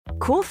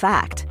Cool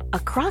fact, a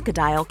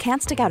crocodile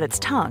can't stick out its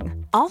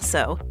tongue.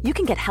 Also, you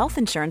can get health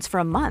insurance for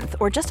a month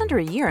or just under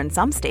a year in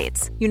some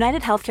states.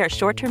 United Healthcare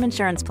short-term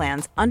insurance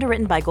plans,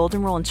 underwritten by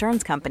Golden Rule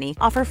Insurance Company,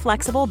 offer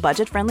flexible,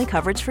 budget-friendly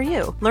coverage for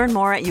you. Learn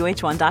more at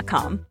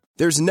uh1.com.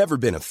 There's never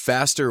been a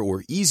faster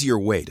or easier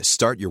way to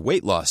start your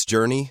weight loss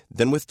journey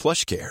than with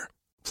PlushCare.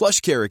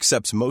 PlushCare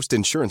accepts most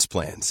insurance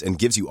plans and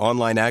gives you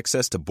online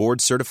access to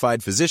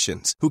board-certified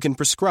physicians who can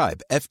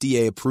prescribe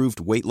FDA-approved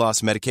weight loss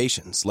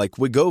medications like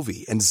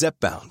Wegovy and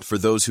Zepbound for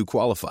those who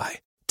qualify.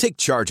 Take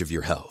charge of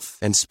your health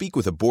and speak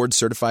with a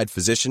board-certified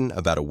physician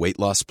about a weight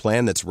loss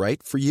plan that's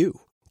right for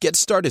you. Get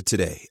started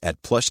today at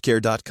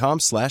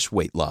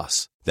plushcare.com/weight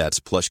loss.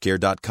 That's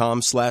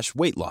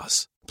plushcare.com/weight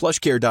loss.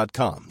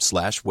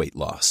 plushcare.com/weight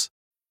loss.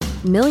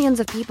 Millions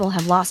of people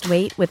have lost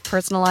weight with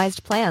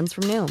personalized plans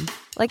from Noom.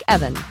 Like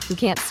Evan, who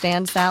can't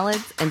stand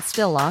salads and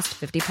still lost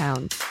 50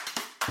 pounds.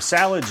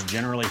 Salads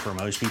generally for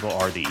most people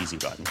are the easy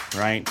button,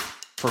 right?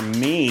 For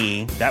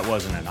me, that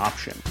wasn't an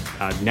option.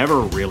 I never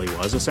really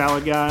was a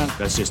salad guy.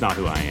 That's just not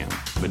who I am.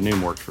 But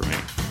Noom worked for me.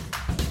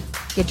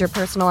 Get your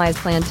personalized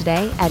plan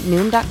today at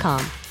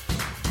Noom.com.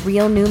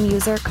 Real Noom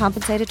user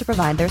compensated to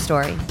provide their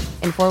story.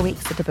 In 4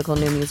 weeks, the typical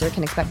Noom user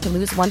can expect to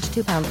lose 1 to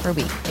 2 pounds per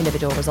week.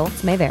 Individual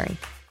results may vary.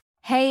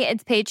 Hey,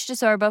 it's Paige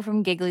DeSorbo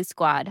from Giggly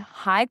Squad.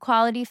 High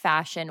quality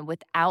fashion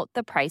without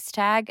the price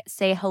tag.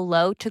 Say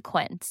hello to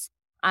Quince.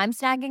 I'm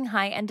snagging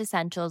high-end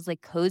essentials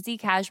like cozy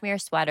cashmere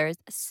sweaters,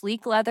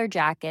 sleek leather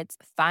jackets,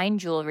 fine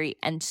jewelry,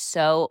 and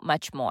so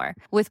much more.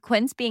 With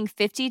Quince being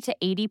 50 to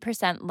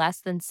 80%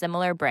 less than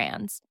similar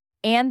brands.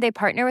 And they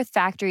partner with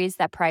factories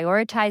that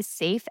prioritize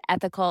safe,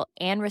 ethical,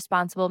 and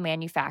responsible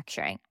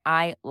manufacturing.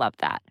 I love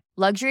that.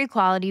 Luxury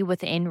quality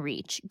within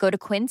reach. Go to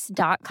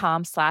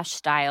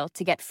quince.com/style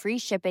to get free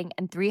shipping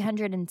and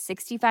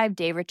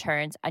 365-day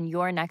returns on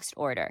your next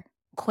order.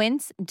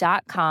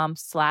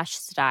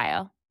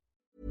 Quince.com/style.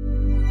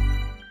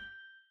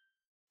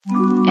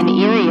 An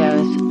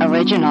Erios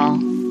original.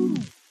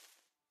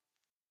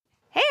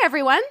 Hey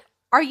everyone!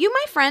 Are you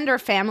my friend or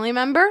family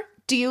member?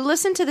 Do you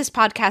listen to this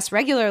podcast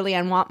regularly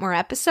and want more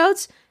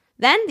episodes?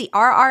 Then the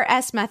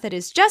RRS method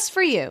is just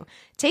for you.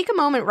 Take a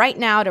moment right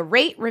now to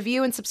rate,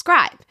 review, and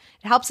subscribe.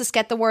 It helps us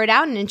get the word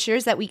out and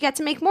ensures that we get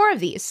to make more of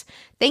these.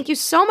 Thank you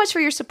so much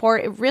for your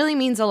support. It really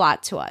means a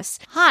lot to us.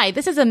 Hi,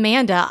 this is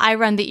Amanda. I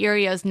run the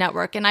Erios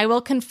Network, and I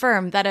will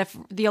confirm that if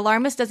The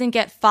Alarmist doesn't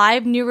get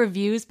 5 new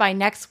reviews by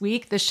next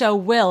week, the show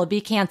will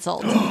be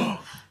canceled.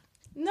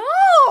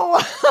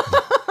 No!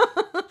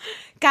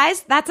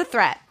 Guys, that's a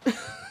threat.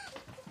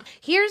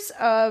 Here's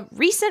a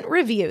recent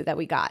review that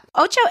we got.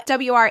 Ocho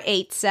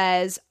WR8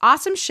 says,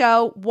 awesome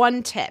show,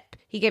 1 tip.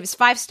 He gave us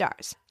 5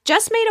 stars.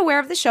 Just made aware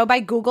of the show by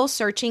Google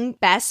searching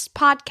best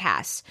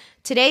podcasts.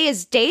 Today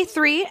is day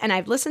 3, and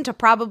I've listened to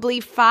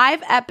probably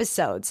 5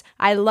 episodes.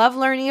 I love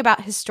learning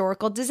about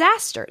historical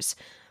disasters.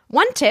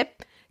 1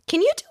 tip,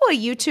 can you do a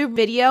YouTube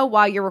video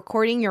while you're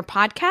recording your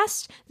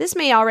podcast? This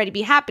may already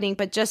be happening,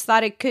 but just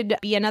thought it could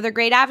be another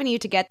great avenue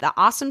to get the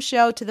awesome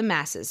show to the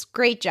masses.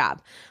 Great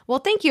job. Well,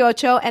 thank you,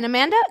 Ocho. And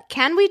Amanda,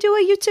 can we do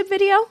a YouTube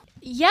video?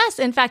 Yes,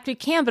 in fact, we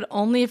can, but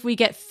only if we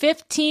get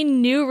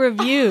 15 new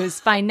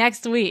reviews by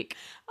next week.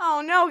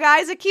 Oh no,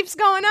 guys, it keeps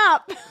going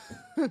up.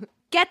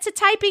 Get to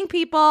typing,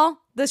 people.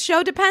 The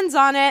show depends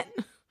on it.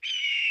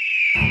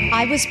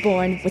 I was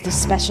born with a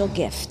special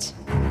gift.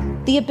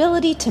 The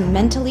ability to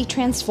mentally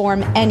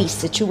transform any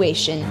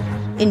situation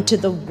into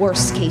the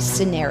worst-case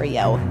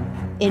scenario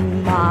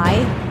in my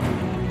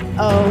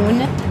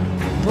own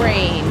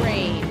brain.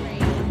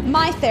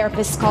 My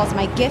therapist calls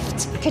my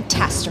gift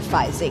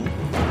catastrophizing.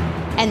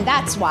 And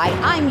that's why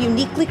I'm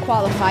uniquely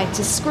qualified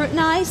to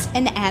scrutinize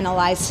and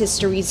analyze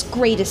history's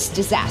greatest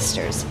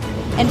disasters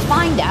and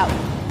find out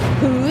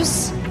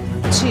who's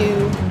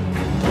to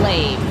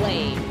blame.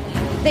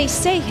 They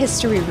say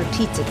history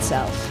repeats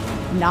itself.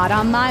 Not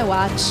on my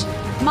watch.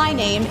 My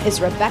name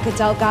is Rebecca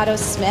Delgado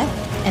Smith,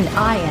 and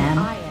I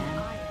am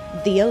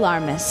the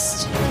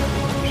Alarmist.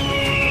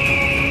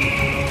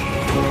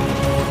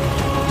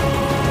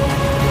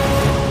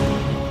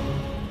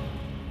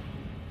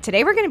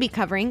 Today we're going to be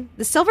covering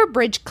the Silver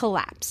Bridge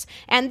collapse.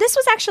 And this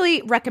was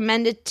actually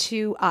recommended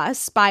to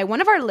us by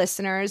one of our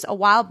listeners a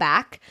while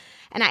back.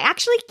 And I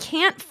actually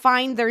can't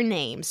find their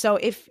name. So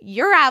if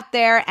you're out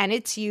there and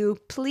it's you,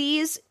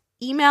 please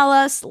email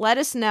us, let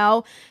us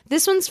know.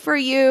 This one's for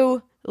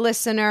you,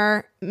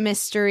 listener,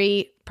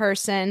 mystery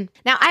person.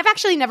 Now, I've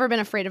actually never been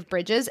afraid of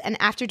bridges. And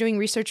after doing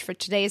research for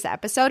today's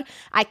episode,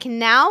 I can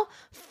now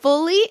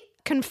fully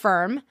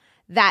confirm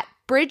that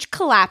bridge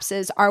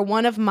collapses are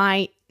one of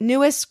my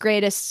newest,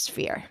 greatest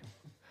fear.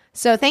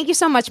 So thank you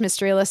so much,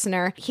 mystery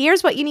listener.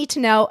 Here's what you need to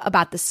know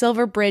about the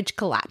Silver Bridge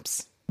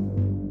collapse.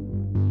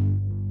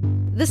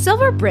 The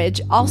Silver Bridge,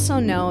 also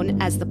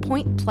known as the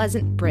Point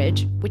Pleasant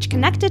Bridge, which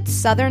connected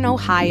southern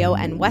Ohio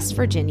and West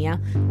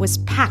Virginia, was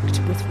packed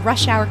with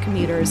rush hour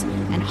commuters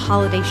and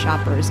holiday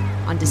shoppers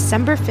on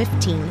December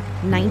 15,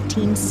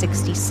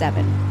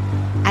 1967.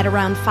 At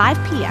around 5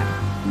 p.m.,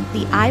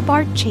 the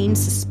I-bar chain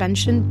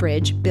suspension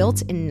bridge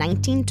built in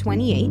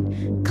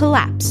 1928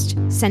 collapsed,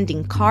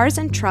 sending cars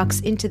and trucks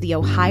into the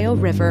Ohio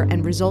River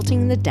and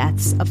resulting in the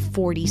deaths of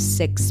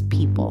 46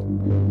 people.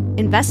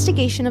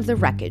 Investigation of the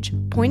wreckage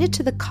pointed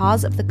to the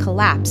cause of the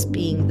collapse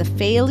being the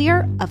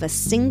failure of a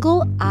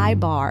single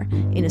I-bar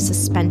in a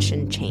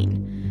suspension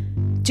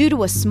chain. Due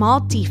to a small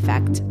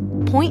defect,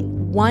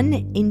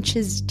 0.1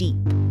 inches deep.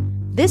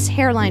 This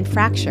hairline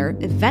fracture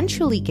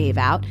eventually gave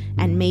out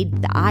and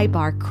made the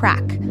I-bar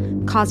crack,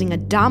 causing a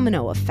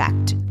domino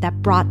effect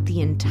that brought the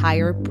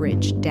entire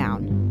bridge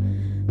down.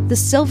 The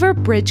Silver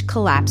Bridge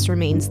collapse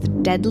remains the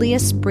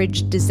deadliest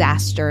bridge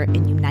disaster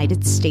in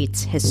United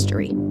States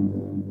history.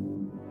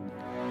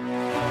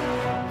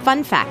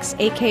 Fun facts,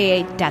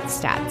 aka death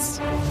stats.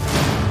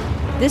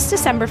 This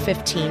December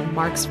 15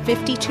 marks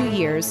 52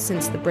 years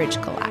since the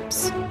bridge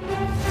collapse.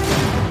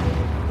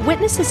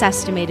 Witnesses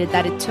estimated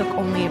that it took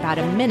only about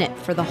a minute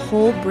for the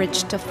whole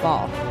bridge to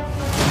fall.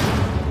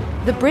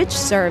 The bridge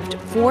served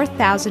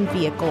 4,000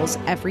 vehicles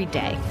every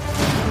day.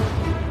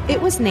 It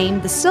was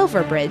named the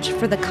Silver Bridge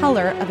for the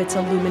color of its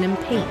aluminum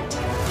paint.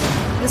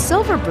 The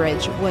Silver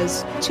Bridge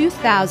was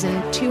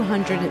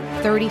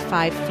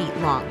 2,235 feet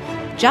long,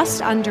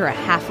 just under a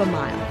half a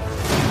mile.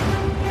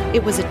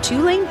 It was a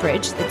 2-lane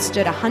bridge that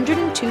stood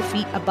 102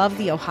 feet above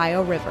the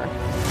Ohio River.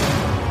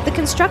 The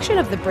construction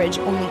of the bridge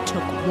only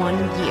took 1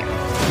 year.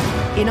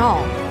 In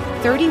all,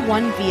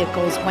 31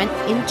 vehicles went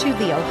into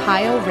the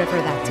Ohio River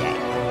that day,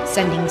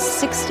 sending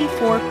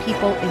 64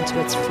 people into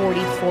its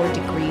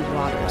 44-degree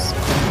waters.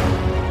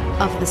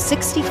 Of the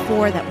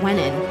 64 that went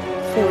in,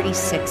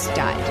 46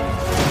 died.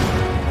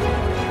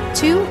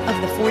 2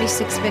 of the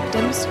 46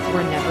 victims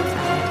were never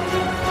found.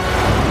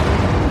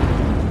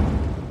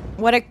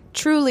 What a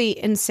truly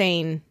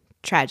insane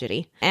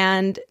tragedy.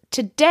 And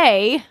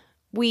today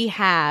we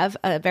have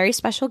a very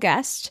special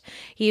guest.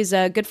 He's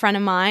a good friend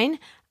of mine,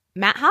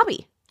 Matt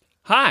Hobby.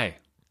 Hi.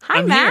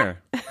 Hi, Matt.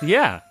 Here.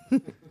 Yeah.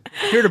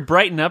 Here to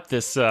brighten up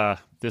this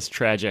this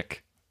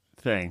tragic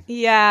thing.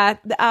 Yeah.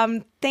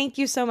 Thank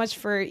you so much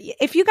for...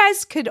 If you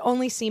guys could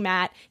only see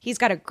Matt, he's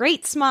got a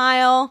great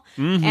smile,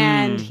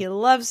 and he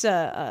loves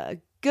a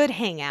good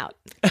hangout.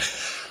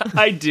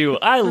 I do.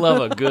 I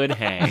love a good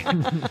hang.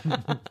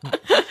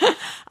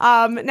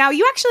 Now,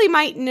 you actually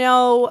might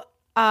know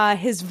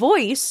his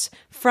voice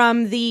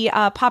from the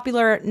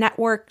popular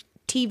network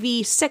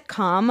TV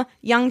sitcom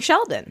Young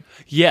Sheldon.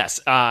 Yes,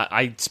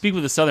 I speak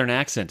with a Southern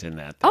accent in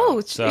that, though. Oh,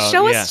 So,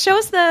 show yeah.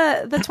 us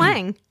the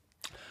twang.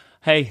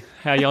 Hey,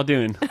 how y'all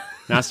doing?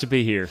 Nice to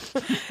be here.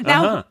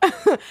 Now,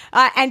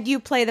 and you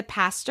play the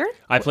pastor.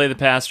 I play the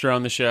pastor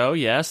on the show.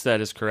 Yes,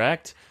 that is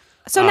correct.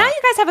 So now you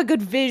guys have a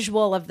good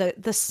visual of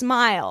the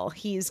smile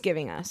he's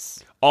giving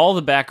us. All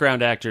the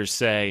background actors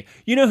say,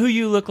 "You know who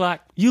you look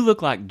like? You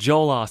look like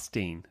Joel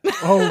Osteen."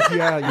 Oh,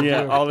 yeah, you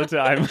Yeah, do. all the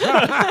time.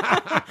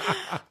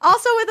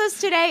 Also with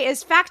us today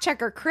is fact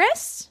checker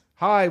Chris.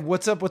 Hi,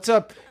 what's up, what's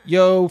up?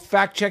 Yo,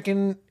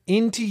 fact-checking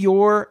into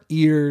your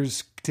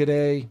ears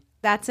today.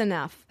 That's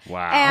enough.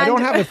 Wow. I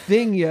don't have a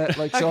thing yet,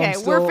 so Okay, I'm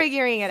still we're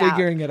figuring it out.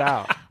 figuring it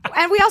out.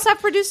 And we also have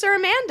producer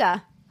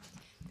Amanda.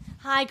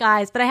 Hi,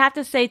 guys. But I have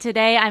to say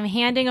today I'm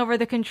handing over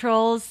the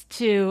controls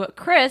to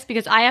Chris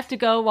because I have to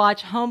go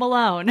watch Home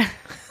Alone.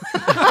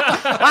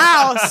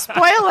 Wow,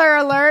 spoiler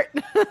alert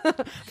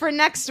for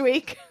next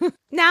week.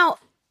 Now,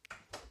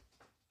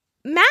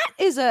 Matt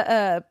is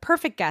a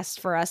perfect guest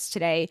for us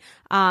today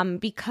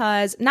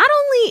because not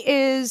only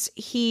does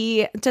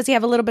he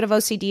have a little bit of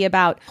OCD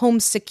about home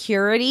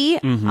security,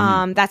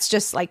 that's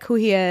just like who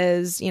he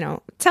is,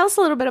 Tell us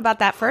a little bit about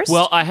that first.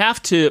 Well, I have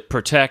to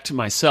protect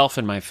myself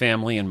and my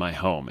family and my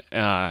home.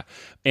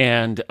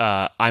 And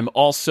I'm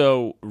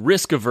also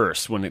risk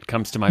averse when it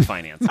comes to my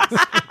finances.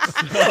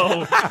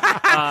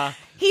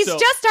 He's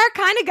just our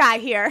kind of guy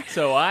here.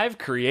 So I've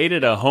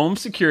created a home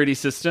security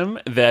system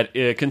that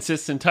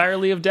consists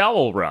entirely of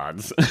dowel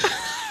rods.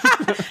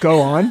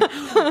 Go on.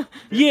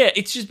 Yeah,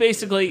 it's just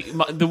basically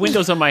the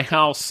windows on my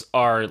house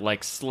are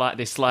like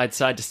they slide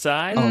side to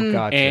side. Oh,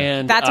 gotcha.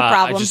 And That's a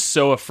problem. I'm just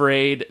so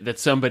afraid that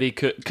somebody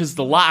could, because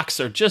the locks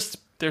are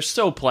they're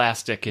so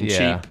plastic and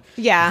cheap.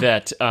 Yeah.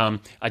 That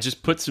I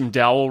just put some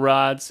dowel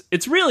rods.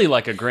 It's really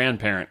like a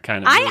grandparent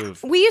kind of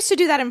move. We used to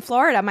do that in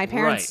Florida. My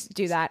parents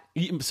do that.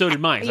 So did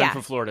mine. 'Cause Yeah. I'm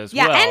from Florida as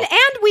Yeah, well. and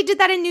we did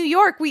that in New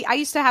York. I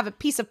used to have a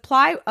piece of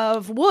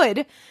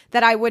wood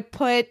that I would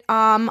put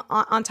on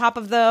top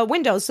of the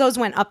windows. Those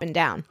went up and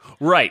down.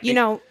 Right.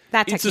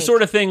 That It's the technique.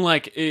 sort of thing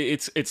like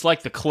it's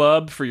like the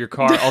club for your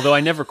car. Although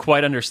I never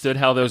quite understood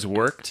how those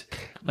worked.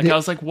 Like I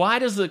was like, why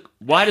does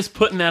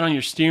putting that on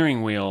your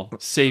steering wheel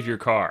save your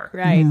car?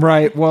 Right.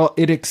 Right. Well,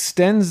 it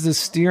extends the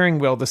steering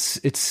wheel.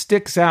 It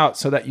sticks out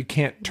so that you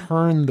can't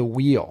turn the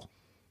wheel.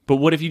 But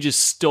what if you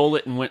just stole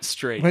it and went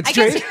straight? Went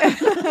straight.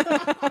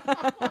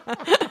 I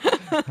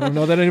don't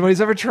know that anybody's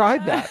ever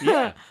tried that.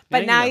 Yeah.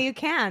 But now you you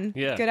can.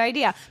 Yeah. Good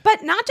idea.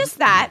 But not just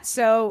that.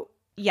 So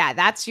yeah,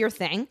 that's your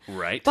thing.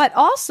 Right. But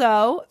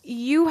also,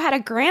 you had a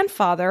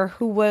grandfather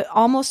who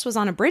almost was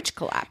on a bridge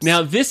collapse.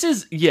 Now, this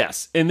is,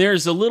 yes, and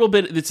there's a little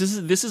bit, this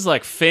is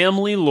like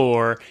family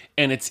lore,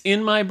 and it's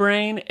in my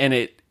brain,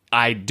 and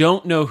I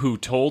don't know who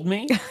told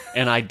me,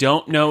 and I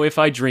don't know if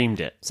I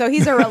dreamed it. So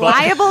he's a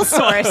reliable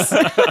source.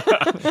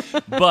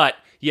 But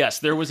yes,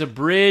 there was a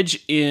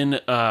bridge in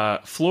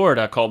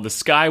Florida called the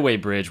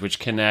Skyway Bridge, which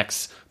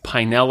connects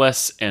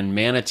Pinellas and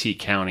Manatee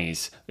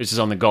counties, which is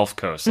on the Gulf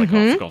Coast, like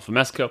off the Gulf of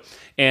Mexico.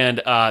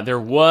 And there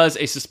was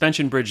a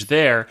suspension bridge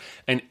there,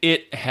 and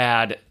it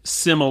had,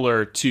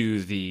 similar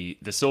to the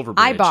Silver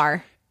Bridge,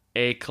 I-bar.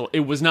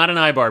 It was not an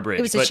I-bar bridge,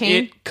 It was a but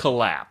chain? it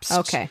collapsed.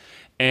 Okay.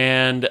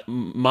 And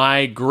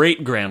my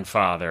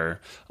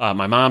great-grandfather,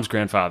 my mom's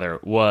grandfather,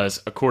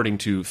 was, according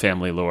to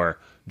family lore,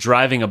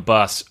 driving a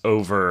bus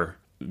over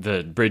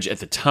the bridge at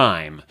the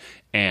time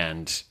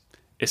and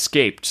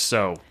escaped.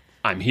 So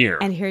I'm here.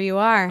 And here you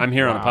are. I'm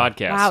here on a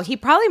podcast. Wow, he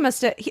probably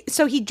must have.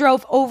 So he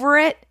drove over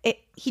it.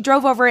 He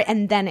drove over it,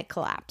 and then it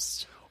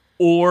collapsed.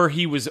 Or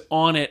he was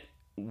on it,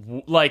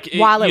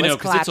 While it was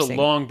because it's a collapsing.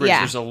 long bridge. Yeah.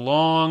 There's a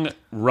long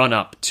run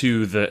up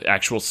to the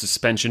actual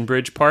suspension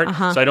bridge part.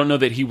 So I don't know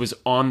that he was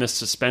on the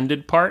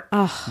suspended part,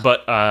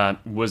 but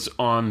was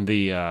on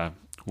the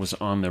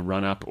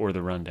run up or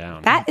the run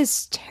down. That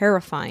is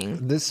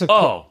terrifying.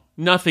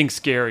 Nothing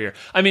scarier.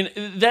 I mean,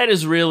 that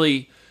is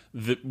really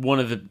one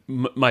of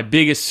my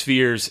biggest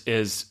fears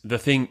is the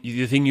thing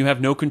you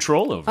have no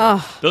control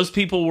over. Those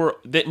people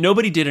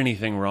nobody did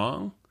anything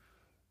wrong,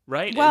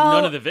 right? Well,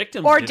 none of the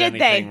victims or did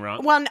did anything they?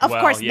 wrong. Well, of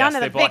course, yes, none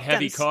of they the bought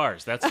heavy victims.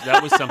 cars.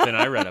 That was something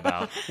I read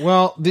about.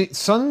 Well, the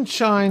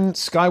Sunshine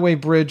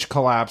Skyway Bridge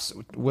collapse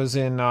was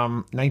in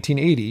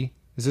 1980.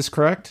 Is this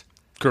correct?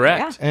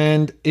 Correct. Yeah.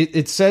 And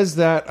it says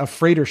that a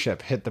freighter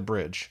ship hit the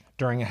bridge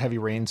during a heavy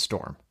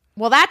rainstorm.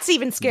 Well, that's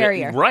even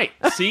scarier. Right.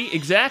 See,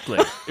 exactly.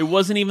 It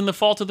wasn't even the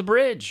fault of the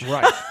bridge.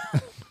 Right.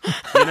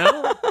 You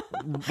know?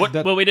 What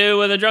will we do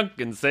with a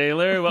drunken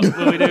sailor? What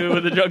will we do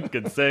with a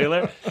drunken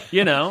sailor?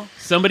 You know,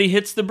 somebody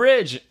hits the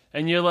bridge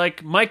and you're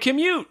like, my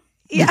commute.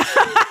 Yeah.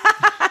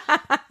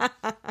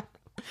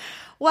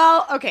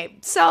 Well, okay.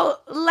 So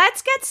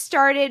let's get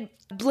started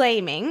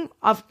blaming,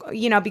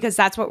 because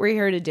that's what we're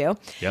here to do.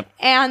 Yep.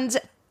 And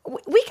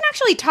we can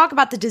actually talk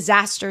about the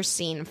disaster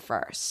scene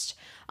first.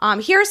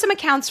 Here are some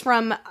accounts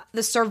from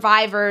the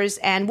survivors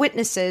and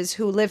witnesses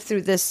who lived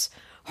through this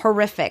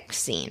horrific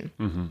scene.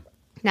 Mm-hmm.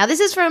 Now, this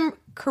is from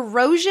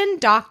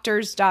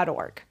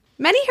corrosiondoctors.org.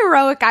 Many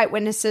heroic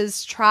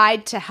eyewitnesses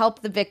tried to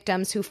help the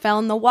victims who fell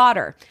in the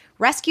water.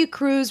 Rescue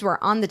crews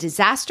were on the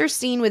disaster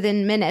scene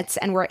within minutes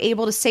and were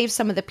able to save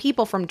some of the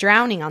people from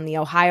drowning on the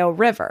Ohio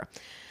River.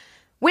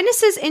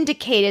 Witnesses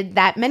indicated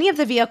that many of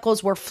the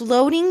vehicles were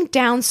floating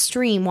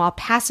downstream while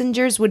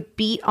passengers would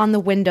beat on the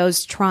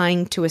windows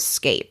trying to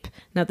escape.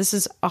 Now, this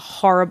is a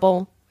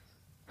horrible,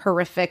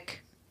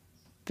 horrific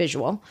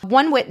visual.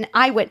 One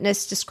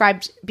eyewitness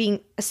described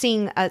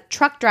seeing a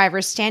truck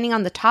driver standing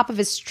on the top of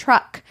his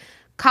truck,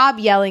 Cobb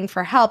yelling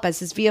for help as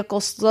his vehicle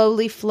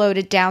slowly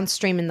floated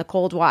downstream in the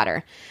cold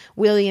water.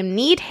 William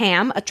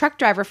Needham, a truck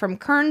driver from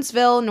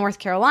Kernsville, North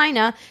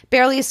Carolina,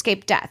 barely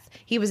escaped death.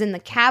 He was in the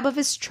cab of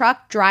his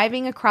truck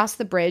driving across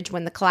the bridge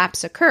when the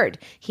collapse occurred.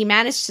 He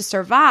managed to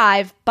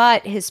survive,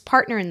 but his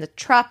partner in the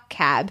truck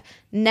cab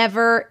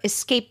never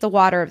escaped the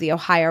water of the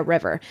Ohio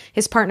River.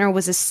 His partner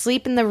was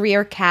asleep in the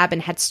rear cab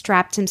and had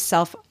strapped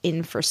himself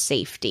in for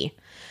safety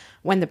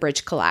when the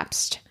bridge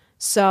collapsed.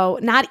 So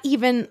not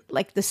even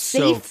like the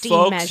safety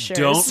measures.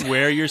 Don't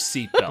wear your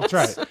seatbelt.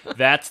 That's right.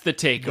 That's the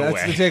takeaway.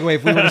 That's the takeaway.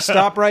 If we were to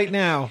stop right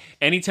now.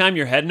 Anytime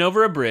you're heading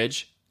over a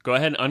bridge, go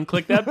ahead and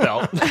unclick that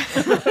belt.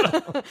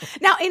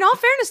 Now, in all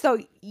fairness, though,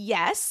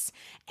 yes.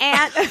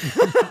 And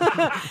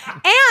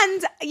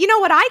and you know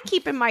what I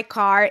keep in my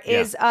car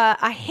is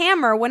a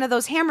hammer, one of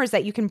those hammers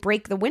that you can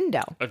break the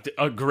window.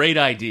 A great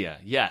idea.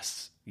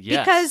 Yes.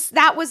 Because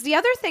that was the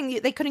other thing.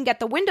 They couldn't get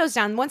the windows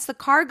down. Once the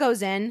car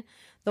goes in,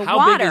 How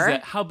water.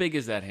 How big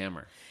is that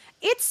hammer?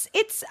 It's.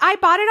 I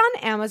bought it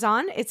on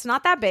Amazon. It's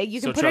not that big. You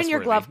can put it in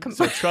your glove.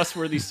 So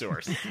trustworthy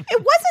source. It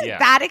wasn't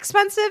that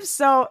expensive,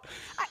 so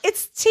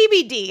it's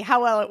TBD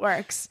how well it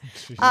works.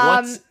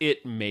 What's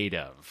it made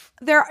of?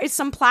 There is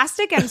some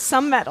plastic and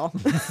some metal.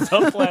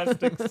 Some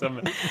plastic,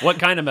 some. What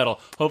kind of metal?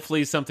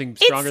 Hopefully something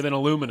stronger than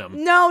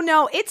aluminum.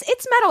 No,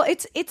 it's metal.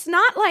 It's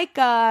not like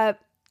they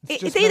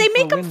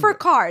make them for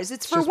cars.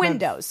 It's for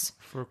windows.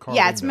 For car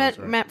it's windows,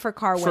 meant for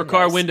car windows. For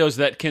car windows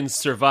that can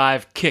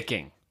survive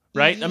kicking,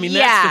 right? I mean,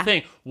 that's the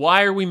thing.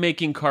 Why are we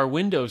making car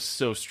windows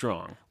so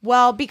strong?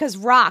 Well, because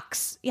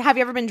rocks. Have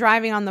you ever been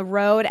driving on the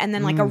road and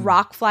then like a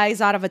rock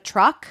flies out of a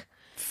truck?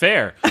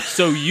 Fair.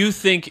 So you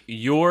think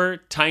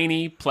your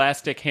tiny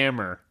plastic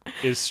hammer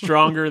is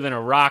stronger than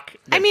a rock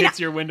that hits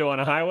your window on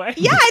a highway?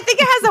 Yeah, I think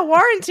it has a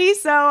warranty,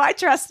 so I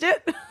trust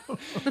it.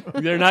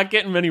 They're not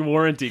getting many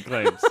warranty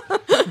claims.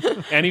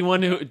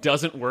 Anyone who it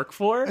doesn't work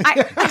for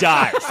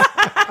dies.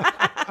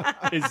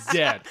 is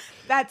dead.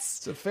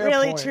 That's a fair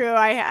really point. true.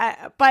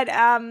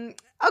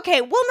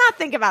 Okay, we'll not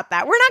think about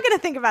that. We're not going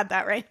to think about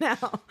that right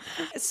now.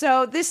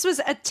 So this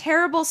was a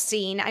terrible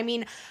scene. I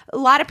mean, a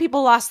lot of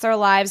people lost their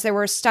lives. They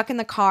were stuck in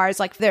the cars.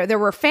 Like there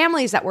were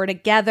families that were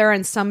together,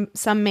 and some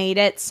made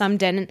it, some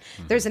didn't.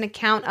 There's an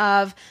account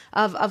of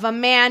a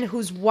man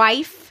whose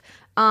wife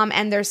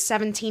and their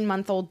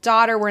 17-month-old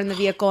daughter were in the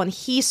vehicle, and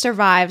he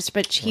survived,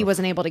 but he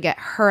wasn't able to get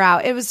her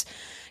out. It was,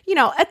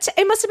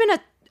 it must have been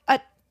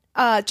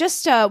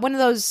one of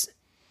those.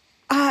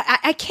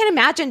 I can't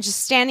imagine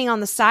just standing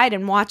on the side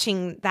and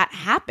watching that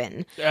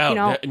happen.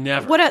 Oh,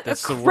 never. What a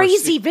That's the worst.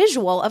 crazy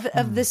visual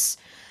of this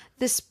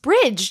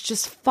bridge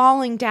just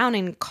falling down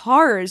and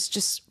cars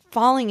just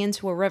falling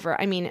into a river.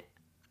 I mean,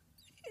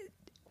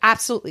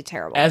 absolutely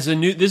terrible. This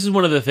is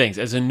one of the things.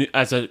 As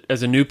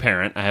a new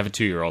parent, I have a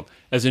 2-year-old.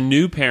 As a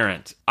new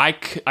parent, I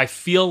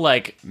feel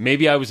like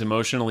maybe I was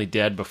emotionally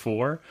dead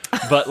before,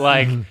 but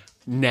like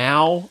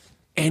now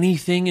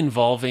anything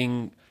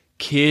involving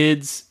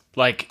kids,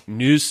 like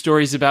news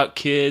stories about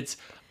kids,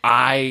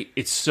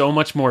 it's so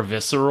much more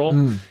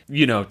visceral.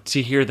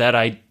 To hear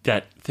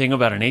that thing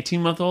about an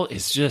 18-month-old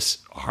is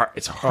just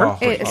it's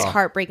heartbreaking. It's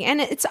heartbreaking, and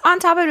it's on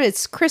top of it.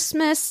 It's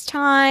Christmas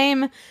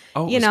time.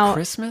 Oh, it's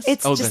Christmas.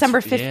 It's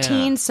December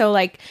 15th, so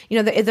like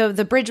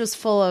the bridge was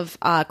full of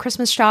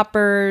Christmas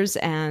shoppers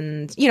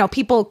and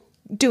people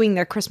doing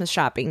their Christmas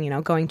shopping,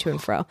 going to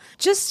and fro.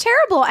 Just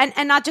terrible,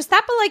 and not just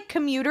that, but like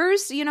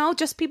commuters,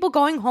 just people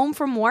going home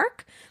from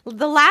work.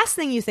 The last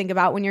thing you think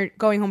about when you're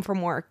going home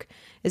from work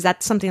is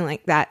that something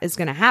like that is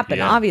going to happen.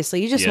 Yeah.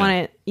 Obviously, you just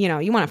want to,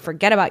 you want to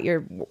forget about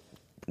your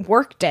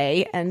work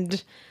day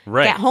and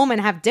get home and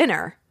have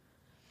dinner.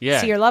 Yeah.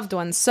 See your loved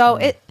ones. So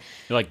You're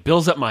like,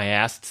 bill's up my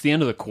ass. It's the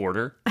end of the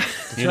quarter.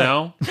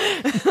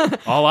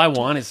 All I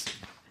want is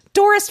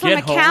Doris from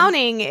get home,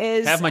 accounting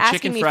is have my asking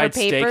chicken me fried for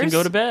papers. steak and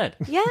go to bed.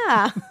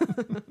 Yeah.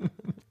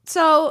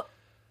 So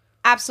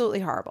absolutely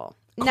horrible.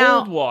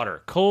 Cold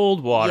water.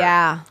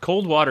 Yeah.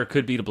 Cold water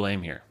could be to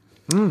blame here.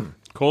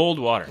 Cold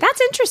water. That's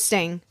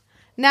interesting.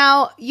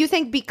 Now, you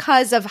think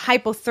because of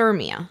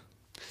hypothermia?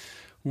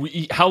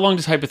 How long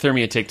does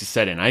hypothermia take to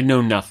set in? I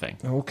know nothing.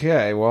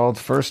 Okay, well,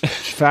 first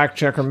fact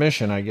checker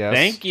mission, I guess.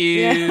 Thank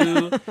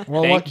you.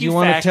 Well, Thank what you you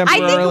want to fact-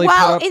 temporarily I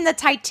think, put up? in the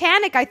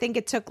Titanic, I think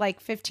it took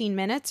like 15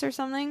 minutes or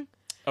something.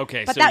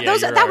 Okay, But so that you're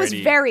was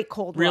already- very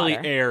cold Really,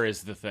 water. air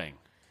is the thing.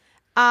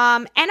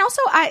 And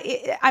also,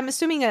 I'm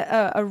assuming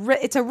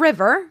it's a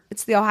river.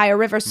 It's the Ohio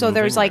River, so Moving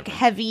there's like river.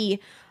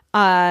 heavy.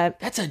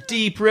 That's a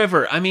deep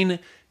river. I mean,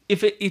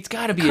 if it's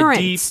got to be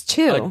Currents,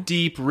 too. a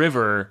deep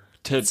river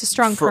It's a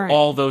strong for current.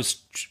 all those,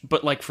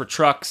 but like for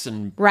trucks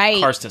and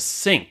cars to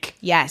sink.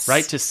 Yes.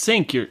 Right, to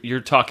sink,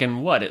 you're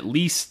talking what? At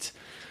least,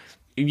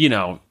 you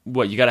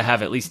got to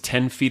have at least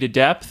 10 feet of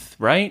depth,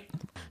 right?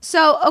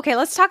 So, okay,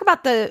 let's talk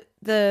about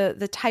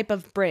the type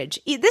of bridge.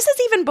 This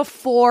is even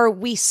before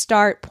we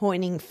start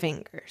pointing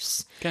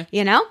fingers. Okay.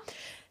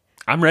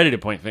 I'm ready to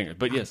point fingers,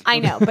 but yes. I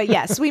know, but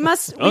yes, we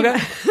must. Okay.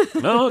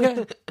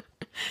 Okay.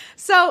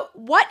 So,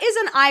 what is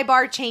an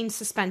I-bar chain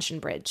suspension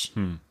bridge?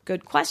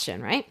 Good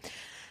question, right?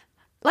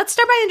 Let's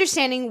start by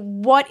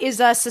understanding what is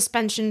a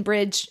suspension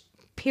bridge,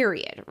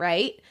 period,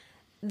 right?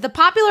 The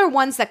popular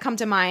ones that come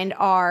to mind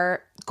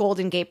are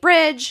Golden Gate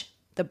Bridge,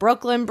 the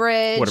Brooklyn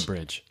Bridge. What a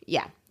bridge.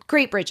 Yeah,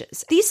 great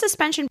bridges. These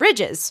suspension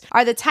bridges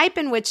are the type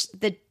in which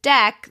the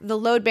deck, the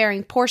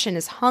load-bearing portion,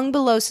 is hung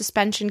below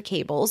suspension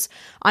cables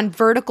on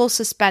vertical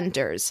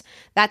suspenders.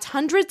 That's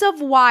hundreds of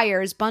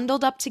wires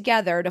bundled up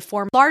together to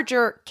form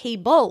larger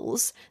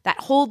cables that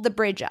hold the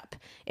bridge up.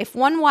 If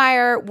one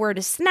wire were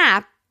to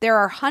snap, there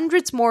are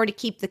hundreds more to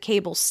keep the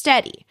cable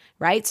steady,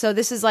 right? So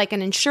this is like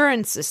an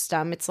insurance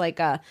system. It's like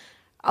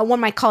one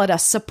might call it a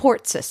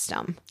support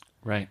system.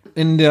 Right.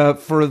 And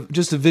for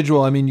just a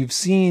visual, I mean, you've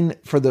seen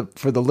for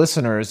the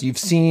listeners, you've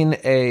seen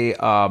a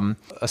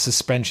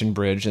suspension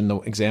bridge in the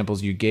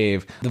examples you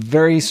gave. The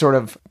very sort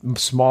of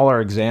smaller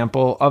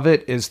example of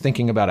it is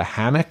thinking about a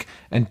hammock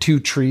and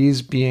two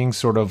trees being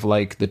sort of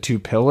like the two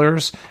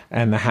pillars,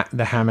 and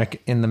the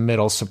hammock in the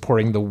middle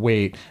supporting the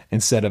weight.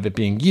 Instead of it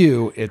being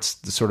it's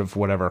the sort of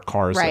whatever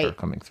cars that are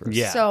coming through.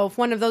 Yeah. So if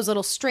one of those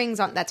little strings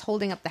that's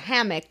holding up the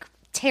hammock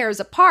tears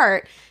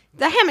apart,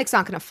 the hammock's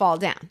not going to fall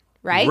down.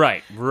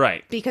 Right?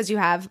 Right. Because you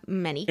have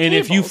many cables. And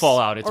if you fall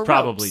out, it's or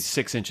probably ropes.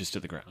 6 inches to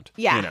the ground.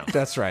 Yeah.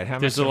 That's right.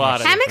 There's a lot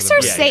of Hammocks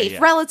are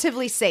safe,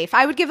 relatively safe.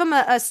 I would give them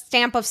a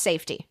stamp of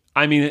safety.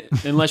 I mean,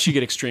 unless you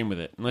get extreme with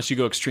it. Unless you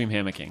go extreme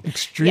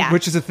hammocking. Yeah.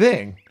 Which is a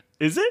thing.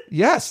 Is it?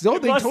 Yes. No,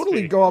 It they must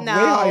totally be. go up way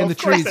high in the of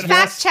course. trees.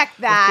 Fact check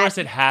that. Of course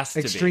it has to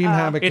Extreme be.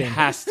 hammocking. It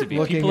has to be.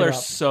 Looking People it are up.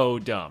 so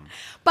dumb.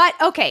 But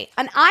okay,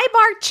 an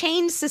I-bar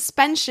chain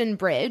suspension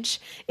bridge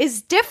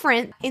is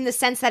different in the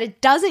sense that it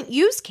doesn't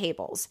use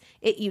cables.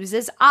 It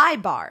uses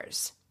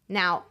I-bars.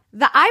 Now,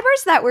 the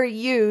I-bars that were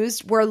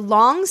used were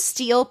long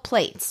steel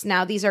plates.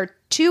 Now, these are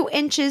 2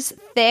 inches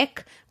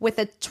thick with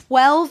a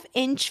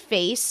 12-inch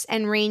face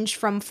and range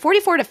from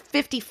 44 to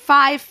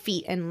 55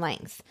 feet in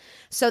length.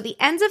 So the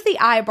ends of the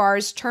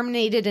I-bars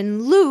terminated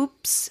in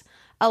loops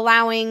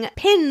allowing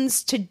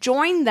pins to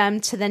join them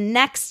to the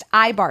next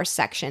I-bar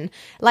section,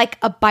 like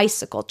a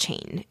bicycle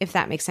chain, if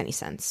that makes any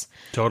sense.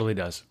 Totally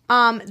does.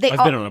 I've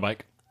been on a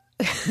bike.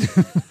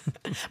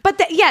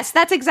 But yes,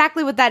 that's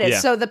exactly what that is. Yeah.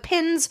 So the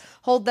pins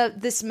hold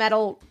this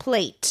metal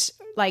plate.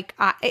 Like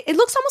it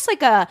looks almost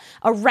like a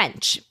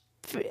wrench.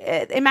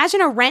 Imagine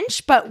a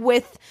wrench, but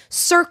with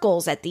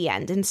circles at the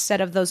end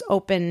instead of those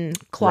open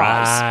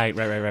claws. Right.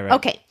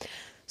 Okay.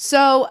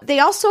 So they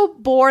also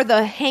bore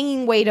the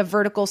hanging weight of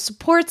vertical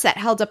supports that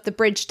held up the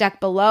bridge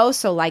deck below,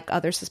 so like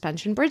other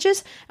suspension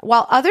bridges.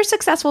 While other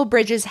successful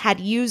bridges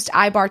had used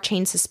I-bar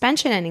chain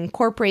suspension and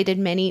incorporated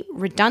many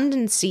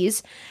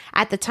redundancies,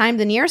 at the time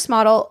the nearest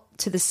model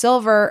to the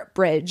Silver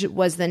Bridge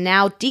was the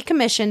now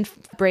decommissioned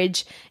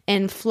bridge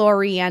in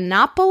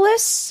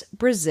Florianopolis,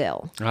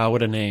 Brazil. Oh,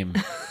 what a name.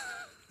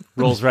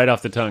 Rolls right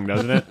off the tongue,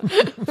 doesn't it?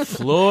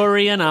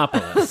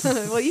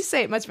 Florianopolis. Well, you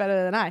say it much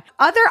better than I.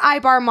 Other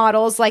I-bar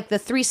models, like the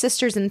Three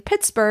Sisters in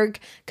Pittsburgh,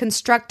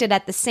 constructed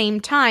at the same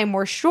time,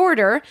 were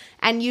shorter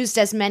and used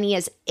as many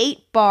as 8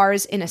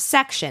 bars in a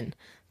section.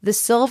 The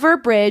Silver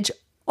Bridge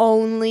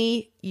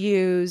only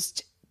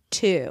used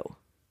 2.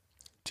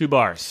 2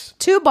 bars.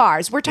 2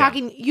 bars. We're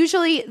talking,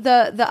 usually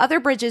the other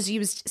bridges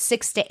used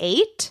 6 to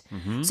 8.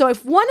 Mm-hmm. So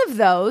if one of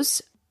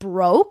those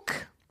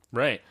broke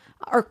Right.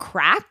 or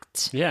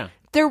cracked, Yeah.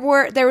 there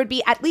would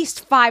be at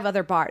least 5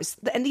 other bars.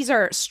 And these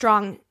are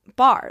strong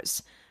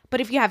bars. But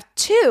if you have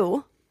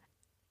 2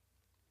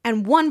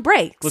 and 1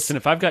 breaks. Listen,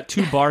 if I've got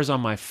 2 bars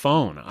on my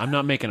phone, I'm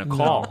not making a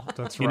call. No,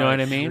 that's You right. know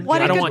what I mean?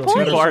 What a I don't good want 2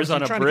 point. bars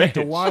on a trying bridge.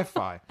 to get to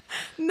Wi-Fi.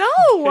 No.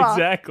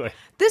 Exactly.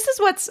 This is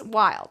what's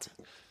wild.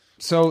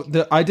 So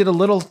I did a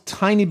little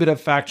tiny bit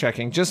of fact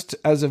checking just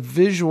as a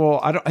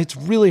visual. It's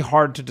really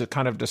hard to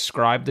kind of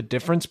describe the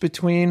difference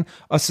between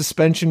a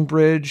suspension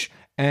bridge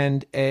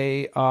and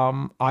a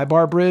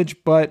I-bar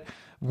bridge. But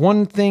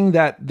one thing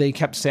that they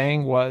kept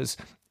saying was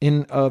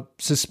in a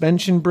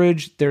suspension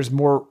bridge, there's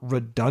more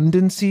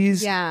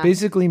redundancies. Yeah.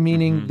 Basically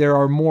meaning there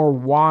are more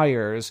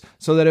wires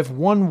so that if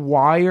one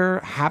wire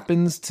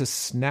happens to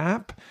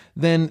snap,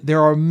 then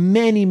there are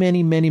many,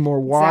 many, many more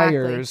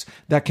wires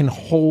that can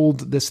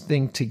hold this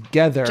thing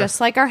together. Just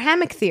like our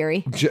hammock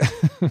theory.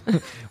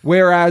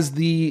 Whereas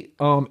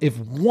if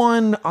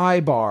one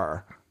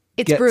I-bar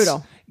It's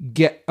brutal.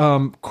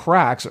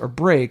 cracks or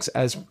breaks,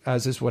 as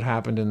is what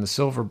happened in the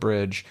Silver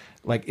Bridge,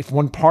 like if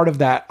one part of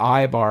that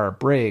I-bar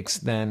breaks,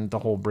 then the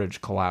whole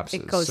bridge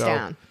collapses. It goes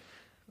down.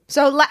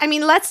 So,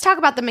 let's talk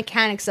about the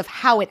mechanics of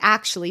how it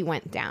actually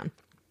went down.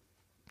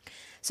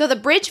 So the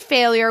bridge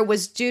failure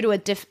was due to a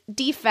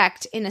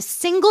defect in a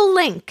single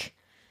link,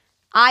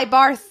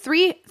 I-bar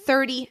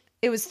 330.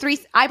 It was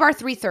I-bar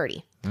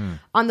 330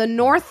 on the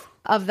north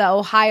of the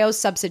Ohio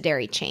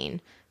subsidiary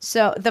chain.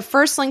 So the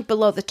first link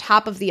below the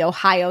top of the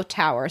Ohio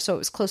tower, so it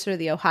was closer to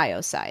the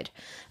Ohio side.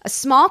 A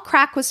small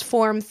crack was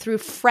formed through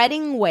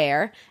fretting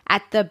wear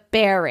at the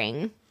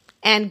bearing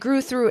and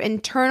grew through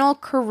internal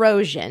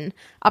corrosion,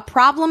 a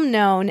problem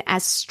known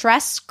as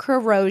stress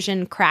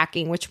corrosion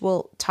cracking, which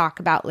we'll talk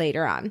about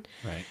later on.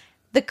 Right.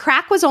 The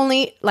crack was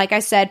only, like I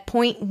said,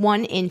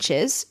 0.1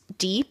 inches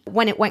deep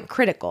when it went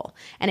critical,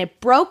 and it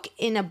broke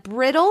in a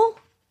brittle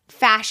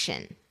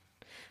fashion.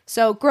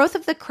 So growth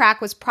of the crack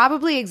was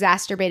probably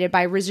exacerbated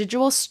by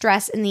residual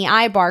stress in the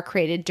I-bar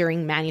created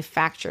during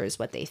manufacture, is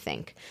what they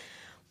think.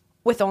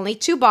 With only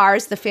 2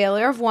 bars, the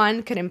failure of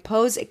one could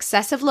impose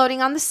excessive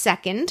loading on the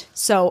second,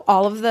 so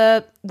all of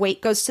the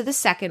weight goes to the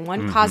second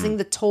one, causing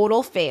the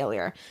total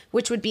failure,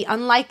 which would be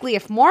unlikely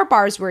if more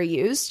bars were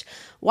used.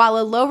 While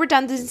a low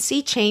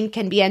redundancy chain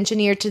can be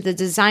engineered to the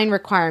design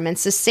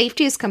requirements, the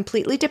safety is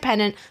completely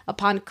dependent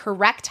upon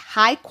correct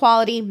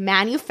high-quality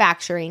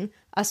manufacturing,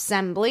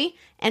 assembly,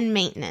 and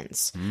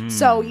maintenance.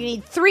 So you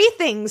need 3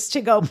 things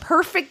to go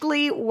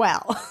perfectly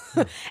well.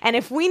 And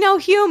if we know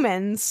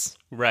humans...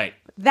 Right.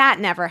 That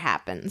never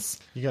happens.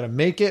 You got to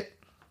make it.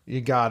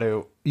 You got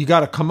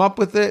to come up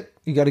with it.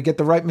 You got to get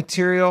the right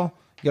material.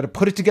 You got to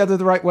put it together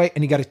the right way,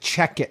 and you got to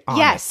check it on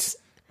Yes.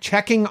 it.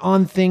 Checking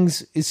on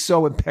things is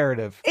so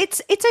imperative.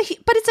 But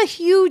it's a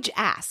huge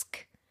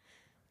ask.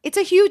 It's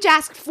a huge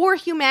ask for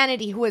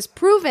humanity, who has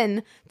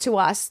proven to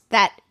us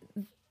that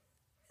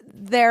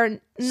they're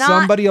not.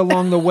 Somebody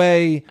along the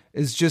way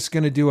is just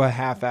going to do a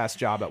half-ass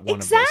job at one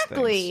of those things.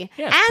 Exactly.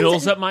 Yeah,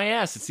 bills up my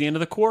ass. It's the end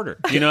of the quarter.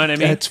 You know what I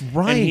mean? That's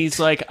right. And he's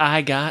like,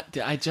 I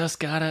just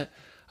gotta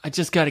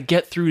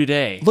get through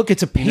today. Look,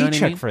 it's a You know what I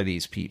paycheck mean? for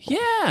these people.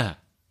 Yeah.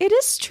 It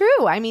is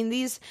true. I mean,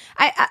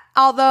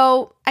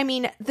 although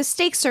the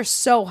stakes are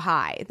so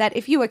high that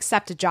if you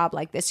accept a job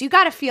like this, you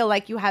got to feel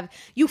like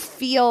you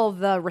feel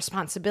the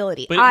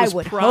responsibility. But it I was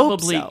would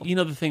probably, hope so. you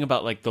know, the thing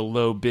about like the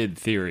low bid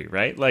theory,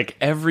 right? Like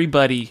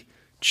everybody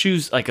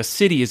like a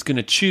city is going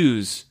to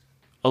choose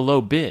a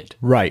low bid.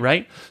 Right.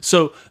 Right.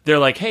 So they're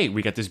like, hey,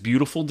 we got this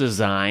beautiful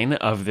design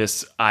of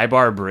this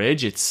I-bar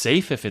bridge. It's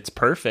safe if it's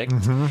perfect.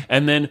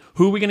 And then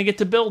who are we going to get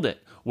to build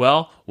it?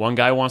 Well, one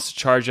guy wants to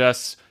charge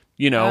us,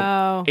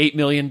 $8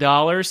 million.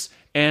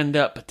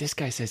 But this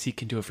guy says he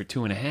can do it for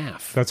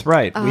 2.5. That's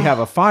right. We have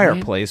a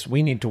fireplace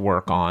we need to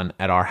work on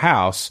at our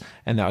house,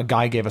 and a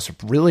guy gave us a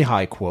really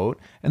high quote,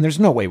 and there's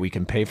no way we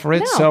can pay for it.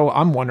 No. So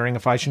I'm wondering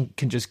if I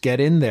can just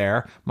get in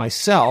there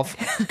myself,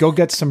 go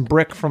get some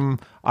brick from,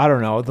 I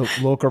don't know, the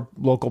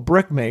local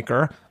brick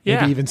maker,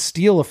 Yeah. maybe even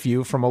steal a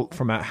few from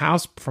a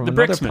house from The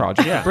another bricksmith.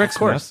 project, Yeah, the bricksmith, of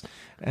course.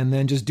 and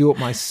then just do it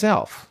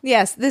myself.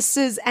 Yes, this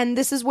is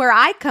where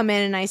I come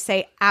in and I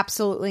say,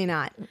 absolutely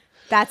not.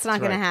 That's not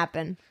going to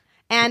happen.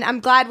 And I'm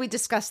glad we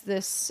discussed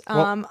this.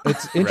 Well,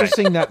 it's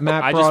interesting that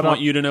Matt I brought just want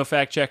up... you to know,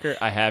 fact checker,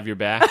 I have your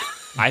back.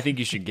 I think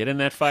you should get in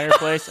that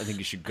fireplace. I think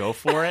you should go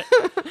for it.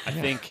 I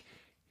think,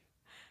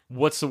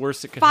 what's the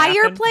worst that could happen?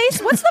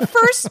 Fireplace? What's the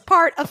first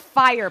part of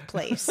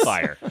fireplace?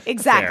 Fire.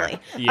 Exactly.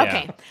 Fair. Yeah.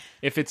 Okay.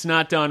 If it's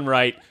not done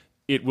right,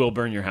 it will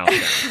burn your house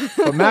down.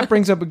 But Matt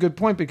brings up a good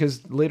point,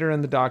 because later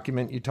in the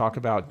document you talk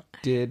about,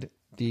 did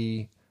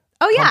the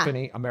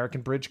company,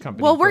 American Bridge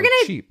Company, well, we're go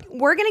gonna cheap?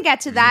 We're gonna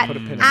get to that Put a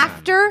pin in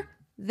after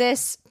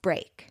this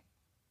break.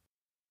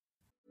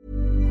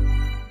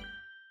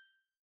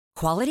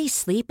 Quality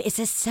sleep is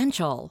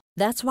essential.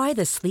 That's why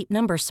the Sleep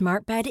Number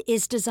Smart Bed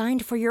is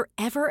designed for your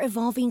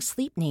ever-evolving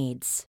sleep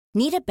needs.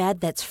 Need a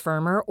bed that's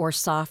firmer or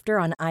softer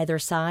on either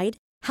side?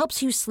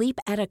 Helps you sleep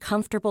at a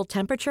comfortable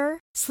temperature?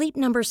 Sleep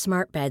Number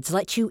Smart Beds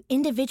let you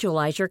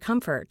individualize your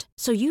comfort,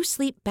 so you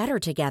sleep better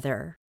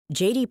together.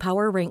 J.D.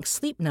 Power ranks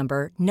Sleep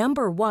Number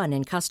number 1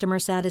 in customer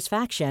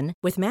satisfaction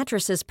with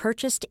mattresses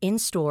purchased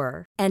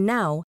in-store. And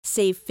now,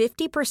 save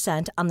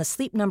 50% on the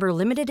Sleep Number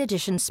Limited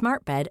Edition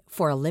Smart Bed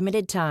for a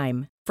limited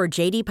time. For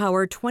J.D.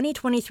 Power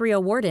 2023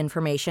 award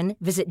information,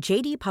 visit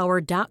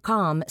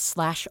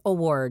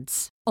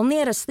jdpower.com/awards. Only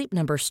at a Sleep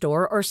Number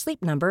store or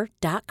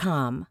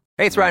sleepnumber.com.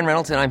 Hey, it's Ryan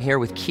Reynolds, and I'm here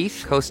with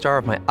Keith, co-star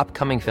of my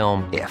upcoming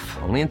film, If,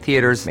 only in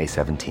theaters May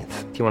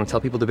 17th. Do you want to tell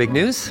people the big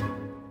news?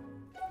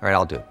 All right,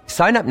 I'll do it.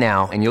 Sign up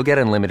now and you'll get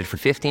unlimited for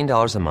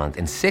 $15 a month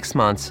and 6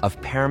 months of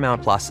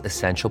Paramount Plus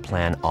Essential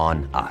Plan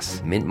on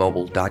us.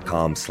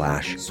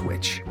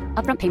 MintMobile.com/switch.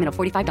 Upfront payment of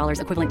 $45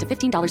 equivalent to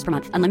 $15 per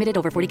month. Unlimited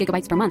over 40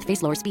 gigabytes per month.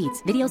 Face lower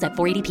speeds. Videos at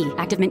 480p.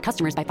 Active Mint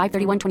customers by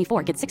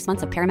 531.24 get 6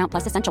 months of Paramount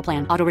Plus Essential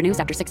Plan. Auto renews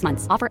after 6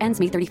 months. Offer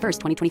ends May 31st,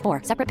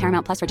 2024. Separate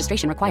Paramount Plus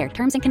registration required.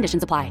 Terms and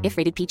conditions apply if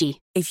rated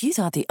PG. If you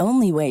thought the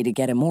only way to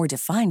get a more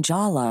defined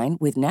jawline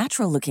with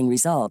natural-looking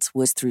results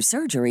was through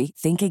surgery,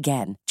 think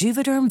again.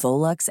 Juvederm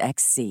Volux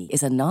XC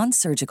is a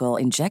non-surgical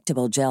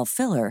injectable gel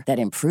filler that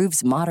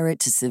improves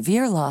moderate to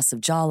severe loss of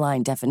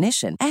jawline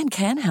definition and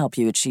can help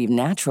you achieve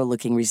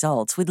natural-looking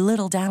results with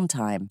little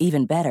downtime.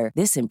 Even better,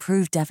 this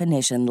improved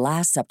definition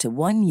lasts up to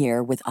 1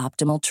 year with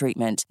optimal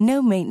treatment.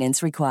 No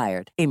maintenance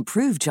required.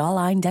 Improve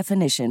jawline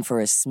definition for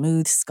a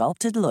smooth,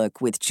 sculpted look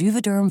with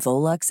Juvederm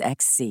Volux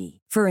XC.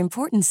 For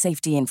important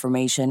safety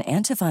information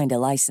and to find a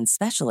licensed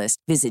specialist,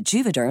 visit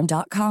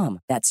Juvederm.com.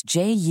 That's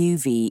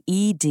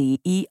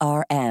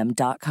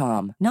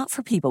JUVEDERM.com. Not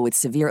for people with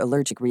severe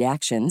allergic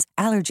reactions,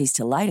 allergies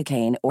to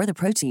lidocaine, or the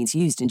proteins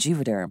used in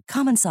Juvederm.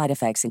 Common side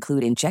effects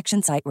include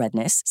injection site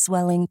redness,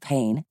 swelling,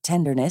 pain,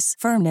 tenderness,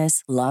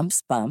 firmness,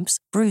 lumps, bumps,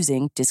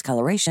 bruising,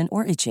 discoloration,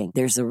 or itching.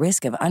 There's a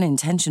risk of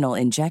unintentional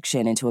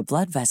injection into a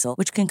blood vessel,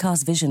 which can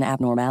cause vision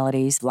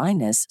abnormalities,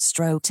 blindness,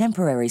 stroke,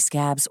 temporary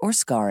scabs, or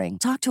scarring.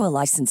 Talk to a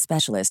licensed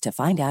specialist to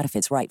find out if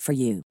it's right for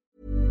you.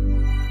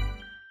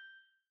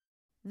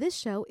 This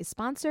show is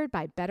sponsored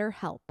by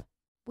BetterHelp.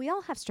 We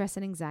all have stress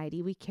and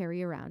anxiety we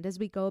carry around as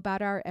we go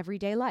about our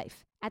everyday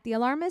life. At The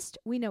Alarmist,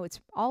 we know it's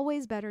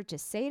always better to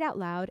say it out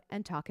loud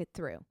and talk it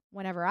through.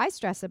 Whenever I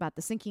stress about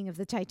the sinking of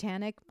the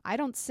Titanic, I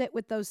don't sit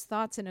with those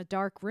thoughts in a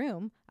dark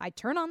room. I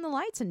turn on the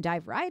lights and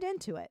dive right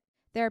into it.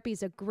 Therapy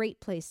is a great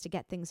place to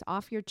get things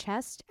off your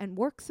chest and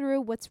work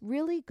through what's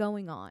really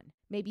going on.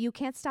 Maybe you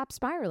can't stop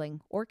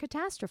spiraling or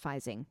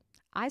catastrophizing.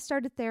 I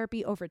started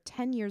therapy over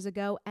 10 years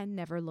ago and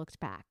never looked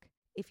back.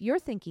 If you're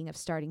thinking of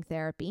starting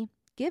therapy,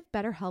 give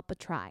BetterHelp a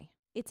try.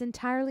 It's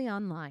entirely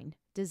online,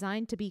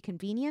 designed to be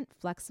convenient,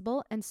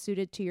 flexible, and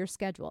suited to your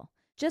schedule.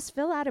 Just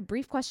fill out a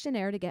brief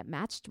questionnaire to get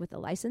matched with a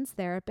licensed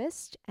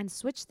therapist and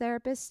switch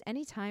therapists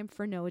anytime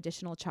for no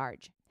additional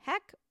charge.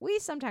 Heck, we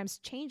sometimes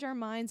change our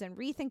minds and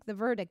rethink the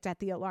verdict at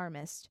The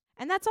Alarmist.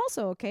 And that's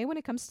also okay when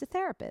it comes to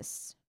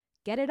therapists.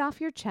 Get it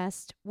off your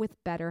chest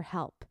with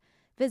BetterHelp.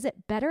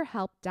 Visit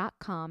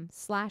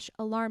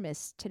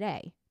BetterHelp.com/alarmist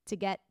today to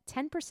get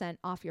 10%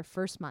 off your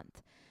first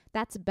month.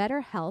 That's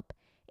BetterHelp,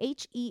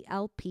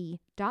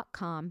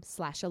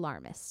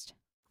 HELP.com/alarmist.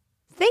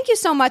 Thank you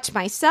so much,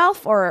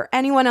 myself or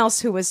anyone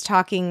else who was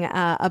talking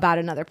about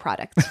another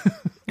product.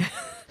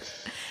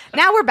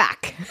 Now we're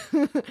back.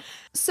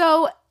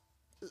 So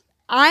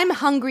I'm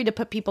hungry to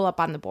put people up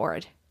on the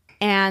board.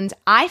 And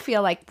I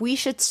feel like we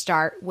should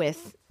start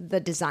with the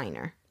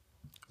designer.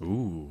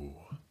 Ooh.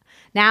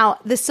 Now,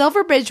 the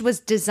Silver Bridge was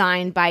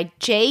designed by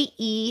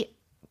J.E.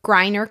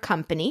 Greiner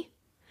Company,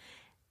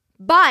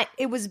 but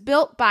it was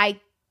built by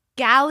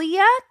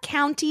Gallia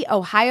County,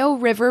 Ohio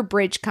River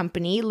Bridge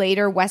Company,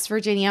 later West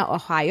Virginia,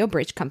 Ohio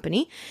Bridge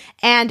Company,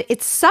 and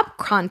its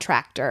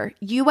subcontractor,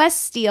 U.S.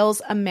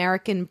 Steel's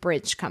American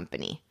Bridge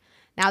Company.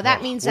 Now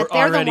that means that We're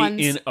they're the already ones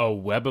in a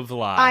web of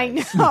lies. I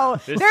know.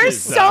 This There's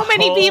is so a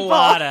many whole people.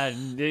 Lot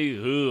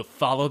of,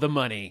 follow the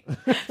money.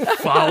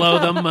 Follow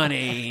the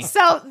money. So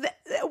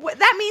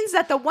that means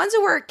that the ones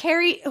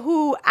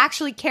who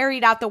actually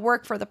carried out the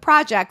work for the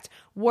project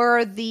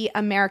were the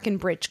American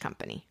Bridge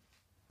Company.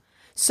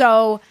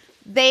 So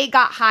they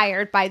got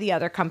hired by the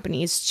other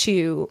companies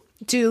to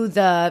do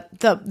the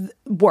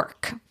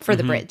work for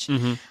the bridge.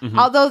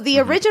 Although the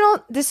original,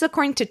 this is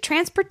according to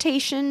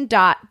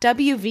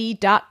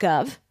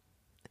transportation.wv.gov,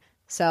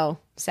 so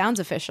sounds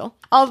official.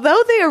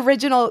 Although the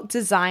original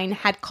design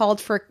had called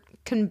for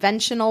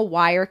conventional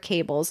wire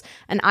cables,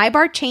 an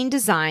I-bar chain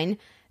design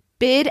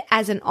bid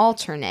as an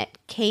alternate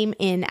came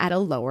in at a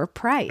lower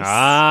price.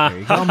 There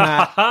you go,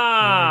 Matt.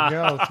 There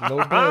you go.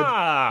 Low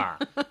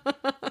bid.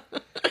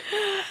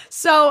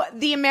 So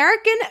the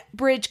American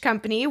Bridge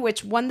Company,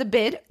 which won the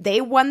bid,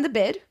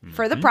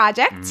 for the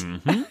project.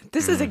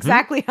 This is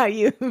exactly how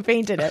you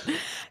painted it.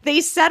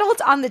 They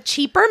settled on the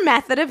cheaper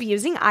method of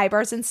using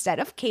I-bars instead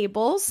of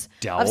cables,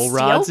 Dowel of steel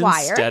rods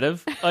wire. instead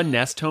of a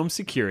Nest Home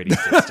security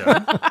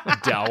system.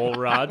 Dowel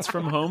rods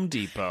from Home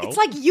Depot. It's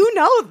like, you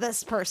know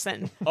this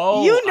person.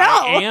 Oh, you know.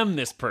 I am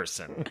this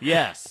person.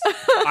 Yes.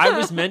 I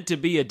was meant to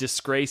be a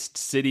disgraced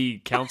city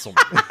councilman.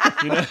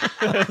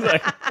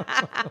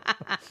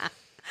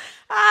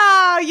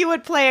 Oh, you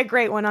would play a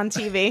great one on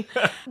TV.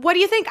 What do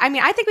you think? I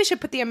mean, I think we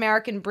should put the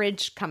American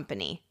Bridge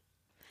Company.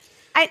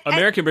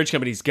 American Bridge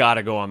Company's got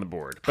to go on the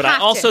board. But I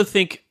also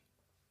think,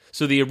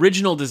 so the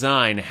original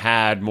design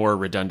had more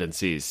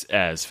redundancies,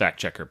 as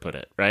Fact Checker put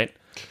it, right?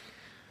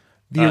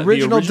 The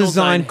original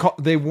design,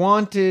 they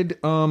wanted...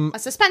 a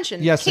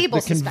suspension. Yes,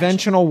 cable the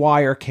conventional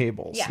wire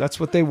cables. Yeah.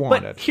 That's what they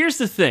wanted. But here's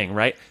the thing,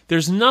 right?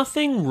 There's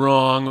nothing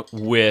wrong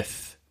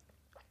with...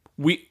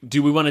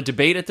 Do we want to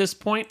debate at this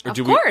point? Or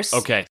of course.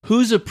 Okay.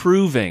 Who's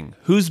approving?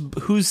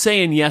 Who's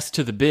saying yes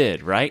to the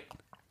bid, right?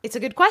 It's a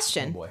good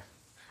question. Oh boy.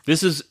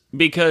 This is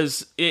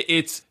because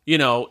it's,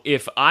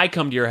 if I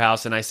come to your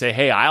house and I say,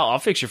 hey, I'll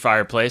fix your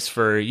fireplace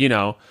for, a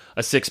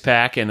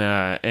 6-pack and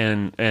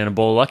a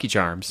bowl of Lucky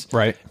Charms.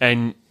 Right.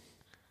 And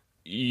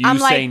you I'm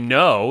say, like,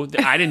 no,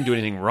 I didn't do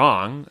anything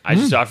wrong. I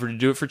just offered to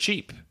do it for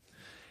cheap.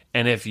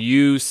 And if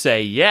you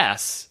say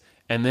yes,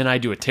 and then I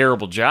do a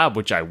terrible job,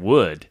 which I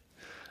would,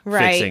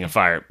 fixing a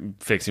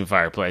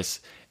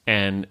fireplace,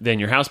 and then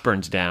your house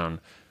burns down,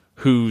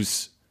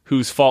 whose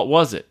fault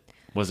was it?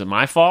 Was it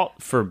my fault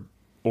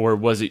or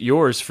was it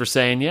yours for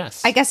saying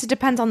yes? I guess it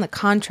depends on the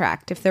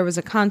contract. If there was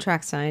a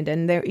contract signed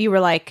and you were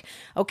like,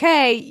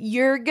 okay,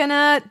 you're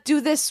gonna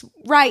do this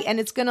right and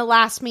it's gonna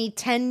last me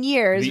 10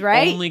 years,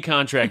 right? The only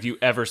contract you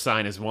ever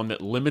sign is one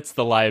that limits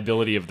the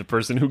liability of the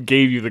person who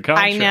gave you the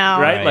contract. I know.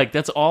 Right? Like,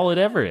 that's all it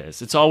ever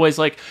is. It's always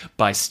like,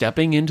 by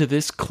stepping into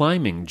this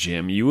climbing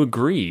gym, you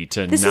agree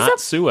to not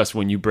sue us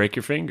when you break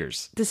your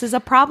fingers. This is a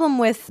problem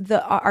with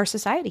our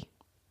society.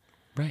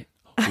 Right.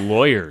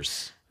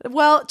 Lawyers.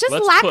 Well, just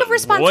Let's lack put of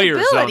responsibility.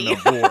 lawyers on the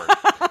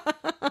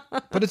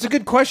board. But it's a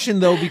good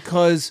question, though,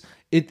 because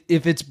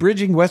if it's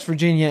bridging West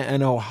Virginia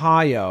and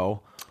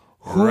Ohio,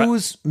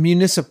 whose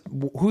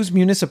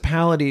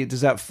municipality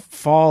does that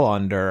fall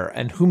under,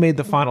 and who made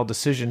the final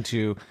decision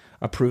to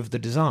approve the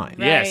design?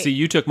 Right. Yeah, see,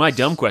 you took my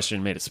dumb question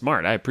and made it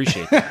smart. I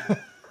appreciate that.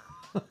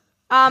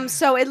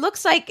 So it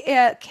looks like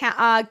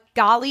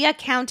Gallia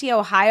County,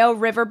 Ohio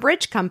River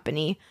Bridge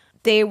Company,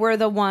 they were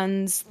the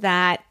ones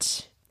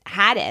that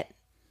had it.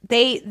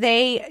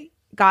 They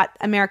got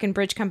American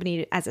Bridge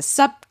Company as a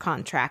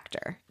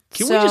subcontractor.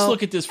 Can we just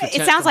look at this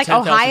it sounds like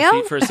 10,000 Ohio?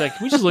 feet for a second?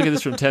 Can we just look at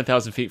this from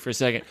 10,000 feet for a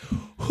second?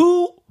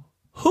 Who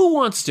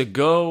wants to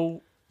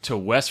go to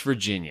West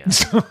Virginia?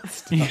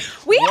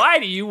 Why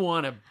do you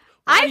want to?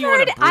 I've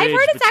heard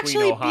it's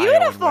actually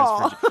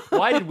beautiful.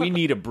 Why did we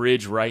need a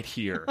bridge right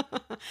here?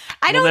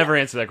 We'll never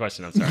answer that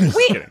question. I'm sorry. Just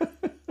kidding.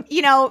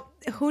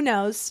 Who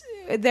knows?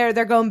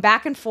 They're going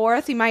back and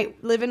forth. You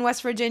might live in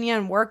West Virginia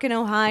and work in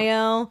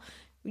Ohio.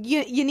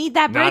 You need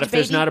that bridge, Not if baby.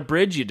 there's not a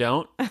bridge, you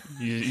don't.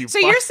 So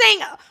you're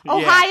saying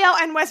Ohio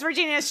and West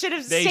Virginia should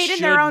have stayed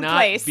in their own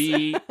place?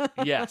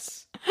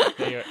 Yes,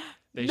 they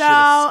should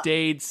have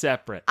stayed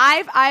separate.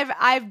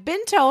 I've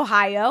been to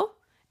Ohio,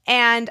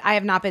 and I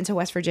have not been to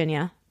West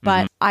Virginia.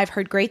 But I've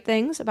heard great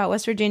things about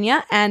West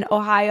Virginia, and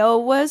Ohio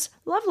was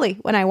lovely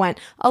when I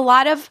went. A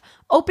lot of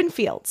open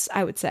fields,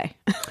 I would say.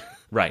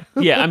 Right.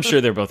 Yeah, I'm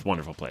sure they're both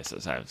wonderful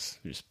places. I was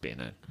just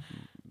being a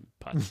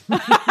putz.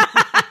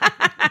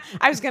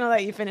 I was going to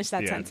let you finish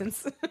that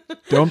sentence.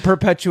 Don't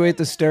perpetuate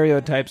the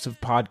stereotypes of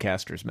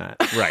podcasters, Matt.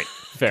 Right.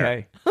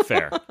 Fair.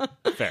 Okay.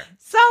 Fair.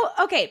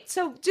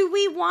 So do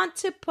we want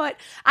to put...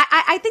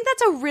 I think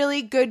that's a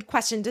really good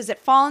question. Does it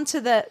fall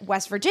into the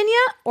West Virginia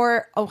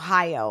or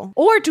Ohio?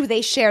 Or do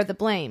they share the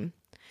blame?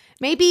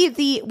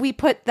 Maybe we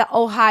put the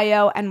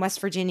Ohio and West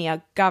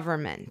Virginia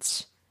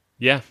government.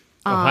 Yeah.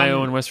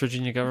 Ohio and West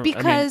Virginia government.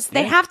 Because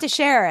they have to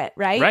share it,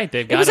 right? Right.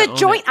 They've got it was a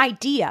joint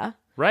idea.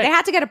 Right. They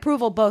had to get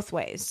approval both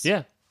ways.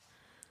 Yeah.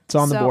 It's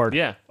on the board.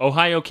 Yeah.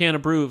 Ohio can't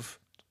approve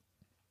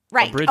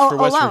a bridge for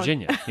West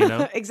Virginia,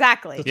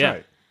 Exactly. That's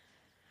right.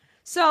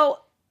 So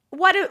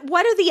what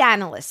do the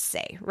analysts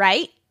say,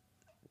 right?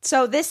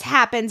 So this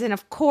happens, and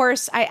of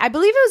course, I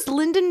believe it was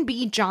Lyndon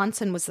B.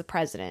 Johnson was the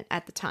president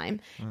at the time,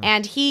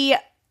 and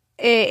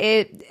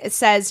it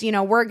says,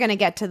 we're going to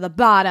get to the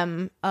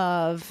bottom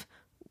of,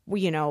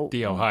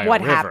 the Ohio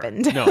what River.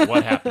 happened. No,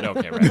 what happened?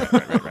 Okay,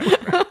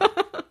 right.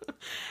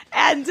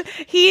 And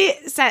he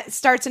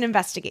starts an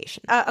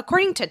investigation.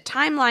 According to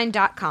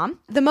Timeline.com,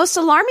 the most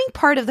alarming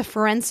part of the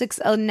forensics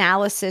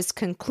analysis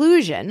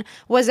conclusion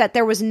was that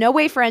there was no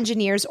way for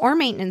engineers or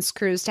maintenance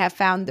crews to have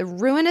found the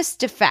ruinous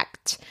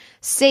defect,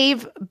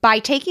 save by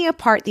taking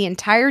apart the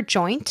entire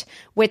joint,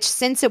 which,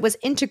 since it was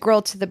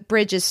integral to the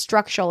bridge's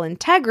structural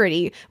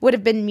integrity, would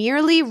have been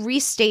merely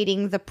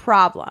restating the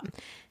problem.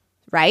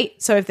 Right?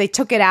 So if they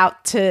took it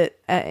out to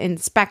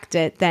inspect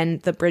it, then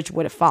the bridge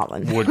would have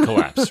fallen. Would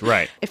collapse,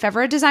 right. If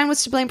ever a design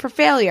was to blame for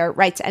failure,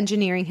 writes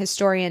engineering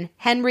historian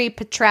Henry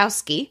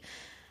Petrowski,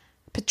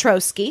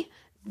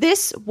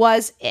 this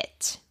was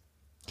it.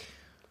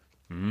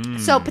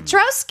 So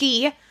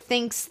Petrowski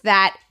thinks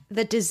that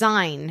the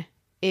design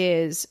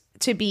is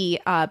to be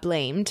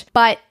blamed,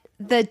 but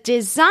the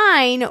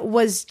design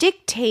was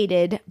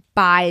dictated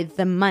by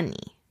the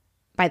money,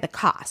 by the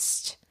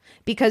cost.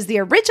 Because the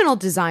original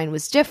design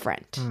was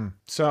different.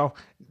 So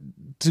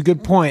it's a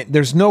good point.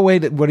 There's no way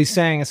that what he's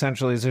saying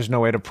essentially is there's no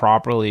way to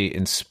properly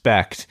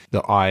inspect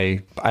the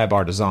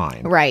I-bar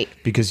design. Right.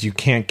 Because you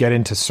can't get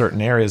into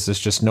certain areas. There's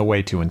just no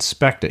way to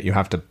inspect it. You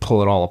have to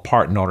pull it all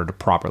apart in order to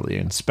properly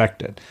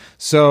inspect it.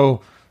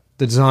 So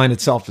the design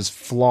itself is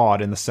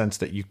flawed in the sense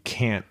that you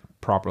can't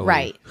properly.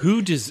 Right.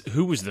 Who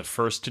was the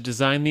first to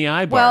design the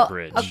I-bar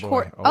bridge? Of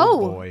course.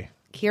 Boy.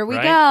 Here we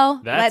Right?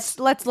 go. That's-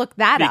 Let's look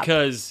that up.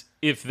 Because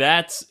if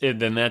that's it,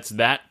 then that's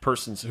that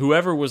person's.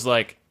 Whoever was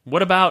like,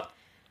 what about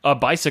a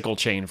bicycle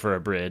chain for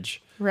a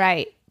bridge?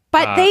 Right.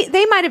 But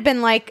they might have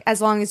been like, as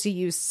long as you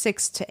use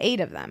 6 to 8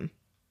 of them.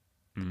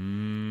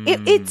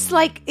 It's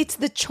like, it's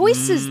the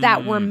choices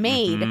that were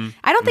made.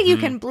 I don't think you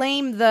can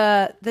blame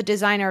the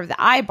designer of the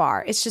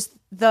I-bar. It's just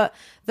the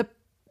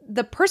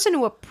person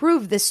who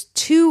approved this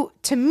to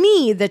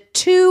me, the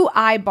 2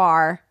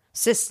 I-bar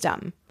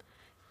system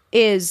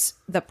is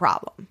the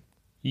problem.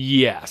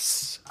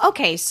 Yes.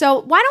 Okay, so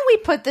why don't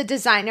we put the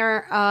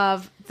designer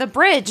of the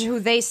bridge, who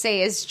they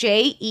say is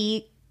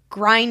J.E.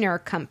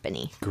 Greiner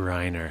Company.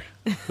 Greiner.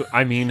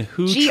 I mean,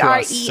 who Greiner.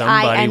 trusts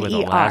somebody with a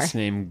last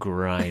name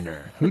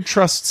Greiner? Who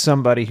trusts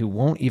somebody who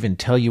won't even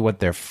tell you what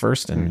their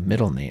first and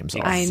middle names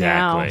are? I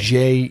know.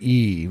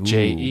 J.E. Ooh,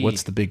 J.E.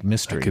 What's the big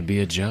mystery? It could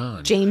be a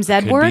John. James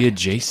Edward? Could be a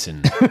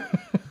Jason.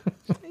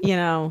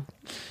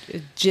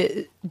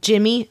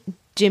 Jimmy.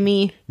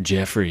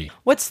 Jeffrey.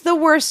 What's the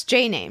worst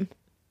J name?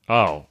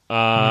 Oh.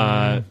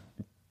 I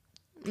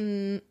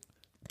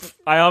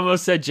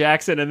almost said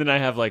Jackson, and then I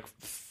have like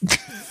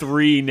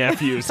 3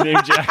 nephews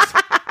named Jackson.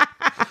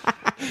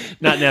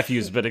 Not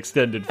nephews, but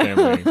extended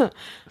family.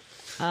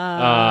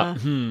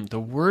 The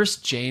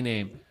worst J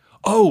name.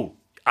 Oh,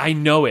 I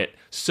know it.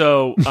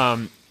 So,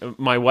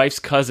 my wife's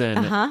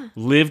cousin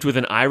lived with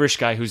an Irish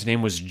guy whose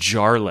name was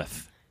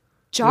Jarlath.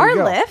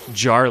 Jarlath?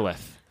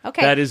 Jarlath.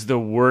 Okay. That is the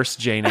worst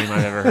J name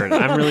I've ever heard.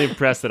 I'm really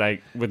impressed that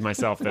I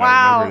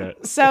remembered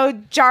it. So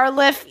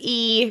Jarlath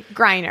E.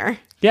 Greiner.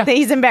 Yeah.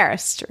 He's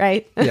embarrassed,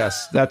 right?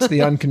 Yes, that's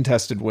the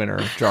uncontested winner,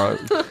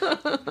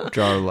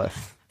 Jarlath.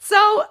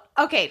 So,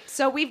 okay,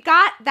 so we've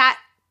got that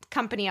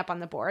company up on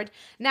the board.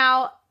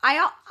 Now,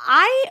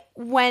 I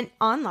went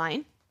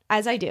online,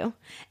 as I do,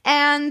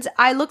 and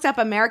I looked up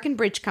American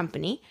Bridge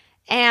Company,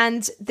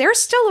 and they're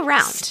still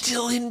around.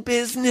 Still in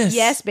business.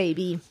 Yes,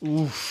 baby.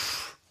 Oof.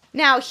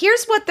 Now,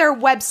 here's what their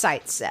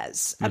website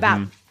says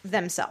about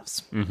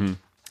themselves.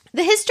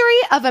 The history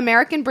of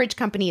American Bridge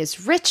Company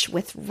is rich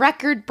with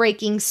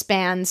record-breaking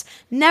spans,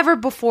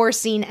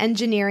 never-before-seen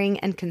engineering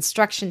and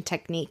construction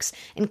techniques,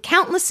 and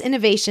countless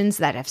innovations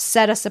that have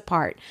set us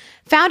apart.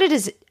 Founded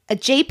as a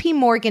J.P.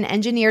 Morgan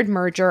engineered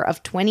merger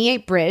of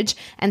 28 bridge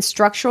and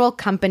structural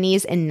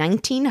companies in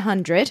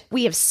 1900,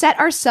 we have set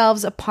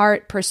ourselves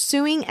apart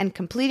pursuing and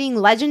completing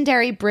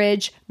legendary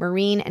bridge,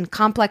 marine, and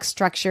complex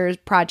structures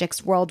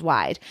projects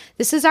worldwide.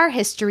 This is our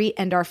history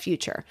and our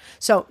future.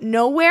 So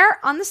nowhere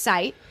on the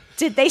site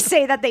did they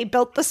say that they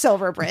built the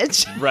Silver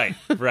Bridge. Right.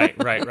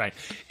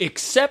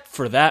 Except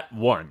for that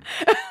one.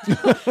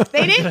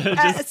 They didn't.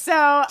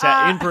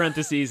 In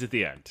parentheses at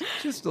the end.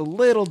 Just a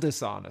little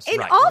dishonest. In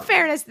all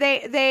fairness,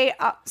 they're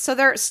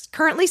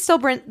currently still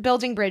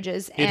building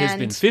bridges. It has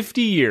been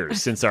 50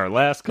 years since our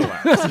last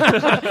collapse.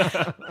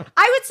 I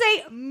would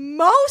say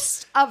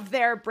most of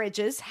their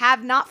bridges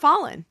have not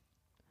fallen.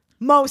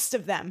 Most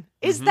of them.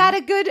 Is that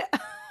a good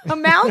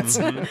amount?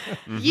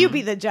 You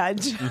be the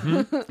judge.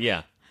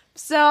 Yeah.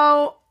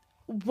 So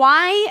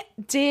why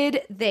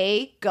did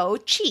they go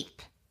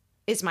cheap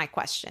is my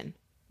question.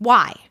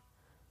 Why?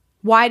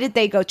 Why did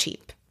they go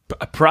cheap?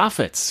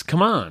 Profits.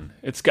 Come on.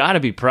 It's got to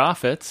be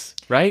profits,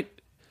 right?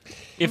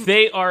 If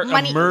they are a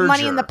merger,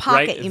 money in the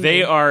pocket, right?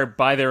 They are,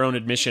 by their own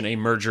admission, a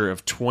merger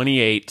of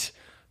 28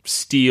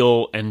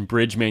 steel and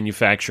bridge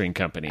manufacturing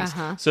companies.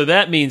 So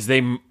that means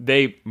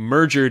they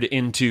merged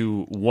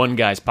into one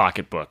guy's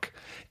pocketbook.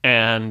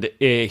 And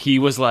he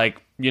was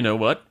like, you know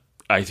what?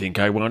 I think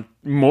I want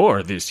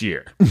more this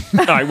year.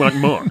 I want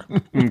more.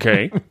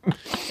 Okay.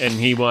 And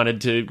he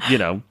wanted to,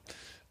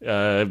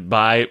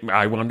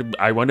 I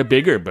want a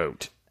bigger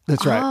boat.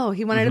 That's right. Oh,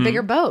 he wanted a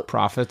bigger boat.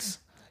 Profits.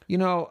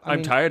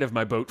 I'm tired of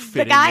my boat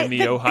fitting in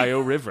the Ohio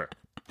River.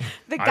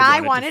 The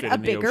guy wanted a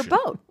bigger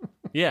boat.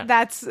 Yeah.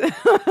 That's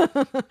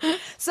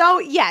so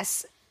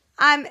yes.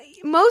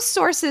 Most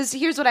sources,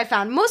 here's what I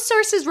found. Most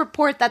sources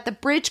report that the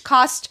bridge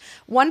cost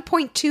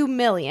 $1.2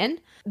 million,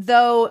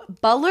 though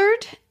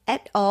Bullard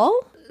et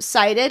al.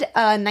 Cited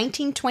a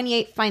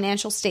 1928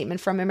 financial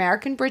statement from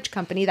American Bridge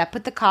Company that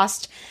put the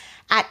cost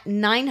at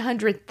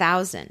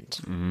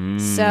 $900,000.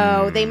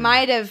 So they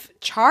might have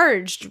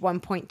charged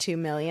 $1.2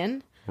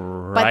 million.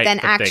 Right, but then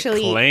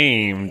actually they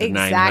claimed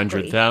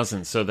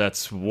 $900,000. So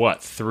that's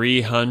what,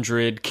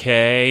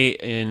 $300K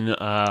in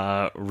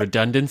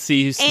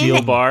redundancy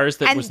steel bars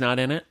that was not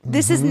in it.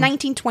 This is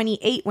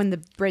 1928 when the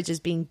bridge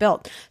is being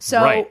built.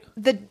 So right.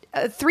 the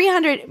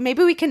 300.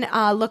 Maybe we can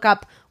look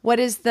up what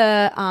is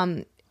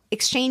the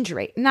exchange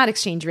rate? Not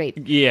exchange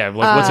rate. Yeah,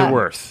 what's it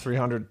worth?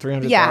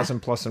 300,000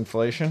 plus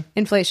inflation.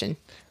 Inflation.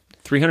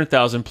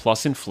 300,000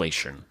 plus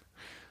inflation.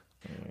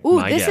 Ooh,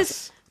 My this guess.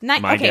 is.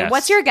 Okay, guess.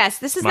 what's your guess?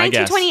 This is My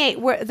 1928,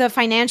 where the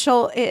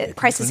financial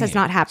crisis has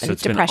not happened. So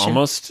it's Depression.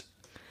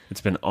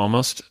 been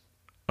almost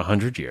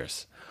 100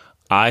 years.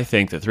 I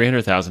think that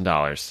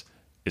 $300,000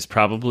 is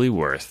probably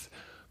worth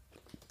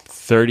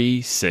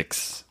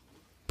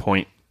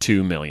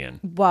 $36.2 million.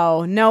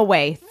 Whoa, no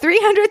way.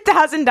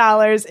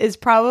 $300,000 is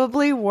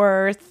probably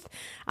worth.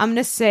 I'm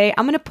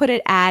gonna put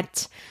it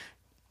at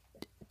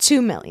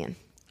 $2 million.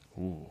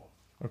 Ooh.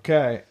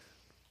 Okay,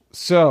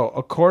 so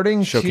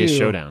according Showcase to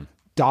Showdown.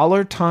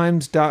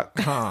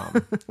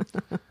 dollartimes.com,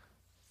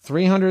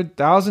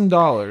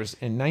 $300,000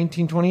 in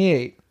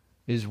 1928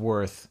 is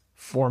worth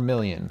 $4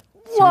 million.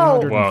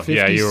 Whoa! Well,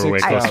 yeah, you were way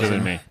closer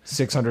than me.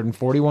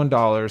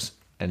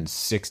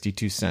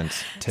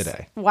 $641.62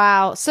 today.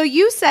 Wow. So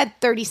you said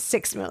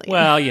 $36 million.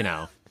 Well,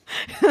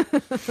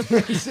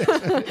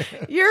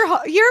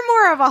 You're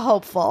more of a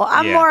hopeful.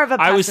 I'm more of a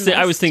pessimist.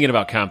 I was thinking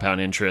about compound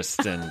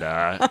interest, and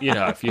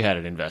if you had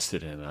it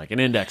invested in like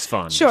an index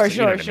fund. Sure.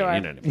 So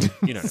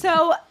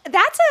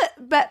that's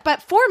but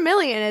 $4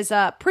 million is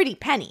a pretty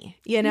penny,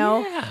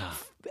 Yeah.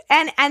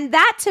 And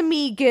that to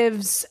me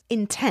gives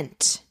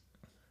intent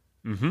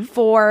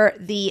for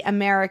the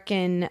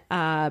American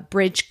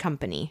Bridge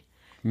Company.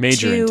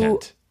 Major to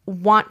intent.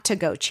 Want to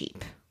go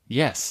cheap.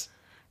 Yes.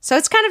 So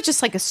it's kind of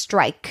just like a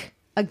strike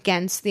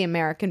against the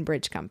American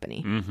Bridge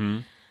Company. Mm-hmm.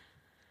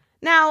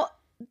 Now,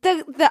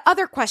 the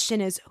other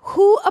question is,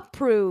 who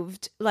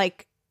approved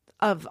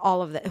of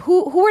all of that?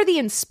 Who are the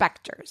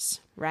inspectors,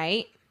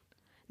 right?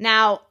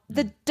 Now,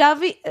 the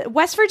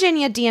West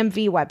Virginia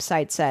DMV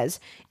website says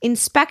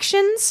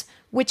inspections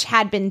which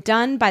had been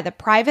done by the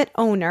private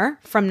owner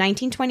from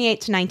 1928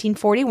 to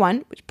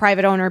 1941, which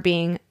private owner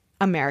being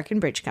American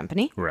Bridge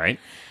Company. Right.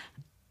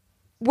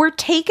 Were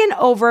taken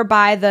over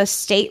by the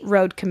State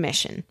Road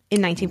Commission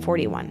in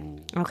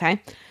 1941.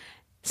 Okay.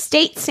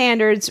 State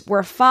standards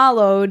were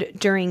followed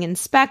during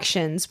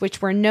inspections,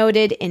 which were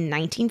noted in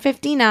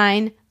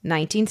 1959,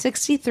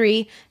 1963,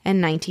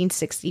 and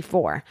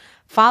 1964.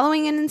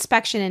 Following an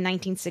inspection in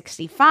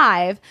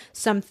 1965,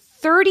 some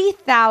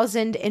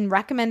 30,000 in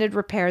recommended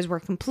repairs were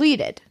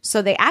completed.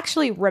 So they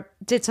actually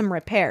did some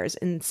repairs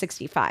in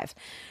 65.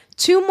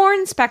 2 more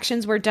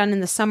inspections were done in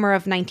the summer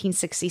of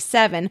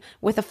 1967,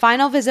 with a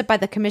final visit by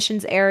the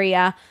Commission's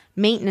area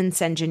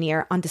maintenance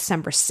engineer on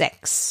December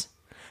 6.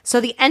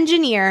 So the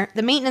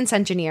maintenance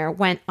engineer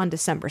went on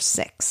December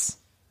 6.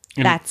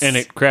 And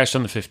it crashed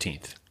on the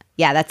 15th.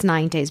 Yeah, that's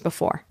 9 days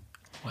before.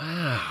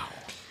 Wow.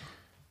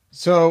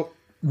 So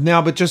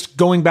now, but just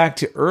going back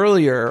to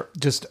earlier,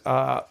 just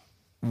our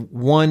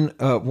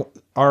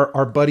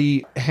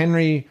buddy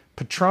Henry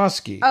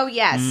Petrosky. Oh,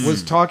 yes.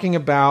 Was talking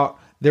about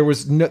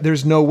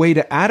there's no way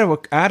to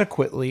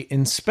adequately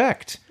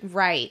inspect.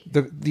 Right.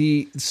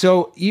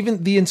 So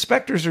even the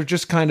inspectors are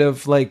just kind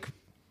of like,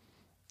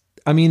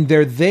 I mean,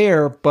 they're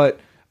there,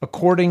 but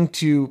according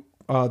to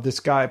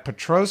this guy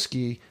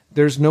Petrosky,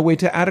 there's no way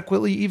to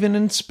adequately even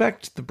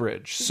inspect the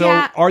bridge.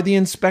 So are the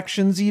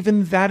inspections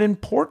even that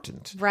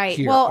important? Right.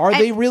 Here? Well, are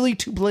they really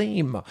to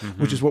blame?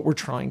 Which is what we're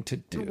trying to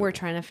do. We're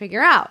trying to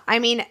figure out. I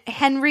mean,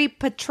 Henry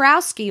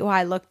Petrosky, who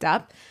I looked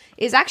up,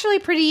 is actually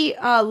pretty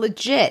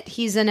legit.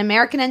 He's an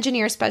American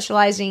engineer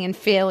specializing in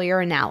failure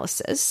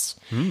analysis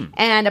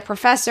and a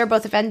professor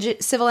both of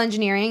civil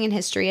engineering and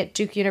history at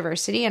Duke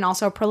University, and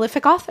also a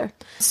prolific author.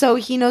 So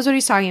he knows what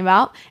he's talking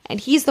about, and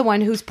he's the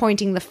one who's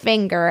pointing the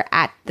finger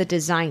at the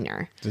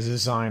designer.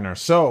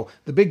 So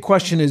the big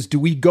question is, do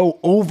we go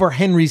over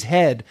Henry's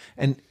head,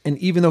 and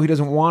even though he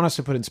doesn't want us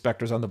to put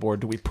inspectors on the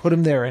board, do we put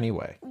him there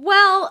anyway?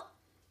 Well,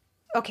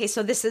 okay,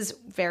 so this is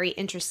very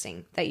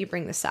interesting that you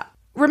bring this up.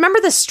 Remember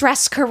the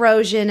stress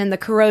corrosion and the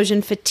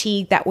corrosion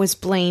fatigue that was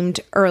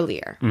blamed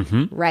earlier,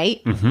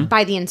 right?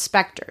 By the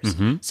inspectors.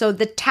 So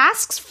the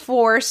task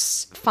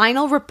force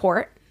final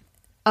report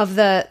of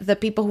the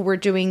people who were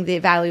doing the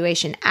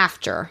evaluation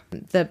after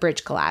the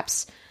bridge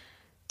collapse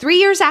 3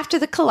 years after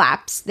the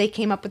collapse, they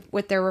came up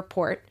with their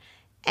report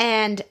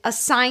and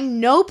assigned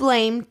no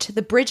blame to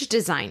the bridge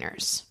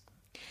designers.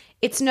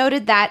 It's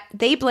noted that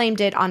they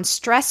blamed it on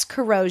stress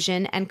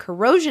corrosion and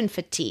corrosion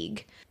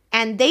fatigue,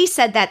 and they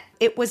said that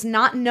it was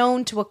not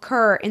known to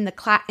occur in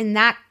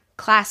that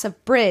class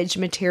of bridge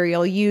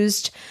material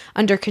used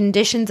under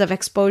conditions of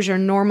exposure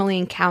normally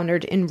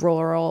encountered in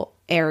rural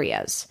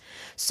areas.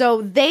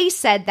 So they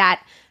said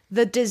that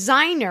the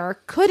designer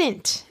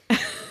couldn't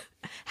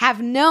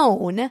have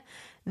known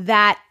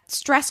that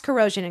stress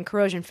corrosion and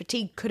corrosion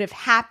fatigue could have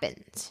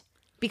happened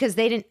because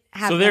they didn't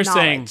have the knowledge. So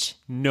they're saying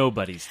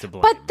nobody's to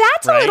blame. But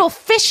that's right? a little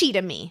fishy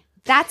to me.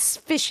 That's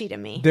fishy to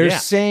me. They're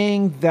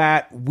saying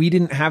that we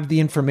didn't have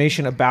the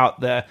information about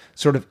the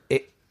sort of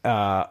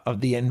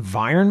the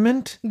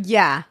environment.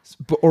 Yeah.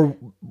 Or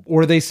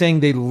are they saying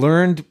they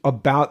learned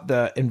about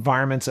the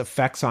environment's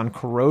effects on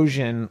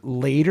corrosion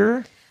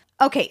later?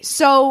 Okay,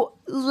 so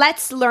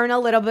let's learn a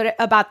little bit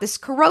about this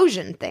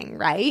corrosion thing,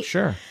 right?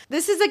 Sure.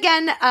 This is,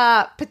 again,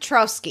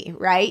 Petrosky,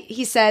 right?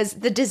 He says,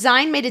 the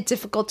design made it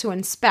difficult to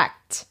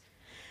inspect.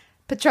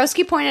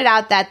 Petrosky pointed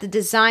out that the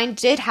design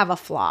did have a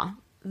flaw.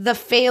 The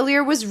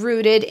failure was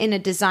rooted in a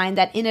design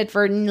that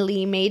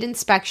inadvertently made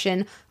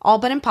inspection all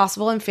but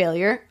impossible and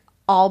failure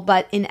all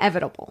but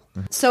inevitable.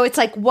 Mm-hmm. So it's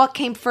like, what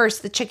came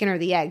first, the chicken or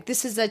the egg?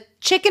 This is a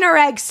chicken or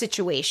egg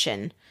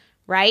situation,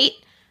 right?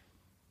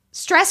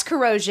 Stress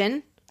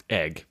corrosion...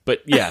 Egg,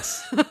 but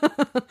yes.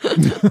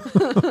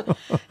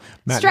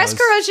 Stress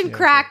corrosion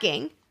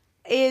cracking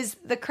is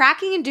the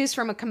cracking induced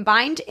from a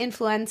combined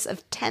influence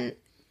of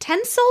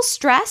tensile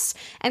stress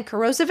and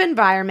corrosive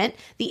environment.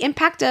 The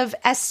impact of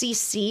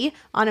SCC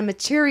on a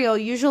material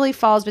usually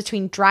falls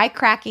between dry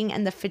cracking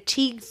and the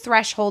fatigue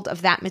threshold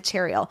of that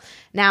material.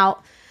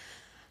 Now,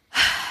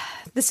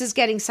 this is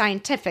getting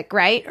scientific,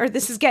 right? Or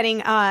this is getting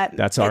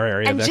that's our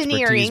area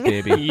engineering. of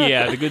expertise, baby.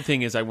 Yeah, the good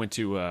thing is I went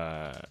to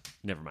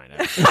never mind.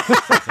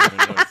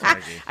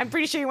 I'm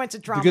pretty sure you went to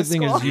drama The good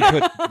thing school. is you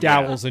put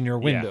dowels in your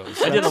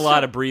windows. I did a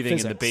lot of breathing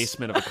in the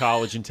basement of a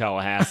college in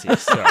Tallahassee,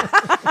 so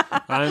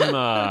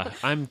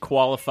I'm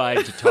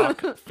qualified to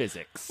talk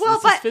physics. Well,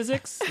 this is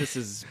physics. This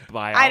is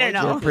biology. I don't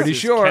know. We're pretty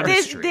sure.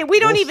 We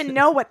don't even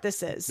know what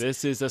this is.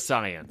 This is a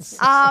science.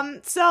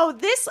 So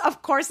this,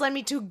 of course, led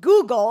me to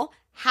Google.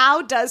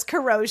 How does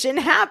corrosion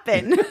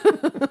happen?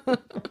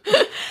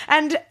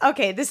 And,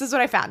 okay, this is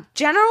what I found.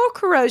 General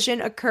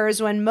corrosion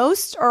occurs when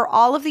most or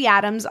all of the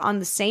atoms on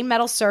the same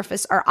metal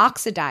surface are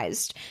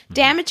oxidized,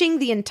 damaging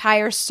the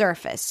entire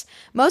surface.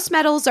 Most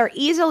metals are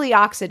easily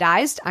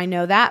oxidized. I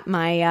know that.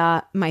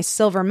 My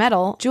silver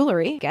metal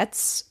jewelry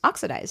gets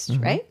oxidized,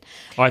 right?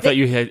 Oh, I thought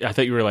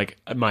you were like,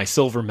 my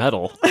silver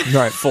medal,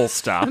 right? Full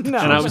stop. No.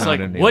 And I was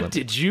like, what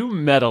did you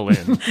meddle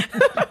in?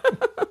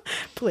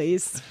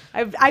 Please.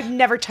 I've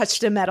never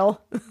touched a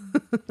metal.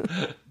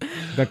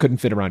 That couldn't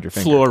fit around your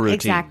finger. Floor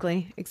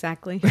routine.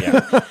 Exactly.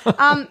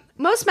 Yeah.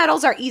 Most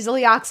metals are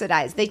easily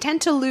oxidized. They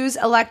tend to lose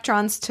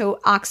electrons to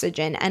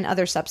oxygen and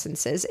other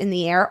substances in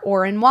the air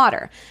or in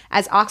water.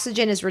 As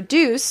oxygen is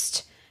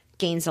reduced,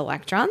 gains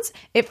electrons,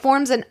 it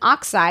forms an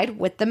oxide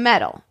with the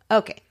metal.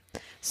 Okay.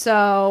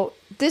 So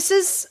this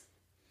is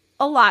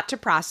a lot to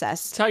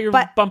process. It's how your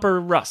bumper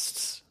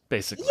rusts,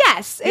 basically.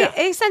 Yes,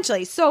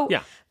 essentially. So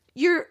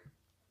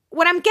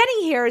what I'm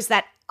getting here is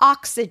that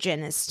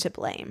oxygen is to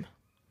blame.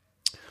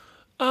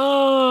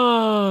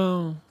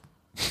 Oh.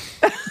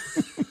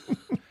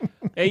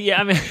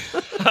 Yeah, I mean...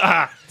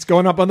 It's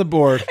going up on the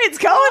board. It's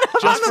going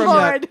up on the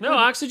board. No,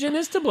 oxygen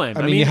is to blame.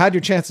 I mean, you had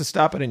your chance to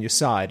stop it and you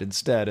sighed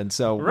instead, and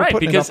so we're right,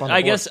 putting because it up on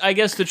the board. I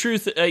guess the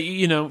truth,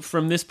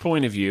 from this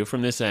point of view,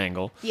 from this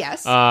angle,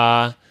 yes.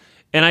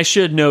 And I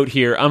should note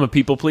here, I'm a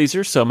people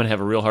pleaser, so I'm going to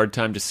have a real hard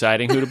time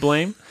deciding who to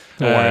blame.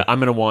 I'm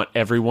going to want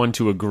everyone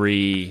to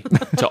agree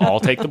to all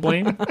take the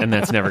blame, and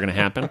that's never going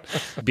to happen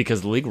because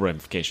of the legal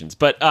ramifications.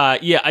 But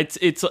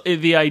it's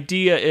the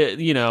idea,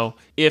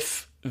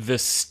 if the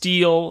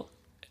steel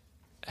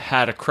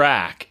had a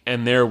crack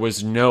and there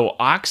was no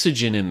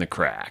oxygen in the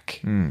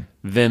crack,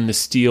 then the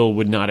steel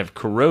would not have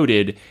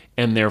corroded,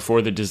 and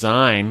therefore the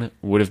design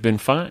would have been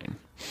fine.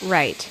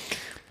 Right.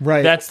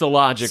 Right. That's the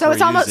logic So we're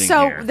it's almost using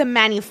here. the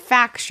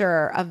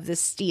manufacturer of the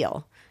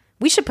steel.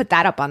 We should put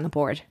that up on the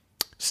board.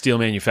 Steel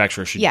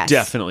manufacturer should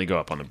definitely go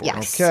up on the board.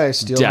 Yes. Okay,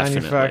 steel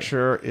Definitely.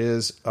 manufacturer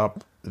is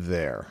up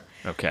there.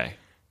 Okay.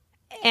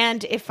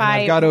 And if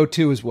I've got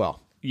O2 as well.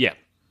 Yeah.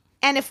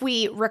 And if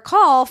we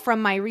recall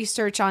from my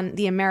research on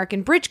the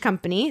American Bridge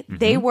Company,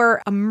 they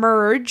were a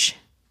merge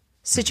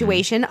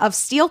situation of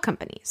steel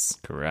companies.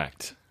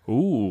 Correct.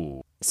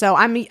 Ooh. So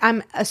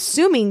I'm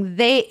assuming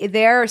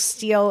their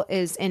steel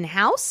is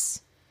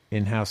in-house.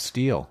 In-house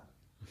steel.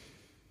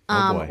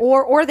 Oh boy.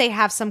 Or they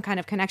have some kind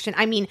of connection.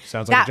 I mean,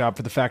 sounds like a job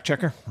for the fact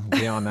checker. I'm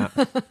beyond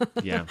that.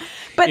 Yeah.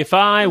 But if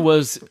I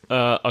was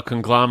a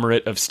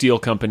conglomerate of steel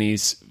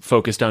companies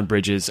focused on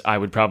bridges, I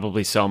would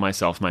probably sell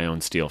myself my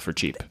own steel for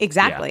cheap.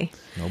 Exactly.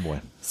 Yeah. Oh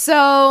boy.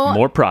 So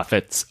more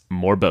profits,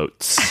 more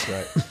boats.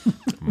 That's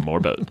right. More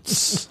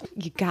boats.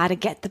 You got to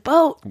get the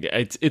boat.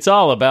 It's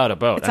all about a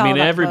boat. It's all about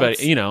everybody,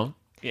 boats.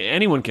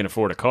 anyone can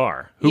afford a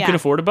car. Who can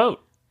afford a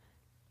boat?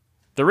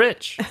 The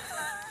rich.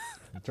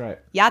 That's right.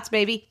 Yachts,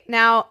 baby.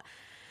 Now,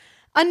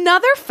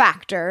 another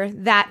factor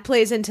that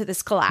plays into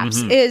this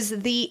collapse is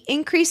the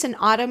increase in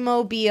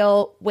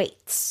automobile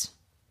weights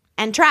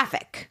and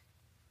traffic.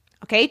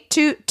 Okay,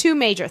 two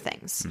major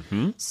things.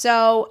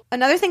 So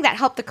another thing that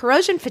helped the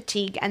corrosion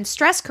fatigue and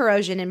stress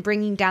corrosion in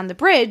bringing down the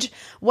bridge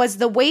was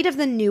the weight of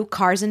the new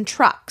cars and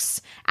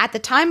trucks. At the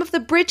time of the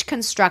bridge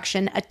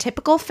construction, a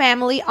typical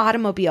family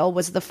automobile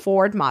was the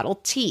Ford Model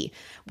T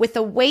with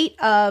a weight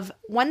of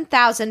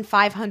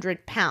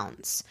 1,500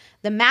 pounds.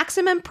 The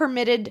maximum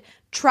permitted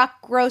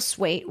truck gross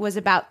weight was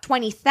about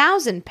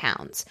 20,000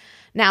 pounds.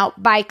 Now,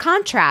 by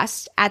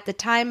contrast, at the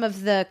time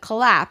of the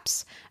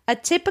collapse, a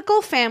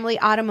typical family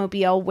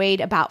automobile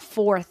weighed about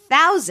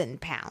 4,000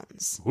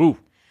 pounds. Ooh.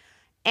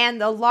 And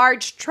the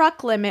large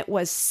truck limit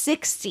was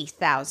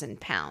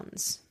 60,000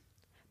 pounds.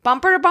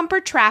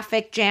 Bumper-to-bumper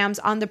traffic jams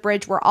on the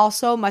bridge were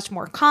also much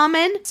more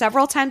common,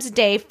 several times a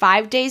day,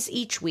 5 days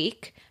each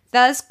week,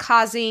 thus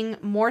causing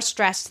more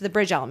stress to the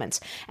bridge elements.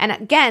 And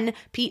again,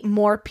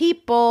 more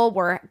people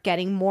were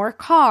getting more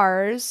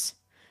cars.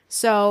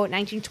 So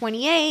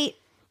 1928...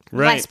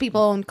 Right. Less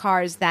people owned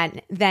cars than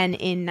in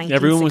 1967.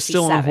 Everyone was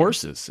still on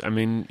horses. I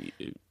mean,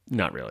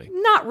 not really.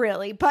 Not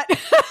really, but...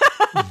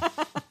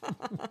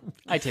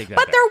 I take that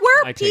But back. there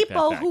were I take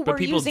people that back. who But were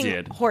people using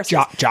did. horses.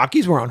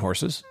 Jockeys were on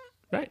horses.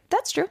 Right.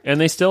 That's true. And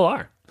they still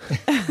are.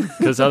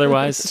 Because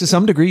otherwise... To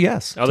some degree,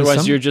 yes.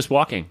 Otherwise, you're just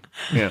walking.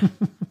 Yeah.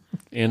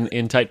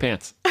 in tight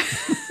pants.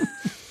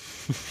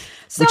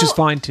 Which is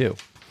fine, too.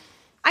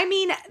 I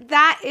mean,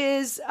 that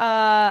is...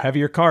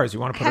 Heavier cars.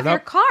 You want to put it heavier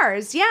up?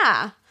 cars,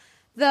 yeah.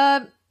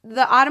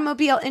 The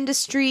automobile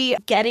industry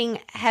getting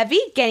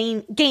heavy,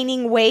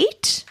 gaining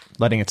weight.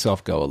 Letting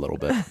itself go a little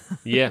bit.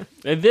 Yeah.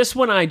 This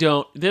one I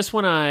don't. This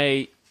one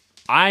I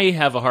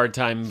have a hard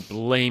time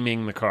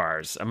blaming the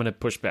cars. I'm going to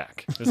push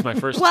back. This is my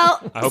first. Well,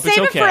 I hope save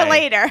it's okay. it for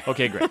later.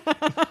 Okay, great.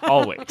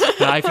 I'll wait.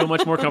 I feel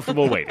much more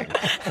comfortable waiting.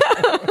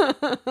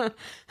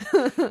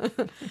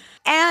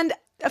 And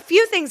a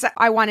few things that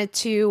I wanted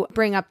to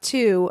bring up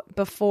too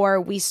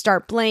before we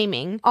start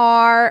blaming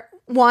are,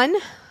 one,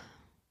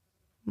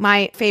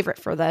 my favorite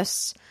for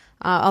this,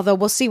 although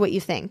we'll see what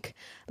you think.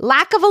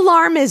 Lack of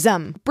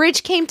alarmism.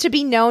 Bridge came to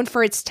be known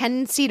for its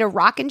tendency to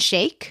rock and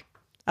shake.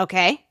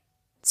 Okay,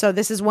 so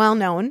this is well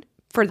known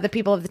for the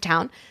people of the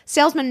town.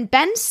 Salesman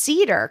Ben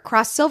Cedar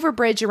crossed Silver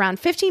Bridge around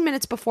 15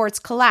 minutes before its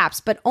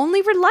collapse, but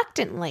only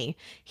reluctantly.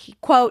 He,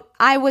 quote,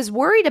 "I was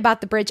worried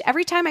about the bridge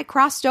every time I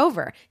crossed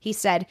over," he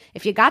said.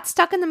 "If you got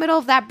stuck in the middle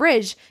of that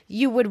bridge,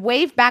 you would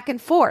wave back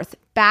and forth,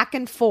 back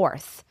and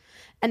forth."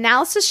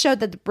 Analysis showed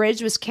that the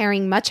bridge was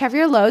carrying much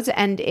heavier loads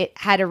than it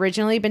had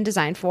originally been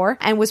designed for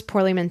and was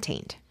poorly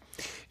maintained.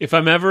 If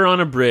I'm ever on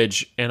a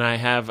bridge and I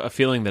have a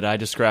feeling that I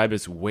describe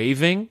as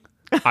waving,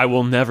 I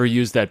will never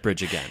use that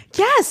bridge again.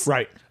 Yes.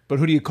 Right. But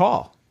who do you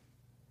call?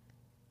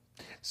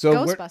 So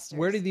Ghostbusters.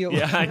 Where did the...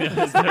 Yeah, I know.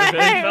 It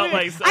felt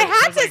like I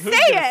had to say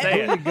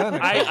it.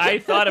 I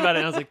thought about it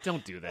and I was like,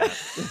 don't do that.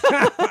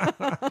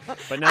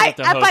 But now that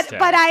the host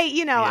but I,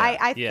 you know, Yeah,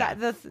 I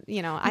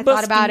yeah. I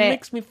thought about it.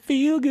 Makes me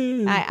feel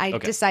good. I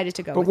Okay. decided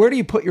to go But with where do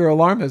you put your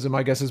alarmism,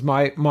 I guess, is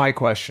my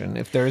question.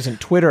 If there isn't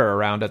Twitter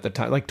around at the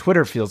time. Like,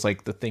 Twitter feels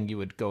like the thing you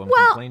would go and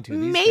complain to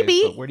these maybe.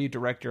 days. But where do you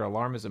direct your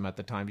alarmism at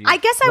the time? Do you I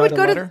guess I write would a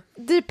go letter?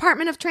 to the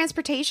Department of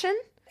Transportation.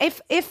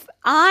 If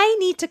I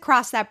need to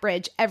cross that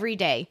bridge every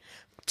day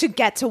to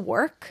get to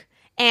work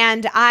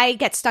and I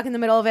get stuck in the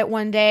middle of it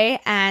one day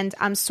and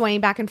I'm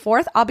swaying back and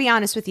forth, I'll be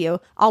honest with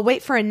you, I'll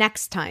wait for a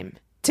next time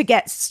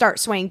to start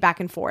swaying back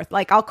and forth.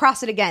 Like, I'll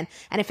cross it again.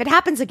 And if it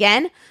happens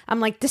again, I'm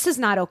like, this is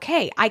not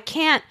okay.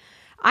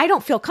 I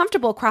don't feel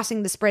comfortable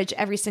crossing this bridge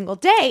every single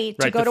day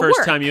to Right, go to the first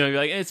work. time you might be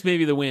like, it's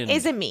maybe the wind.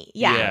 Isn't me.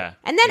 Yeah. Yeah.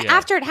 And then Yeah.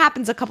 after it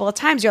happens a couple of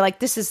times, you're like,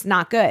 this is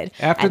not good.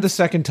 After the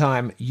second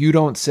time, you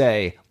don't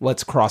say,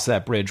 let's cross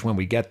that bridge when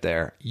we get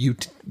there. You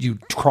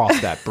cross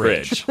that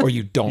bridge. Or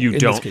you don't. You in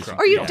don't this case, cross-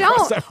 Or you Yeah.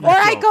 don't. Or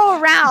I go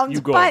around.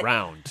 You go but,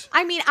 around.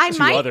 I mean, I Two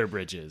might. other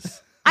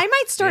bridges. I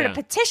might start Yeah. a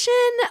petition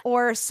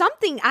or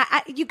something.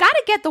 You got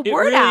to get the It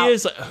word really out.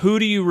 is. Who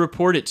do you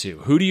report it to?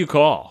 Who do you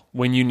call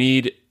when you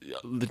need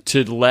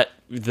to let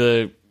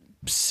the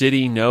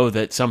city know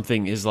that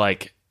something is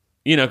like,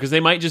 you know, because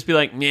they might just be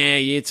like, nah,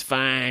 it's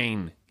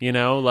fine. You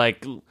know,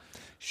 like,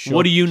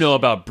 what do you know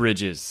about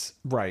bridges?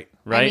 Right.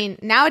 Right. I mean,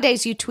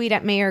 nowadays you tweet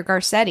at Mayor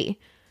Garcetti,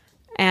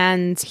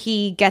 and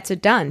he gets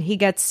it done.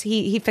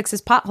 He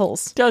fixes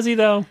potholes. Does he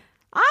though?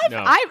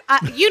 I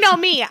you know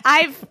me.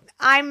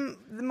 I'm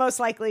the most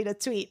likely to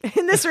tweet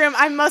in this room.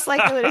 I'm most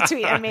likely to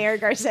tweet at Mayor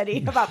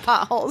Garcetti about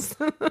potholes.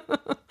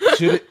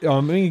 Should it,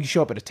 maybe you can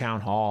show up at a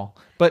town hall.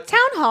 But Town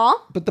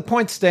hall. But the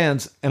point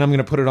stands, and I'm going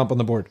to put it up on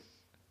the board.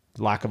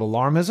 Lack of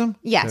alarmism?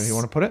 Yes. So you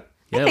want to put it?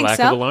 Yeah, think lack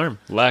so. of alarm.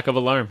 Lack of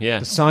alarm. Yeah.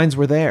 The signs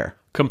were there.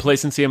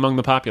 Complacency among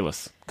the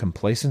populace.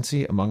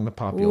 Complacency among the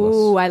populace.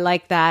 Ooh, I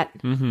like that.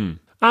 Mm-hmm.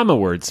 I'm a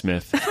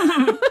wordsmith.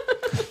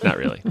 Not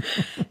really.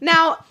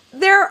 Now,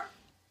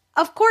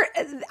 of course,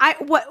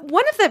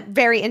 one of the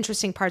very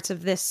interesting parts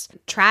of this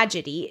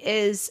tragedy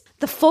is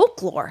the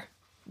folklore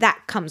that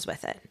comes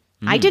with it.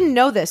 I didn't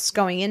know this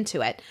going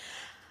into it.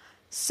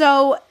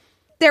 So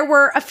there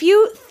were a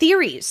few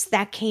theories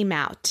that came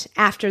out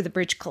after the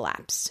bridge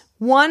collapse.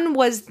 One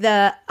was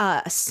the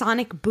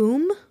sonic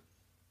boom.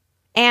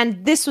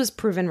 And this was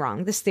proven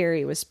wrong. This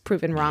theory was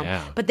proven wrong.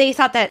 Yeah. But they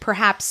thought that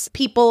perhaps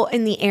people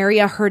in the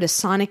area heard a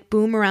sonic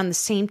boom around the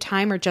same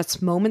time or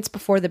just moments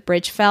before the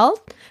bridge fell.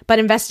 But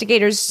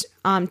investigators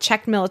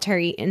checked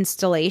military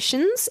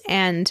installations,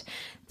 and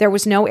there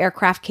was no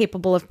aircraft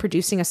capable of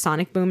producing a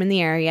sonic boom in the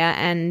area,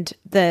 and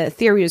the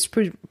theory was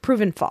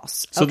proven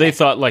false. So they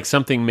thought like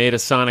something made a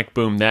sonic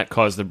boom that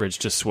caused the bridge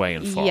to sway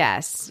and fall.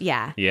 Yes,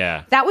 yeah.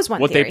 Yeah. That was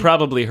one What theory. they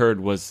probably heard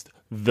was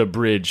the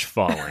bridge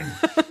falling.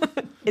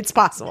 It's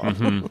possible.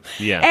 Mm-hmm.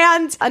 Yeah.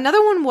 And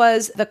another one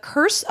was the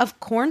curse of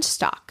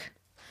Cornstalk.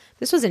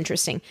 This was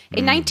interesting.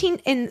 In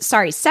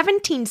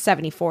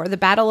 1774, the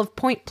Battle of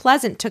Point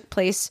Pleasant took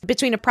place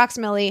between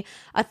approximately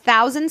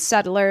 1,000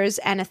 settlers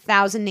and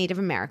 1,000 Native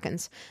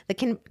Americans.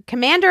 The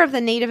commander of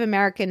the Native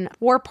American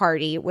war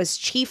party was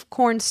Chief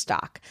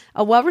Cornstalk,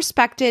 a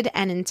well-respected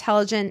and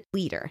intelligent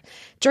leader.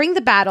 During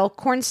the battle,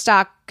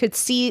 Cornstalk could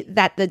see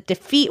that the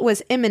defeat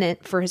was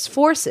imminent for his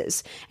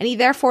forces, and he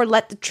therefore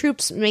let the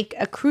troops make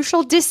a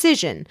crucial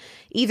decision,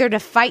 either to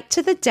fight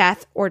to the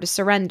death or to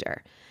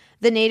surrender.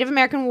 The Native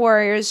American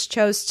warriors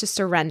chose to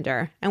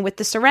surrender, and with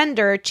the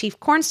surrender, Chief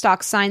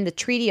Cornstalk signed the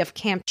Treaty of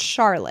Camp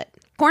Charlotte.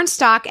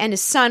 Cornstalk and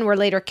his son were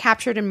later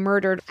captured and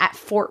murdered at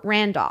Fort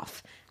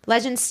Randolph.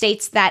 Legend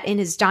states that in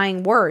his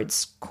dying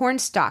words,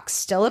 Cornstalk,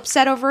 still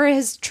upset over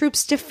his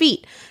troops'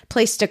 defeat,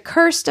 placed a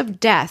curse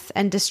of death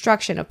and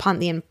destruction upon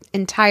the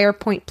entire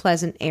Point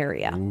Pleasant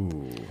area.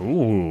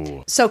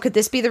 Ooh. So could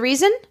this be the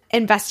reason?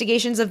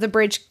 Investigations of the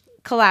bridge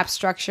collapse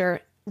structure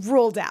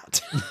ruled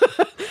out.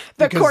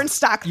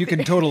 Cornstalk. You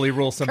can totally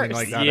rule something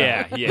like that out.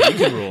 Yeah, you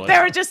can rule it. They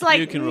were just like,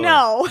 You can rule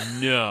no. it.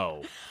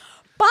 No.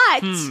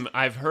 But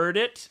I've heard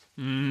it.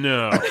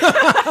 No.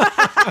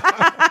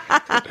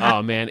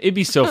 Oh man, it'd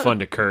be so fun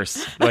to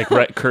curse. Like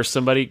curse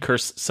somebody,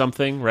 curse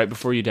something right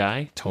before you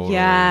die. Totally.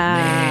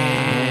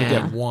 Yeah. You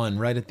get one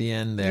right at the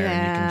end there, and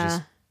you can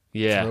just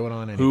throw it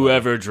on anybody.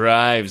 Whoever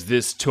drives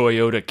this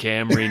Toyota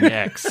Camry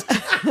next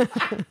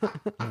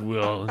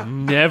will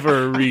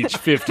never reach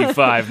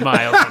 55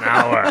 miles an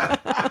hour.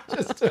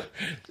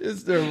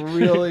 Just a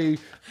really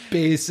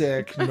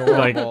basic, normal,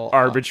 like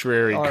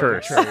arbitrary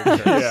curse.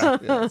 Yeah,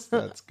 yes,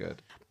 that's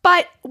good.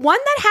 But one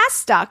that has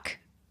stuck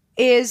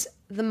is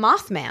the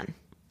Mothman.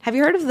 Have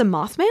you heard of the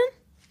Mothman?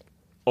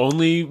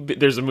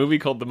 There's a movie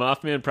called The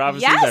Mothman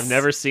Prophecies. Yes. I've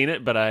never seen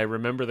it, but I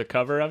remember the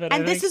cover of it.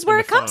 And this is where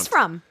it comes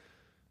from.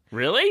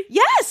 Really?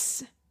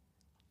 Yes.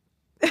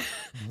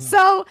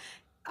 So,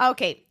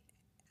 okay.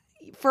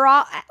 For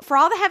all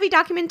the heavy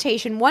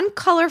documentation, one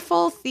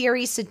colorful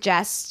theory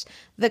suggests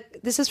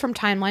this is from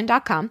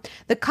timeline.com.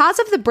 The cause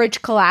of the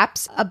bridge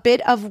collapse, a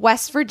bit of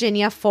West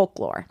Virginia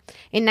folklore.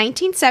 In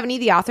 1970,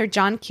 the author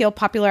John Keel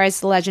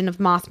popularized the legend of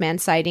Mothman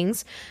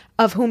sightings,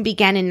 of whom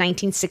began in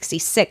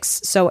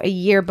 1966, so a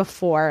year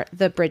before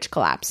the bridge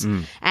collapse,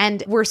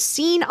 and were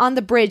seen on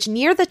the bridge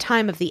near the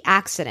time of the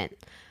accident,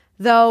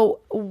 though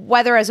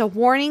whether as a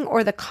warning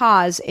or the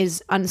cause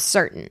is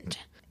uncertain.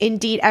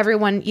 Indeed,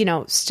 everyone,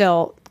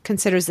 still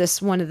considers this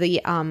one of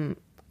the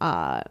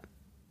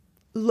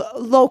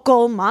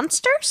local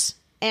monsters,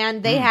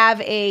 and they have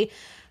a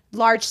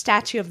large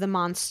statue of the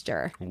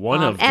monster.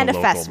 One of the and a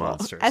local festival.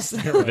 monsters.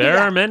 There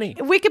are many.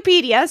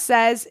 Wikipedia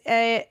says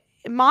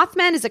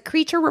Mothman is a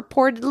creature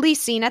reportedly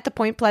seen at the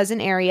Point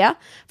Pleasant area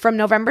from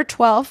November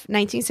 12,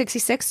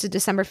 1966 to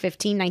December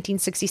 15,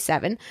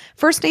 1967.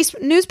 First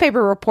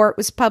newspaper report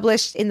was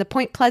published in the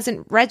Point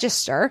Pleasant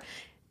Register,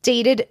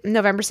 dated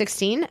November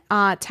 16,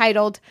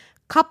 titled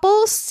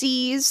Couple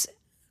Sees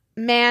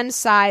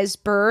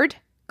Man-Sized Bird,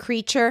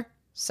 Creature,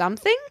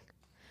 Something?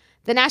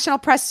 The national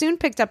press soon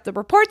picked up the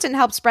reports and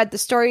helped spread the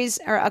stories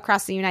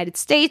across the United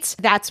States.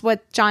 That's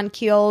what John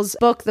Keel's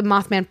book, The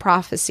Mothman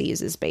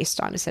Prophecies, is based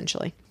on,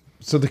 essentially.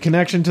 So the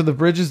connection to the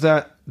bridge is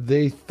that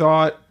they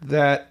thought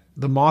that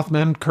the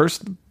Mothman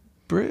cursed the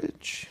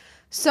bridge?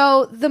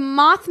 So the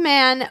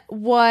Mothman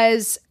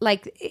was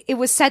it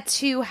was said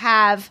to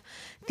have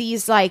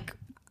these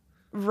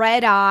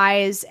red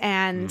eyes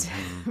and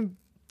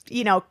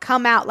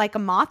come out like a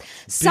moth.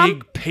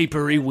 Big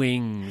papery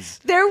wings.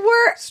 There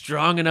were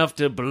strong enough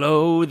to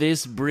blow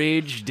this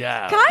bridge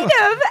down. Kind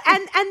of.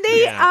 And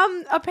they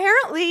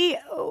apparently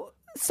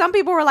some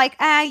people were like,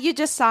 you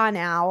just saw an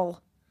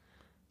owl.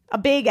 A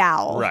big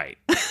owl. Right.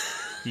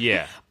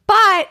 Yeah.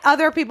 But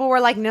other people were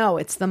like, no,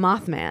 it's the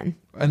Mothman.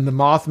 And the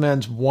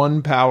Mothman's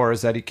one power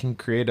is that he can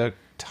create a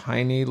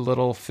tiny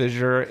little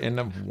fissure in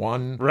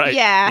one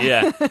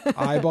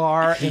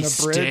eyebar in a bridge. He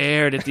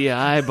stared at the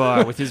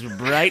eyebar with his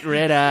bright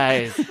red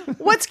eyes.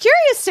 What's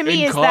curious to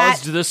me and is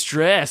caused the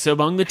stress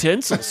among the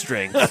tensile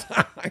strings.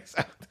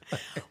 Exactly.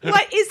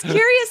 What is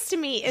curious to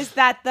me is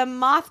that the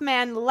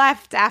Mothman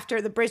left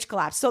after the bridge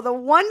collapse. So the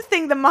one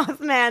thing the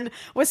Mothman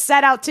was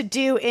set out to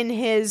do in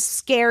his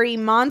scary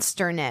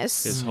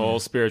monsterness, his whole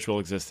spiritual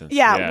existence,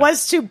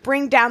 was to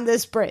bring down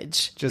this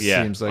bridge. Just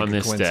seems like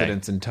a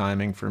coincidence in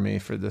timing for me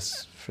for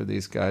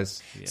these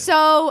guys. Yeah.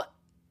 So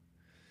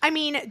I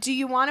mean, do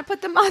you want to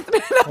put the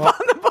Mothman up on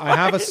the board?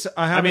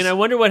 I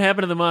wonder what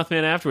happened to the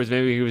Mothman afterwards.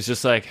 Maybe he was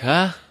just like,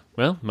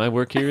 well, my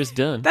work here is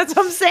done. That's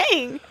what I'm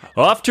saying.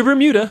 Off to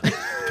Bermuda.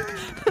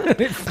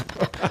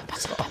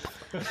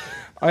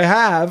 I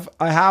have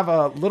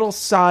a little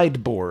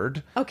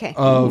sideboard. Okay.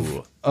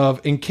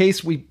 Of in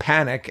case we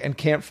panic and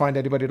can't find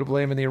anybody to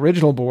blame in the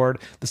original board,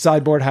 the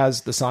sideboard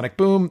has the Sonic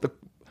Boom, the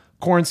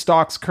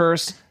Cornstalk's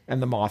Curse,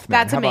 and the Mothman.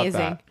 That's How about amazing.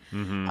 that?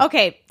 Mm-hmm.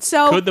 Okay,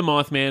 so Could the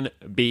Mothman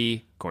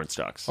be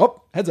Cornstalks?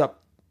 Oh, heads up.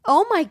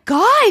 oh my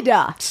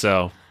god.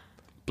 So,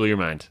 blew your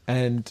mind.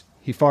 And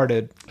he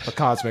farted a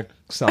cosmic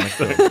Sonic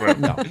Boom.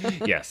 No.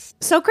 Yes.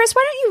 So Chris,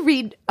 why don't you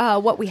read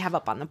what we have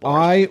up on the board?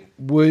 I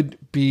would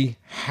be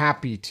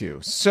happy to.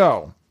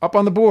 So, up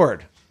on the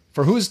board,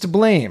 for who's to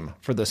blame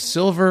for the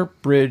Silver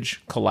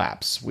Bridge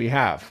collapse, we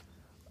have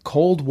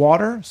cold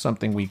water,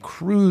 something we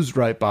cruised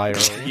right by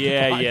early.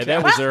 Yeah,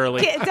 that was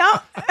early.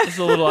 Don't. It was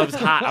a little. I was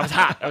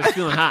hot. I was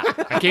feeling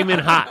hot. I came in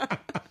hot.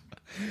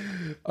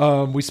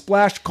 We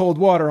splashed cold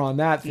water on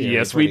that theory.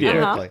 Yes, we did.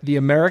 quickly. The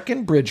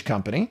American Bridge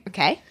Company,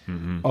 Okay.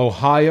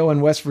 Ohio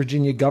and West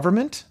Virginia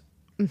government,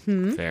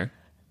 Fair.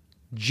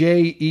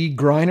 J.E.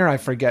 Griner, I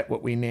forget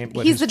what we named.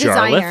 What He's the his-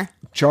 designer.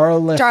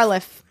 Jarliff.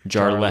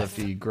 Jarliff.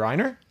 E.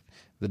 Griner,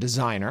 the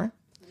designer.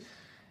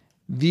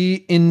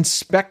 The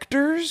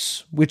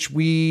inspectors, which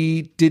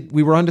we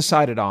were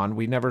undecided on.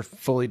 We never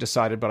fully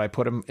decided, but I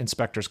put them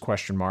inspectors ?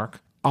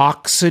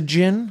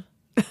 Oxygen,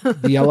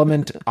 the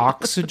element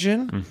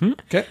oxygen.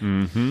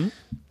 Okay.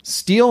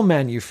 Steel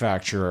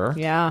manufacturer.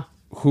 Yeah.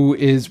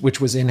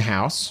 Which was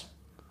in-house.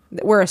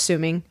 We're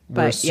assuming,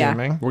 but We're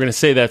assuming. We're gonna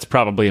say that's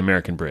probably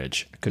American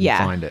Bridge. Couldn't Yeah.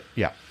 find it.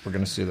 Yeah, we're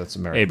going to see that's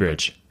American A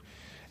Bridge.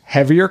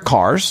 Heavier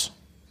cars,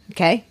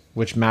 Okay.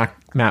 which Matt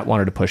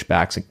wanted to push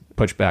back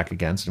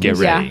against. And Get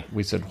we ready. Said,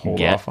 we said hold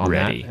Get off on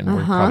ready. that, and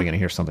we're probably going to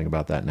hear something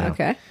about that now.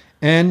 Okay.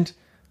 And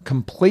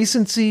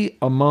complacency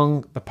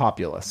among the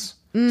populace.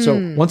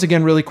 So once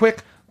again, really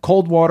quick,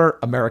 Coldwater,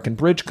 American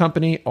Bridge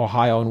Company,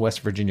 Ohio and West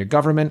Virginia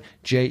government,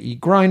 J.E.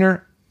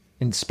 Griner,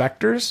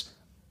 inspectors,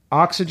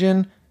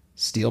 oxygen,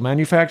 steel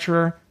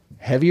manufacturer,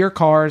 heavier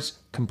cars,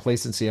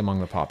 complacency among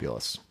the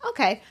populace.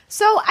 Okay.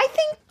 So I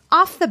think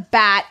off the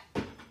bat,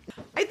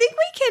 I think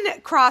we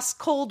can cross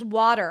cold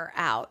water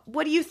out.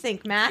 What do you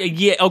think, Matt?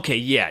 Yeah. Okay.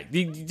 Yeah.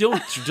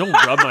 Don't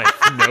rub my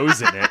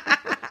nose in it.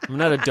 I'm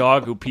not a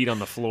dog who peed on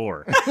the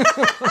floor.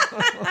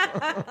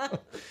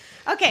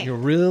 Okay. You're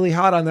really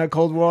hot on that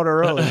cold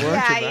water early,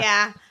 weren't you?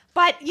 Yeah.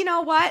 But you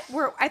know what?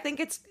 I think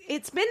it's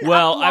been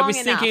Well, up long I was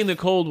enough. thinking the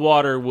cold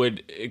water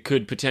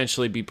could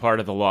potentially be part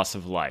of the loss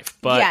of life,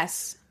 but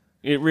yes.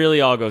 it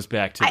really all goes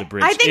back to the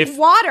bridge. I think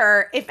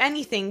water, if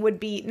anything, would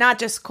be not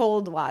just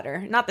cold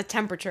water, not the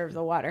temperature of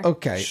the water.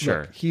 Okay,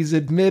 Sure. Look, he's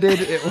admitted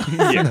it was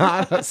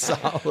not a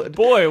solid.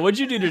 Boy, what'd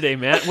you do today,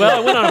 Matt?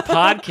 Well, I went on a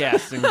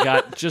podcast and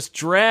got just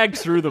dragged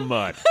through the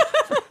mud.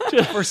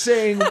 For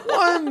saying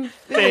one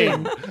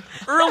thing.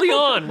 Early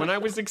on, when I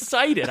was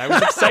excited. I was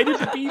excited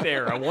to be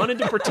there. I wanted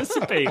to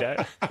participate.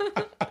 Okay,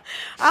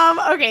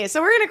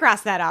 so we're going to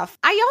cross that off.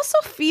 I also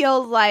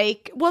feel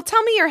like, well,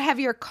 tell me your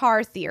heavier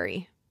car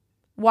theory.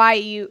 Why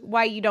you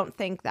don't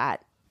think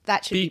that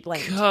should be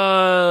blamed?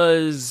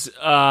 Because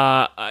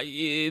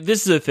this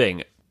is the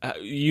thing.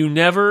 You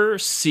never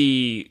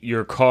see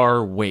your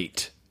car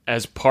weight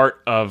as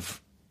part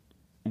of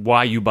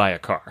why you buy a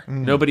car.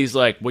 Nobody's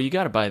like, well, you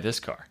got to buy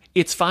this car.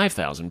 It's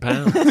 5,000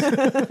 pounds.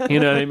 You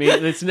know what I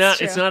mean? It's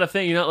not a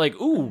thing. You're not like,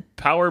 ooh,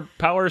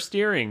 power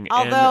steering.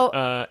 Although,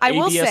 and, I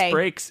will ABS say-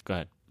 brakes. Go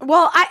ahead.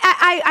 Well,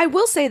 I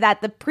will say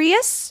that the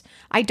Prius,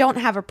 I don't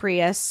have a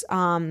Prius,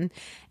 and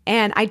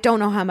I don't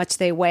know how much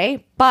they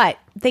weigh, but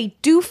they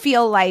do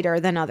feel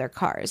lighter than other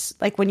cars.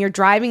 Like when you're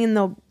driving in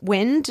the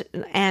wind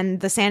and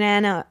the Santa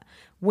Ana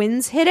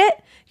winds hit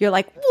it, you're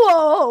like,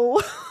 whoa.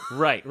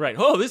 Right.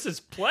 Oh, this is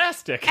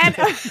plastic. And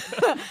much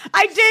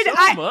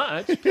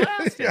plastic.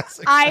 Yes,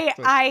 exactly.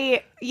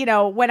 I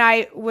when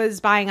I was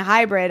buying a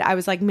hybrid, I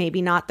was like,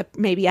 maybe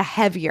a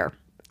heavier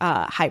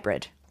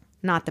hybrid,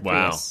 not the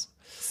Wow. Prius.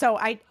 So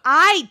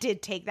I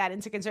did take that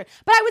into concern.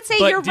 But I would say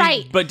you're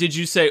right. But did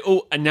you say,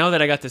 oh, now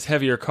that I got this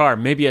heavier car,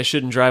 maybe I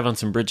shouldn't drive on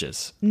some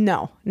bridges?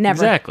 No, never.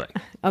 Exactly.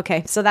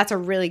 Okay, so that's a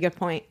really good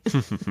point.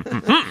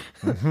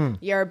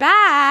 You're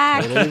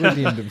back. Totally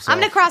redeemed himself. I'm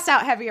going to cross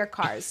out heavier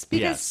cars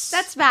because Yes.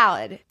 that's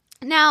valid.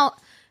 Now,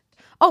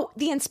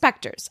 the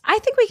inspectors. I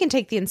think we can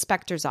take the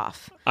inspectors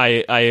off. I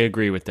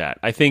agree with that.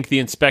 I think the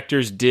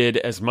inspectors did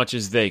as much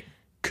as they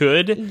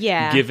could,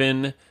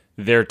 given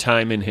their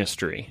time in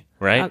history.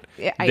 Right?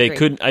 I they agree.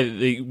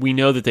 couldn't. We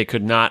know that they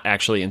could not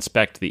actually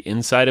inspect the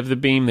inside of the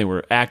beam. They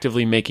were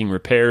actively making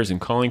repairs and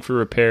calling for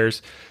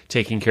repairs,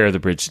 taking care of the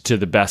bridge to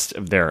the best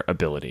of their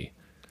ability.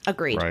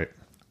 Agreed. Right.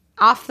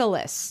 Off the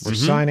list. We're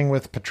signing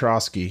with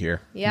Petrosky here.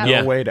 Yeah. No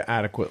Yeah. way to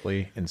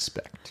adequately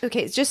inspect.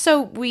 Okay, just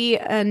so we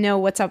know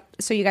what's up,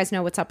 so you guys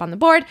know what's up on the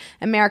board.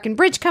 American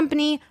Bridge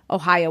Company,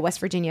 Ohio, West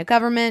Virginia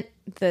government,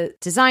 the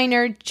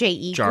designer,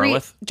 J.E.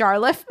 Jarliff.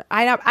 Jarliff.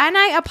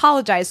 I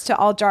apologize to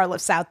all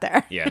Jarliffs out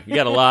there. Yeah, we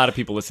got a lot of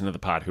people listening to the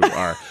pod who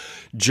are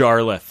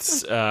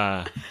Jarlaths,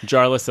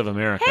 Jarlaths of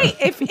America. Hey,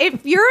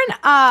 if you're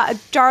a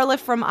Jarlath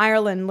from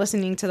Ireland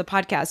listening to the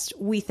podcast,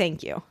 we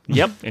thank you.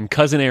 Yep, and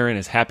Cousin Erin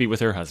is happy with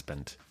her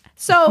husband.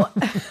 So,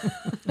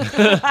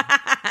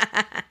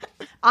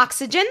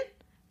 oxygen,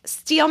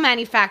 steel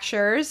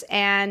manufacturers,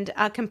 and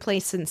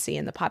complacency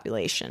in the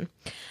population.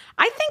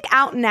 I think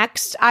out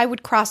next, I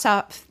would cross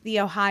off the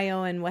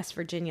Ohio and West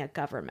Virginia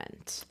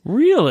government.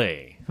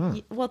 Really?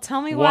 Well,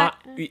 tell me what.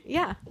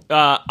 Yeah.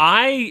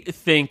 I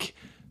think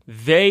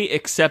they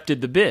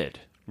accepted the bid,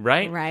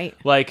 right? Right.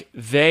 Like,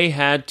 they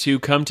had to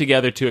come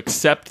together to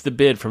accept the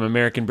bid from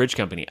American Bridge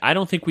Company. I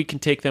don't think we can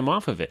take them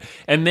off of it.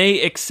 And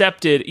they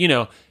accepted,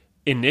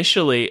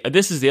 initially,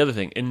 this is the other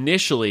thing.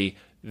 Initially,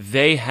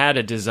 they had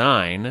a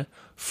design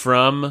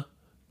from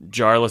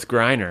Jarlath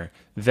Greiner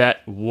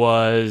that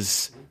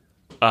was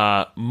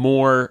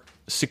more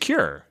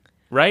secure,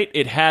 right?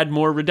 It had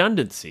more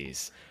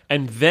redundancies.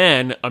 And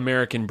then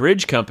American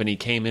Bridge Company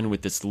came in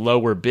with this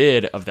lower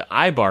bid of the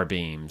I-bar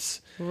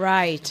beams.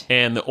 Right.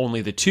 And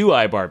only the 2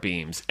 I-bar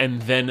beams.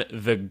 And then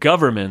the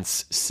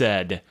governments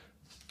said,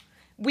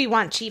 we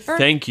want cheaper?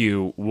 thank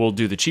you, we'll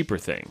do the cheaper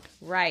thing.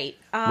 Right.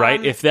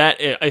 Right?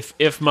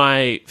 If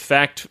my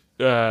fact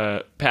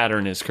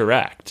pattern is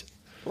correct.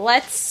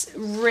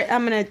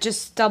 I'm going to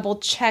just double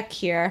check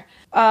here.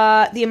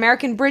 The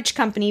American Bridge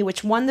Company,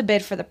 which won the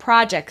bid for the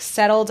project,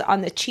 settled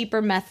on the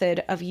cheaper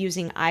method of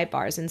using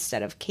I-bars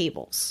instead of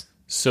cables.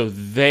 So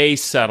they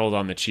settled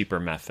on the cheaper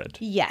method.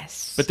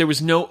 Yes. But there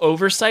was no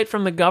oversight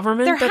from the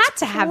government? There had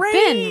to have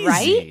been,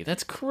 right?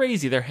 That's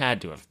crazy. There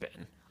had to have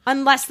been.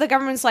 Unless the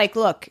government's like,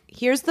 look,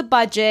 here's the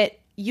budget.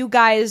 You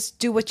guys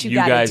do what you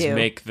got to do. You guys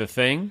make the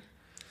thing.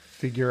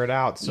 Figure it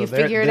out. So you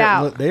figure it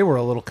out. They were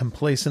a little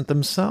complacent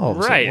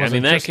themselves. Right. I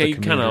mean, that you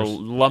kind of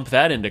lump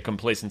that into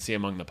complacency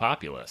among the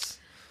populace.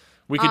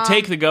 We could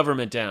take the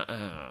government down.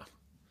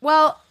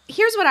 Well,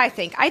 here's what I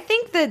think. I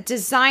think the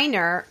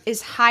designer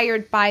is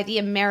hired by the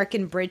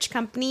American Bridge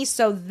Company,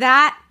 so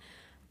that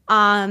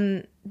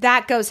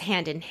goes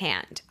hand in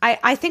hand.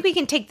 I think we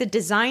can take the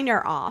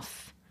designer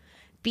off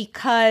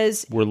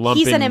because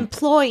he's an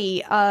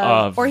employee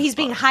or he's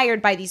being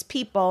hired by these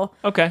people.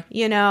 Okay.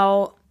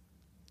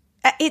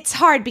 It's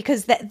hard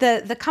because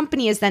the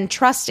company is then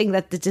trusting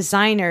that the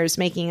designer is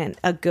making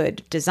a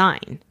good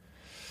design.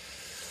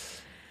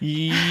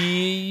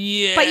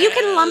 Yeah, but you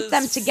can lump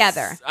them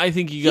together. I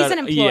think you got. He's an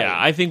employee. Yeah,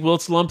 I think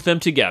let's lump them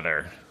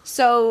together.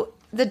 So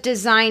the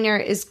designer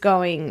is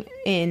going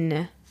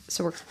in.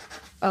 So we're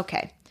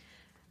okay.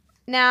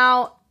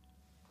 Now,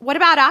 what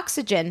about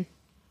oxygen?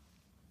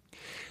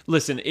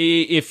 Listen,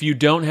 if you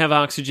don't have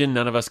oxygen,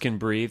 none of us can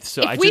breathe.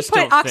 So if we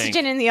put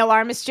oxygen in the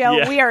alarmist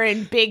jail, we are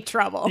in big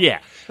trouble.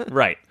 Yeah,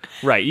 right.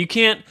 You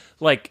can't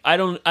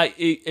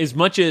as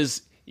much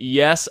as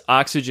yes,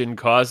 oxygen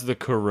caused the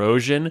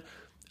corrosion.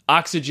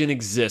 Oxygen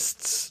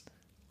exists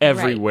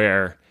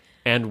everywhere,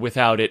 and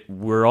without it,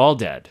 we're all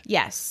dead.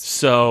 Yes.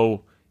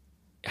 So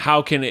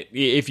how can it?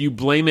 If you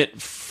blame it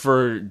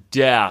for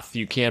death,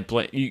 you can't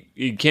blame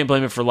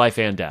it for life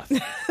and death.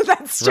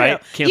 That's true.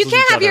 Right? You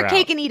can't have your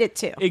cake and eat it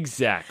too.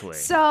 Exactly.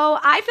 So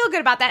I feel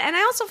good about that, and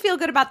I also feel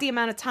good about the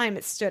amount of time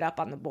it stood up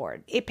on the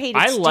board. It paid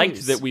its dues. I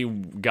liked that we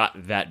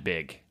got that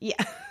big.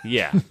 Yeah.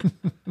 Yeah.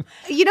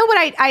 You know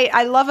what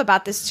I love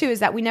about this too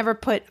is that we never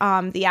put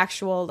the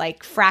actual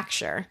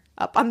fracture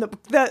up on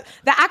the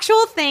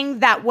actual thing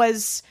that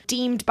was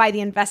deemed by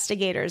the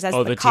investigators as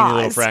the cause. Teeny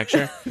little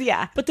fracture?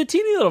 Yeah. But the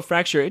teeny little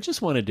fracture, it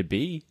just wanted to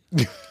be.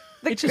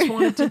 It just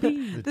wanted to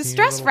be. The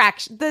stress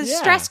fracture,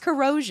 stress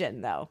corrosion,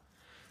 though.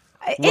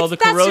 Well, the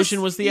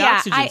corrosion was the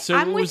oxygen. So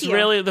I'm it was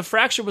really, the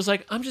fracture was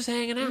like, I'm just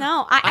hanging out.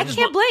 No, I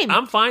can't blame.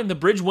 I'm fine. The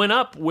bridge went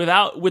up with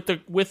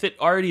it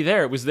already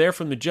there. It was there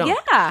from the jump.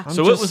 Yeah.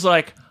 So it was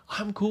like,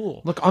 I'm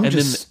cool. Look, I'm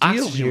just then the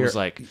steel oxygen here. was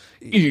like,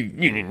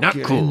 you're not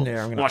Get cool. in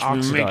there. I'm gonna Watch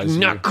me make oxidize you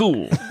not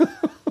cool.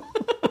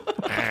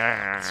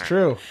 It's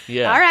true.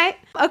 Yeah. All right.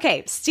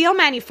 Okay. Steel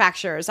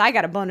manufacturers. I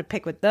got a bone to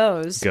pick with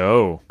those.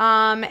 Go.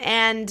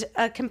 And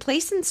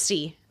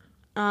complacency.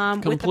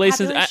 With the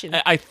population.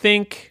 I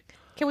think.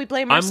 Can we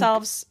blame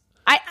ourselves?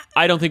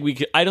 I don't think we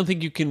can. I don't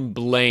think you can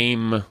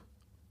blame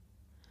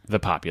the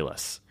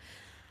populace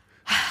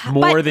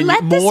more than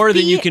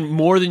you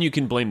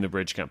can blame the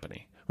bridge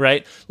company,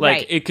 right?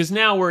 Because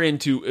now we're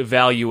into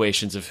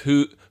evaluations of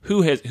who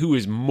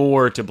is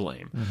more to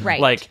blame,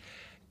 right? Like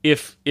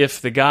if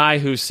the guy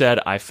who said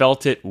I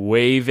felt it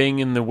waving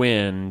in the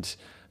wind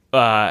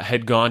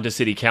had gone to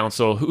city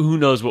council, who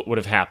knows what would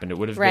have happened? It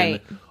would have been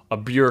a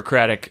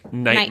bureaucratic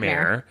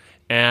nightmare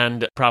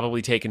and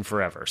probably taken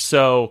forever.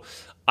 So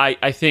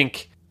I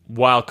think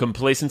while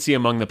complacency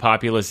among the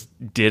populace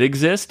did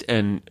exist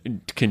and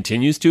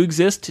continues to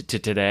exist to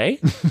today,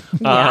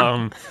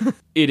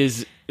 it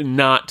is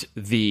not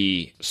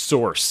the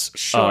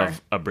source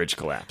of a bridge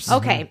collapse.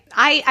 Okay.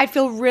 I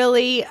feel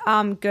really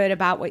good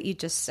about what you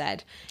just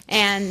said.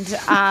 And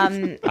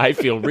I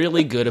feel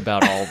really good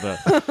about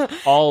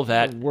all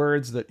that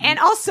words that and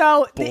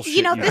also this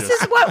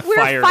is what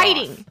we're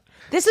fighting.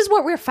 This is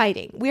what we're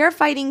fighting. We are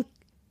fighting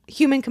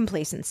human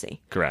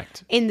complacency.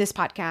 Correct. In this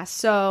podcast.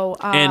 So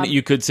and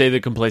you could say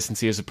that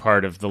complacency is a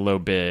part of the low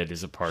bid,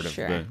 is a part of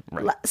the...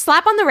 Right.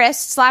 Slap on the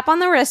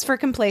wrist for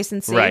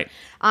complacency. Right.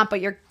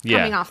 But you're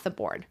coming off the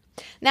board.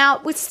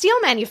 Now, with steel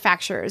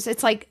manufacturers,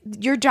 it's like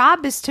your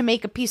job is to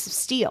make a piece of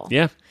steel.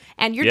 Yeah.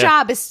 And your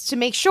job is to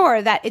make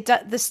sure that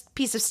this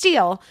piece of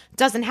steel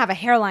doesn't have a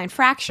hairline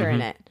fracture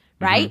in it,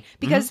 right?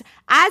 Because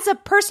as a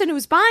person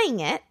who's buying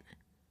it,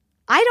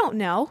 I don't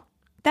know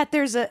that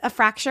there's a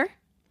fracture.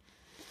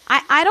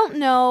 I don't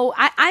know.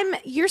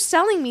 You're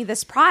selling me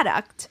this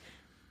product,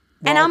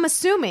 and I'm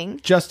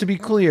assuming. Just to be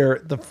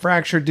clear, the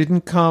fracture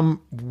didn't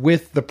come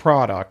with the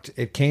product.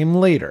 It came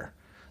later.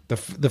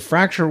 The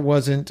fracture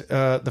wasn't.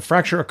 The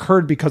fracture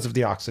occurred because of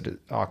the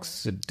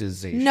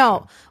oxidization.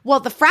 No. Well,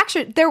 the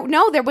fracture. There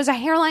was a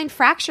hairline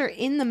fracture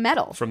in the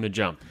metal From the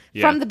jump.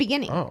 Yeah. from the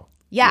beginning. Oh.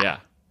 Yeah.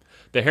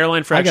 The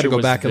hairline fracture. I got to go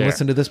was back and there.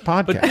 listen to this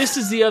podcast. But this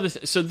is the other.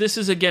 So this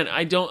is again.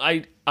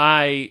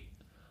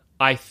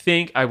 I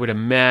think I would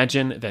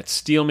imagine that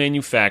steel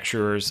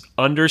manufacturers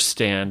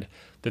understand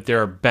that there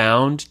are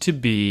bound to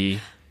be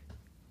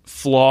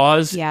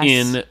flaws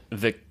in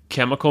the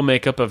chemical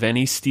makeup of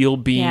any steel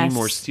beam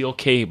or steel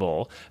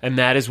cable, and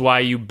that is why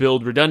you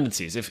build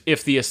redundancies.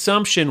 If the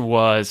assumption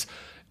was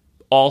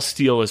all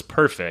steel is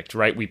perfect,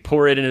 right? We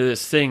pour it into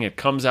this thing, it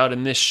comes out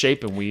in this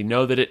shape, and we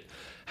know that it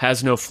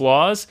has no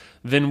flaws,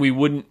 then we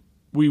wouldn't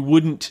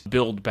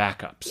build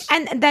backups.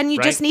 And then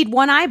you just need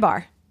one eye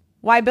bar.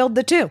 Why build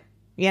the two?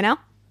 You know?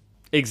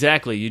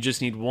 Exactly. You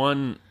just need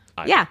one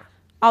eye Yeah. bar.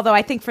 Although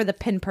I think for the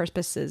pin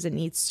purposes it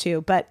needs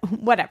two, but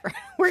whatever.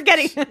 We're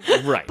getting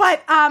right.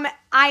 But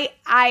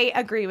I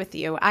agree with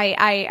you.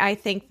 I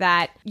think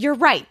that you're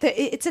right.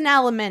 It's an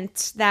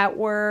element that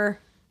we're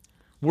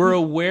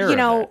aware of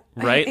it,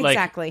 right?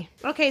 Exactly.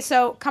 Okay,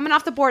 so coming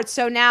off the board.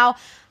 So now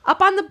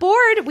up on the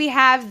board we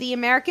have the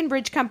American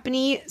Bridge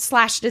Company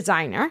 /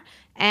 designer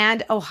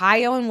and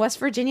Ohio and West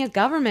Virginia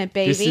government,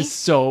 baby. This is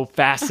so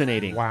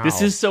fascinating. Wow.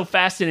 This is so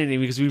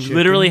fascinating because we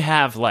literally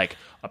have like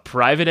a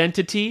private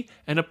entity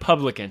and a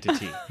public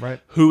entity. Right.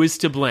 Who is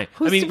to blame?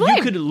 Who's to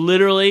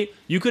blame?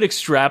 You could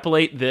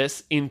extrapolate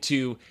this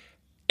into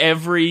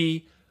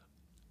every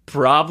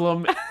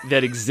problem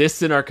that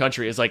exists in our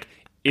country. Is like,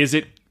 is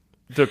it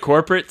the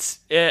corporate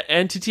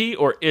entity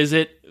or is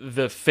it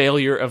the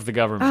failure of the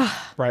government?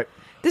 Right.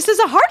 This is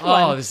a hard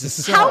one. Oh, this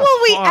is so How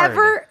will we hard.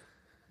 ever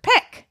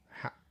pick?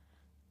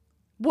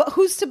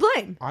 Who's to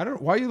blame? I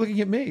don't. Why are you looking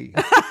at me?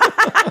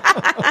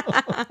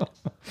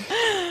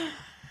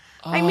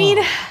 I mean,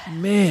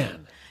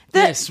 man,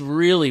 this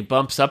really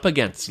bumps up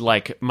against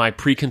like my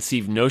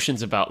preconceived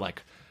notions about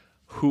like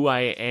who I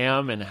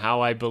am and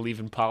how I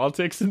believe in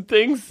politics and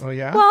things. Oh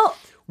yeah.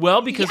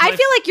 Well, because I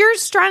feel like you're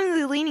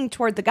strongly leaning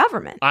toward the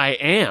government. I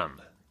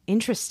am.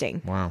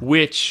 Interesting. Wow.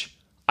 Which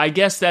I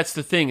guess that's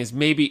the thing is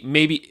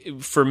maybe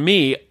for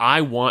me,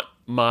 I want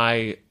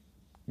my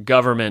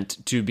government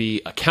to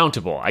be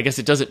accountable. I guess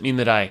it doesn't mean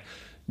that I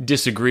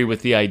disagree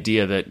with the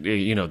idea that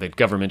that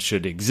government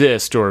should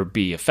exist or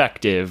be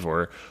effective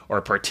or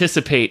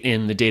participate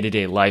in the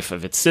day-to-day life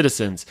of its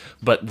citizens,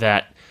 but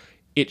that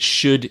it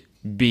should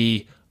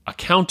be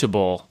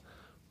accountable.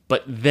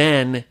 But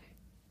then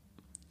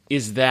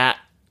is that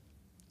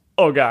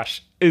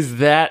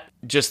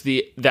just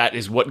that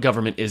is what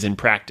government is in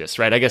practice,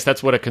 right? I guess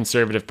that's what a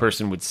conservative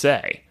person would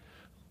say,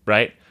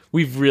 right?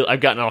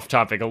 I've gotten off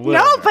topic a little.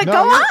 No, but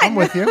go on. I'm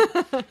with you.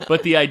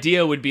 But the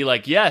idea would be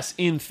like, yes,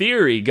 in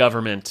theory,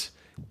 government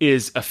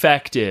is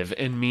effective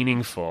and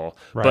meaningful.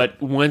 Right.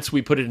 But once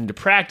we put it into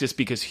practice,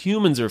 because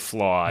humans are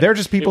flawed, They're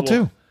just people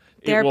too.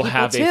 They're It will people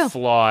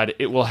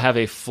have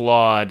a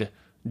flawed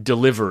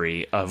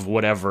delivery of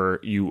whatever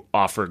you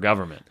offer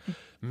government.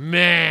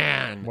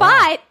 Man.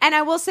 But, and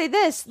I will say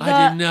this.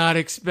 I did not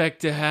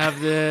expect to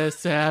have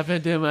this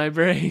happen to my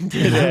brain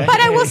today. But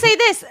I will say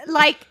this,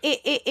 like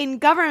in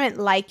government,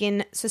 like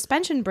in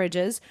suspension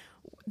bridges,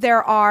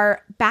 there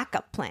are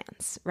backup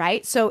plans,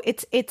 right? So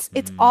it's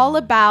all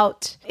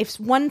about if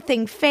one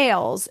thing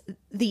fails,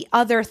 the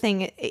other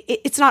thing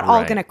it's not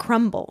all Right. going to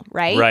crumble,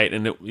 right? Right,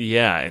 and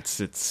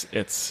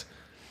it's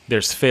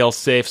there's fail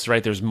safes,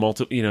 right? There's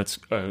multiple, it's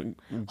government.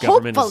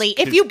 Hopefully,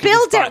 if you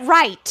build it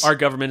right. Our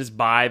government is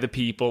by the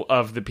people,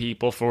 of the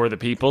people, for the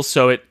people,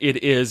 so it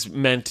is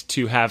meant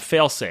to have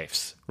fail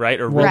safes, right,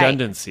 or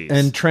redundancies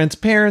And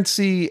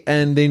transparency,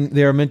 and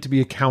they are meant to be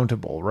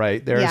accountable,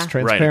 right? There's Yeah.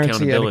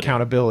 transparency and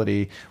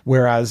accountability,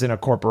 whereas in a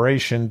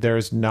corporation,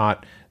 there's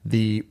not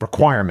the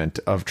requirement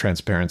of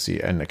transparency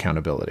and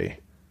accountability.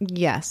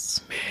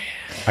 Yes.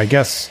 I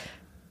guess.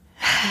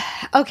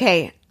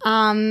 Okay.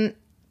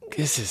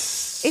 This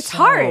is It's so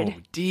hard.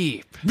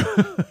 deep.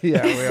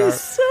 Yeah, we are.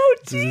 So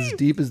This is as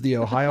deep as the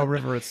Ohio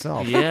River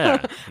itself.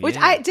 Yeah. Which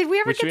yeah. did we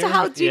ever Which get we to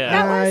how ever- deep yeah.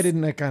 that was? I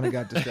didn't. I kind of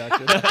got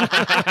distracted. Our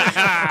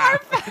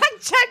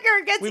fact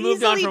checker gets We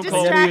moved on easily from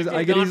cold. distracted.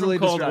 I get Gone easily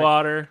from cold distracted.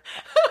 water.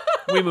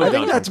 We moved I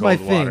think on that's from my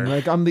cold thing. water.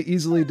 Like I'm the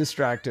easily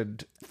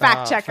distracted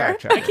Fact checker.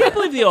 I can't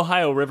believe the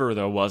Ohio River,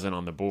 though, wasn't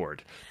on the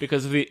board.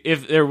 Because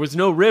if there was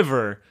no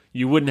river,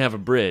 you wouldn't have a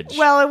bridge.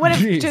 Well, it would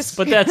have just...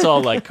 But that's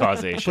all like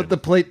causation. Put the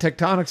plate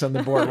tectonics on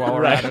the board while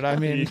we're at it. I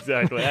mean...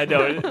 Exactly. I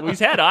know. We've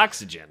had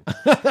oxygen.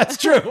 That's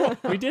true.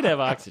 We did have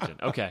oxygen.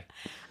 Okay.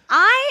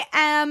 I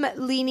am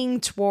leaning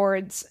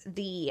towards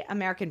the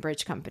American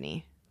Bridge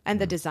Company and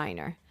the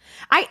designer.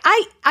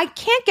 I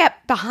can't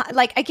get behind,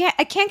 like, I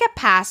can't get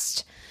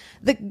past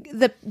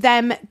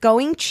them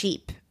going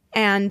cheap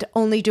and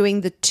only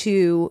doing the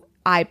 2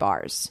 eye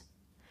bars.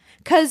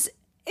 Because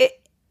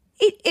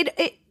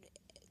it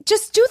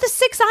just do the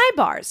 6 eye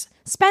bars.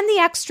 Spend the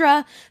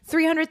extra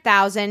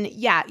 $300,000.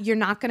 Yeah, you're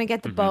not going to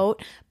get the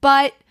boat,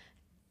 but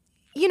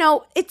you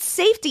know, it's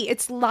safety,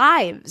 it's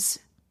lives.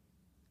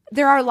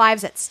 There are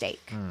lives at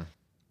stake.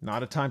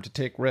 Not a time to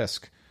take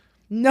risk.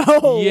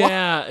 No.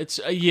 Yeah, it's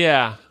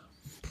yeah.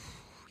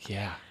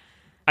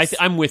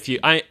 I'm with you.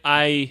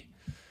 I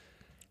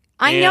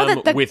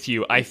know that with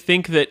you. I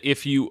think that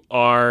if you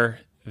are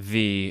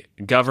the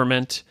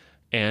government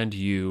and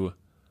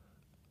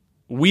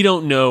we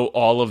don't know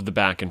all of the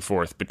back and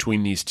forth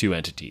between these 2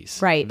 entities,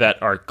 right,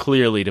 that are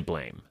clearly to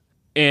blame,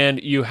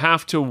 and you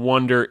have to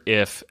wonder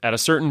if at a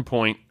certain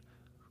point.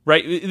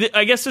 Right,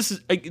 I guess this is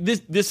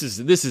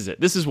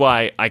it. This is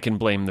why I can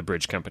blame the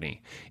bridge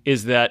company.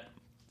 Is that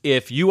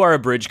if you are a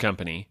bridge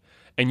company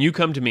and you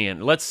come to me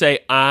and let's say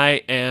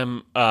I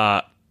am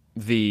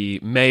the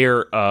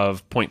mayor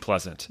of Point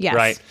Pleasant, yes,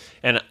 right,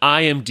 and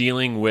I am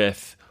dealing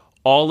with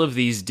all of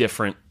these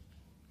different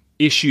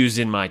issues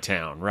in my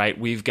town, right?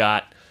 We've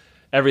got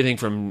everything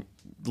from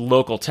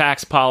local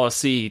tax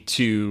policy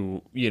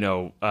to we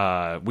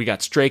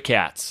got stray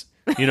cats.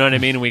 You know what I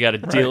mean? And we got to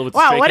deal with the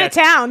wow, what cats. A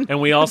town. And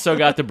we also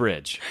got the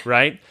bridge,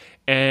 right?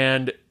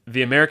 And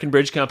the American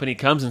Bridge Company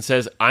comes and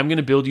says, I'm going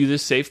to build you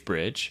this safe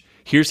bridge.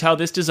 Here's how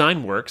this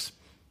design works.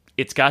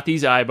 It's got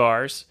these eye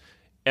bars.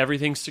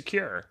 Everything's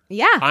secure.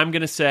 Yeah. I'm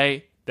going to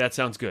say, that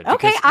sounds good.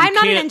 Okay, I'm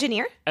not an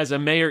engineer. As a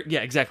mayor,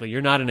 yeah, exactly.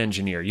 You're not an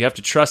engineer. You have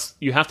to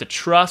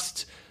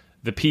trust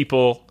the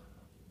people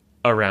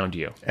around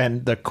you.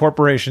 And the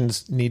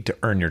corporations need to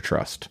earn your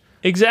trust.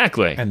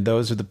 Exactly. And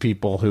those are the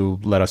people who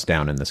let us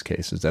down in this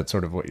case. Is that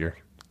sort of what you're...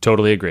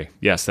 Totally agree.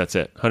 Yes, that's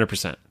it.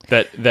 100%.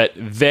 That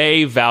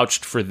they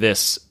vouched for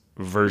this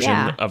version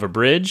of a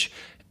bridge,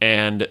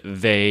 and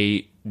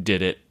they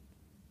did it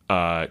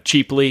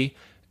cheaply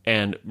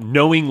and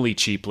knowingly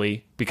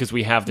cheaply, because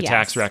we have the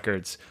tax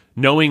records.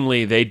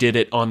 Knowingly, they did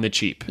it on the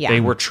cheap. Yeah. They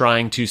were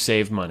trying to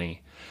save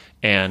money.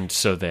 And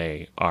so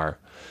they are,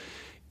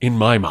 in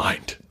my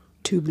mind...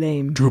 To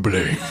blame.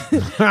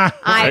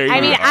 I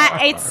mean,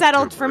 it's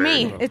settled for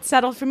me. It's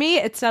settled for me.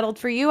 It's settled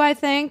for you, I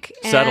think.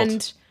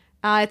 Settled.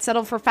 And it's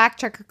settled for fact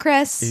checker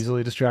Chris.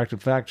 Easily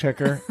distracted fact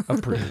checker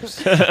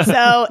approves.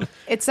 So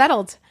it's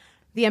settled.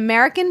 The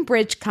American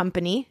Bridge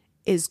Company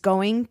is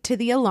going to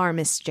the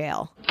alarmist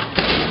jail.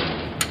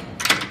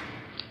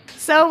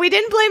 So we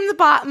didn't blame the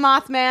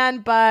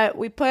Mothman, but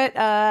we put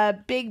a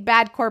big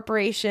bad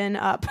corporation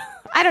up.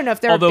 I don't know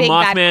if they're Although a big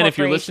bad Mothman, if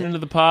you're corporation. listening to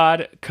the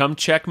pod, come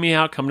check me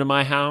out. Come to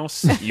my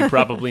house. You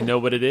probably know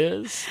what it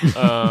is.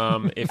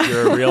 If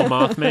you're a real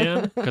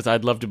Mothman, because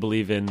I'd love to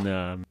believe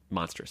in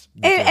monsters.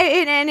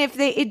 And if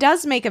it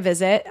does make a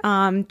visit,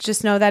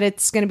 just know that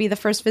it's going to be the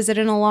first visit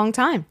in a long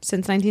time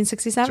since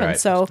 1967. Right.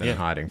 So it's been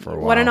hiding for a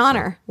while. What an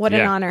honor! What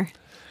an honor!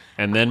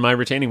 And then my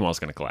retaining wall is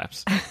going to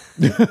collapse.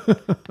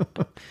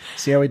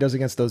 See how he does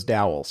against those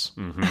dowels.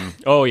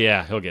 Mm-hmm. Oh,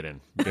 yeah. He'll get in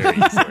very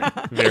easily.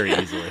 Very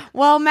easily.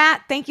 Well,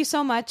 Matt, thank you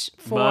so much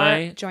for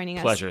my joining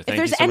us. Pleasure. Thank if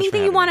there's you so anything much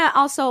for you want to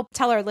also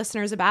tell our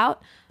listeners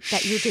about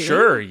that you're doing.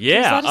 Sure,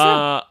 yeah. Please let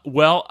us know.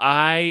 Well,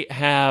 I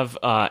have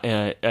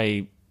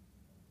a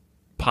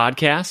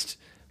podcast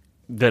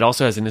that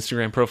also has an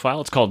Instagram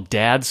profile. It's called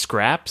Dad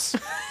Scraps.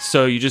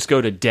 So you just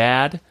go to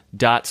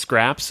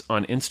dad.scraps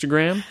on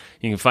Instagram.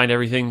 You can find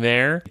everything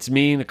there. It's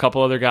me and a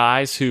couple other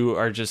guys who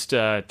are just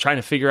trying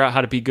to figure out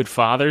how to be good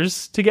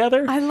fathers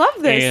together. I love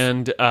this.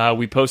 And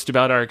we post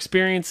about our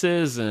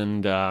experiences,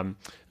 and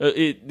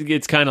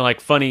it's kind of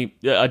like funny.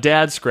 A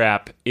dad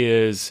scrap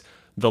is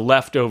the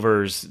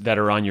leftovers that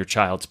are on your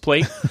child's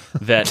plate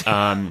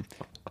that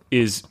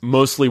is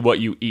mostly what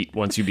you eat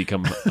once you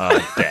become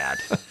a dad.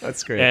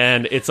 That's great.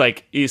 And it's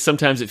like,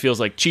 sometimes it feels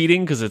like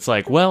cheating, because it's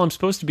like, well, I'm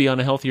supposed to be on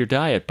a healthier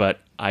diet,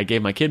 but I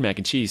gave my kid mac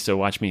and cheese, so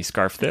watch me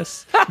scarf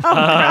this.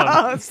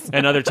 Gross.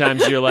 And other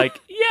times you're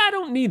like, yeah, I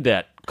don't need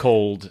that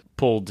cold,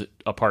 pulled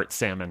apart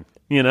salmon,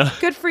 you know?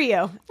 Good for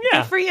you.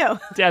 Yeah. Good for you.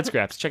 Dad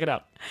Scraps, check it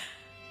out.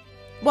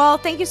 Well,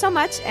 thank you so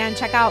much, and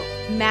check out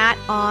Matt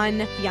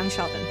on Young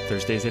Sheldon.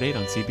 Thursdays at 8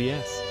 on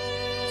CBS.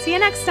 See you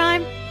next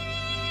time.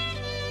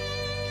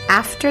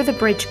 After the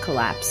bridge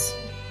collapse.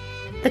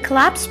 The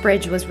collapsed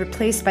bridge was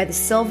replaced by the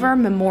Silver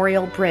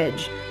Memorial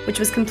Bridge, which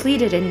was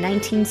completed in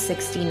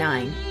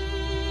 1969.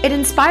 It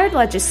inspired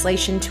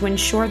legislation to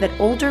ensure that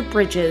older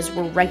bridges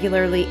were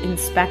regularly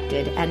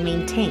inspected and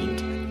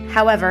maintained.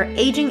 However,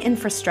 aging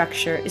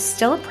infrastructure is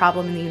still a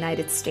problem in the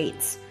United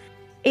States.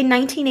 In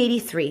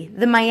 1983,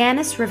 the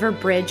Mianus River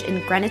Bridge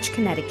in Greenwich,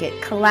 Connecticut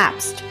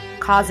collapsed,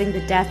 causing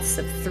the deaths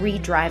of 3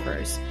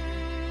 drivers.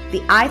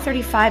 The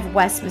I-35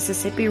 West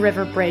Mississippi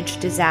River Bridge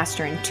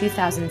disaster in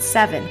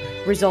 2007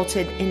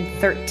 resulted in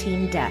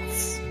 13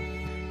 deaths.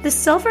 The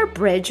Silver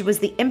Bridge was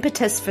the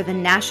impetus for the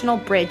National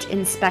Bridge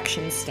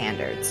Inspection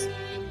Standards.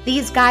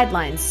 These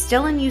guidelines,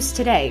 still in use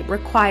today,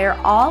 require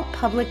all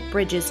public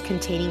bridges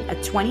containing a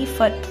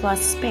 20-foot plus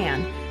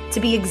span to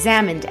be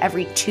examined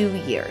every 2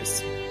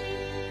 years.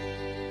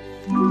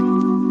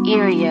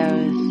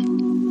 Erios.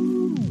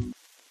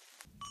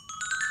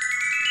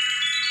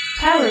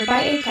 Powered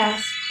by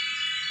Acast.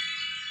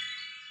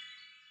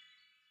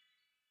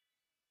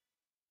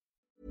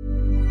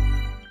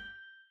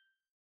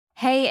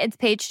 Hey, it's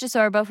Paige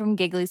DeSorbo from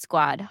Giggly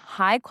Squad.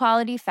 High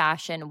quality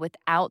fashion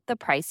without the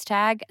price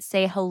tag.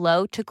 Say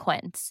hello to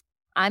Quince.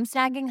 I'm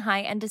snagging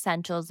high-end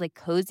essentials like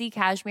cozy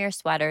cashmere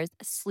sweaters,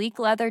 sleek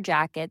leather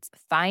jackets,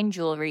 fine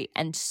jewelry,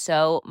 and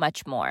so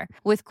much more.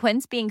 With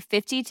Quince being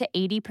 50 to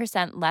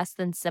 80% less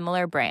than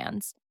similar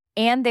brands.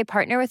 And they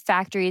partner with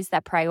factories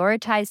that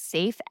prioritize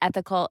safe,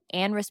 ethical,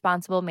 and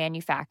responsible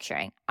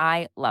manufacturing.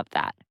 I love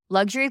that.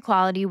 Luxury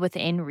quality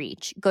within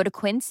reach. Go to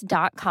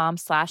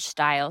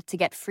quince.com/style to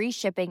get free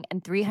shipping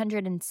and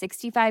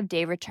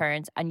 365-day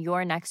returns on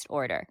your next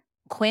order.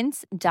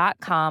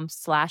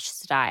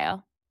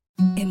 Quince.com/style.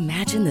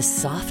 Imagine the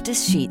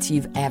softest sheets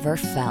you've ever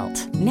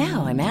felt.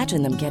 Now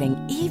imagine them getting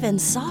even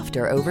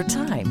softer over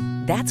time.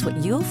 That's what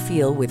you'll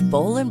feel with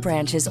Boll &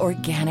 Branch's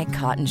organic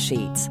cotton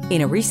sheets.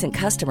 In a recent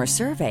customer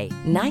survey,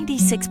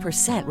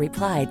 96%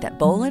 replied that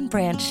Boll &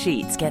 Branch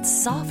sheets get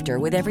softer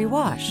with every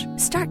wash.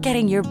 Start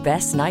getting your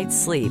best night's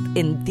sleep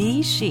in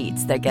these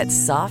sheets that get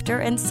softer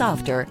and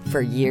softer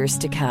for years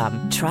to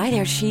come. Try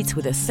their sheets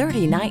with a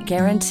 30-night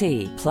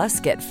guarantee.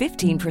 Plus, get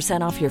 15%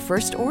 off your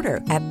first order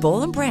at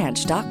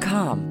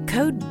bollandbranch.com.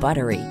 Code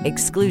BUTTERY.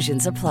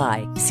 Exclusions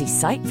apply. See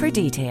site for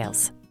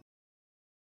details.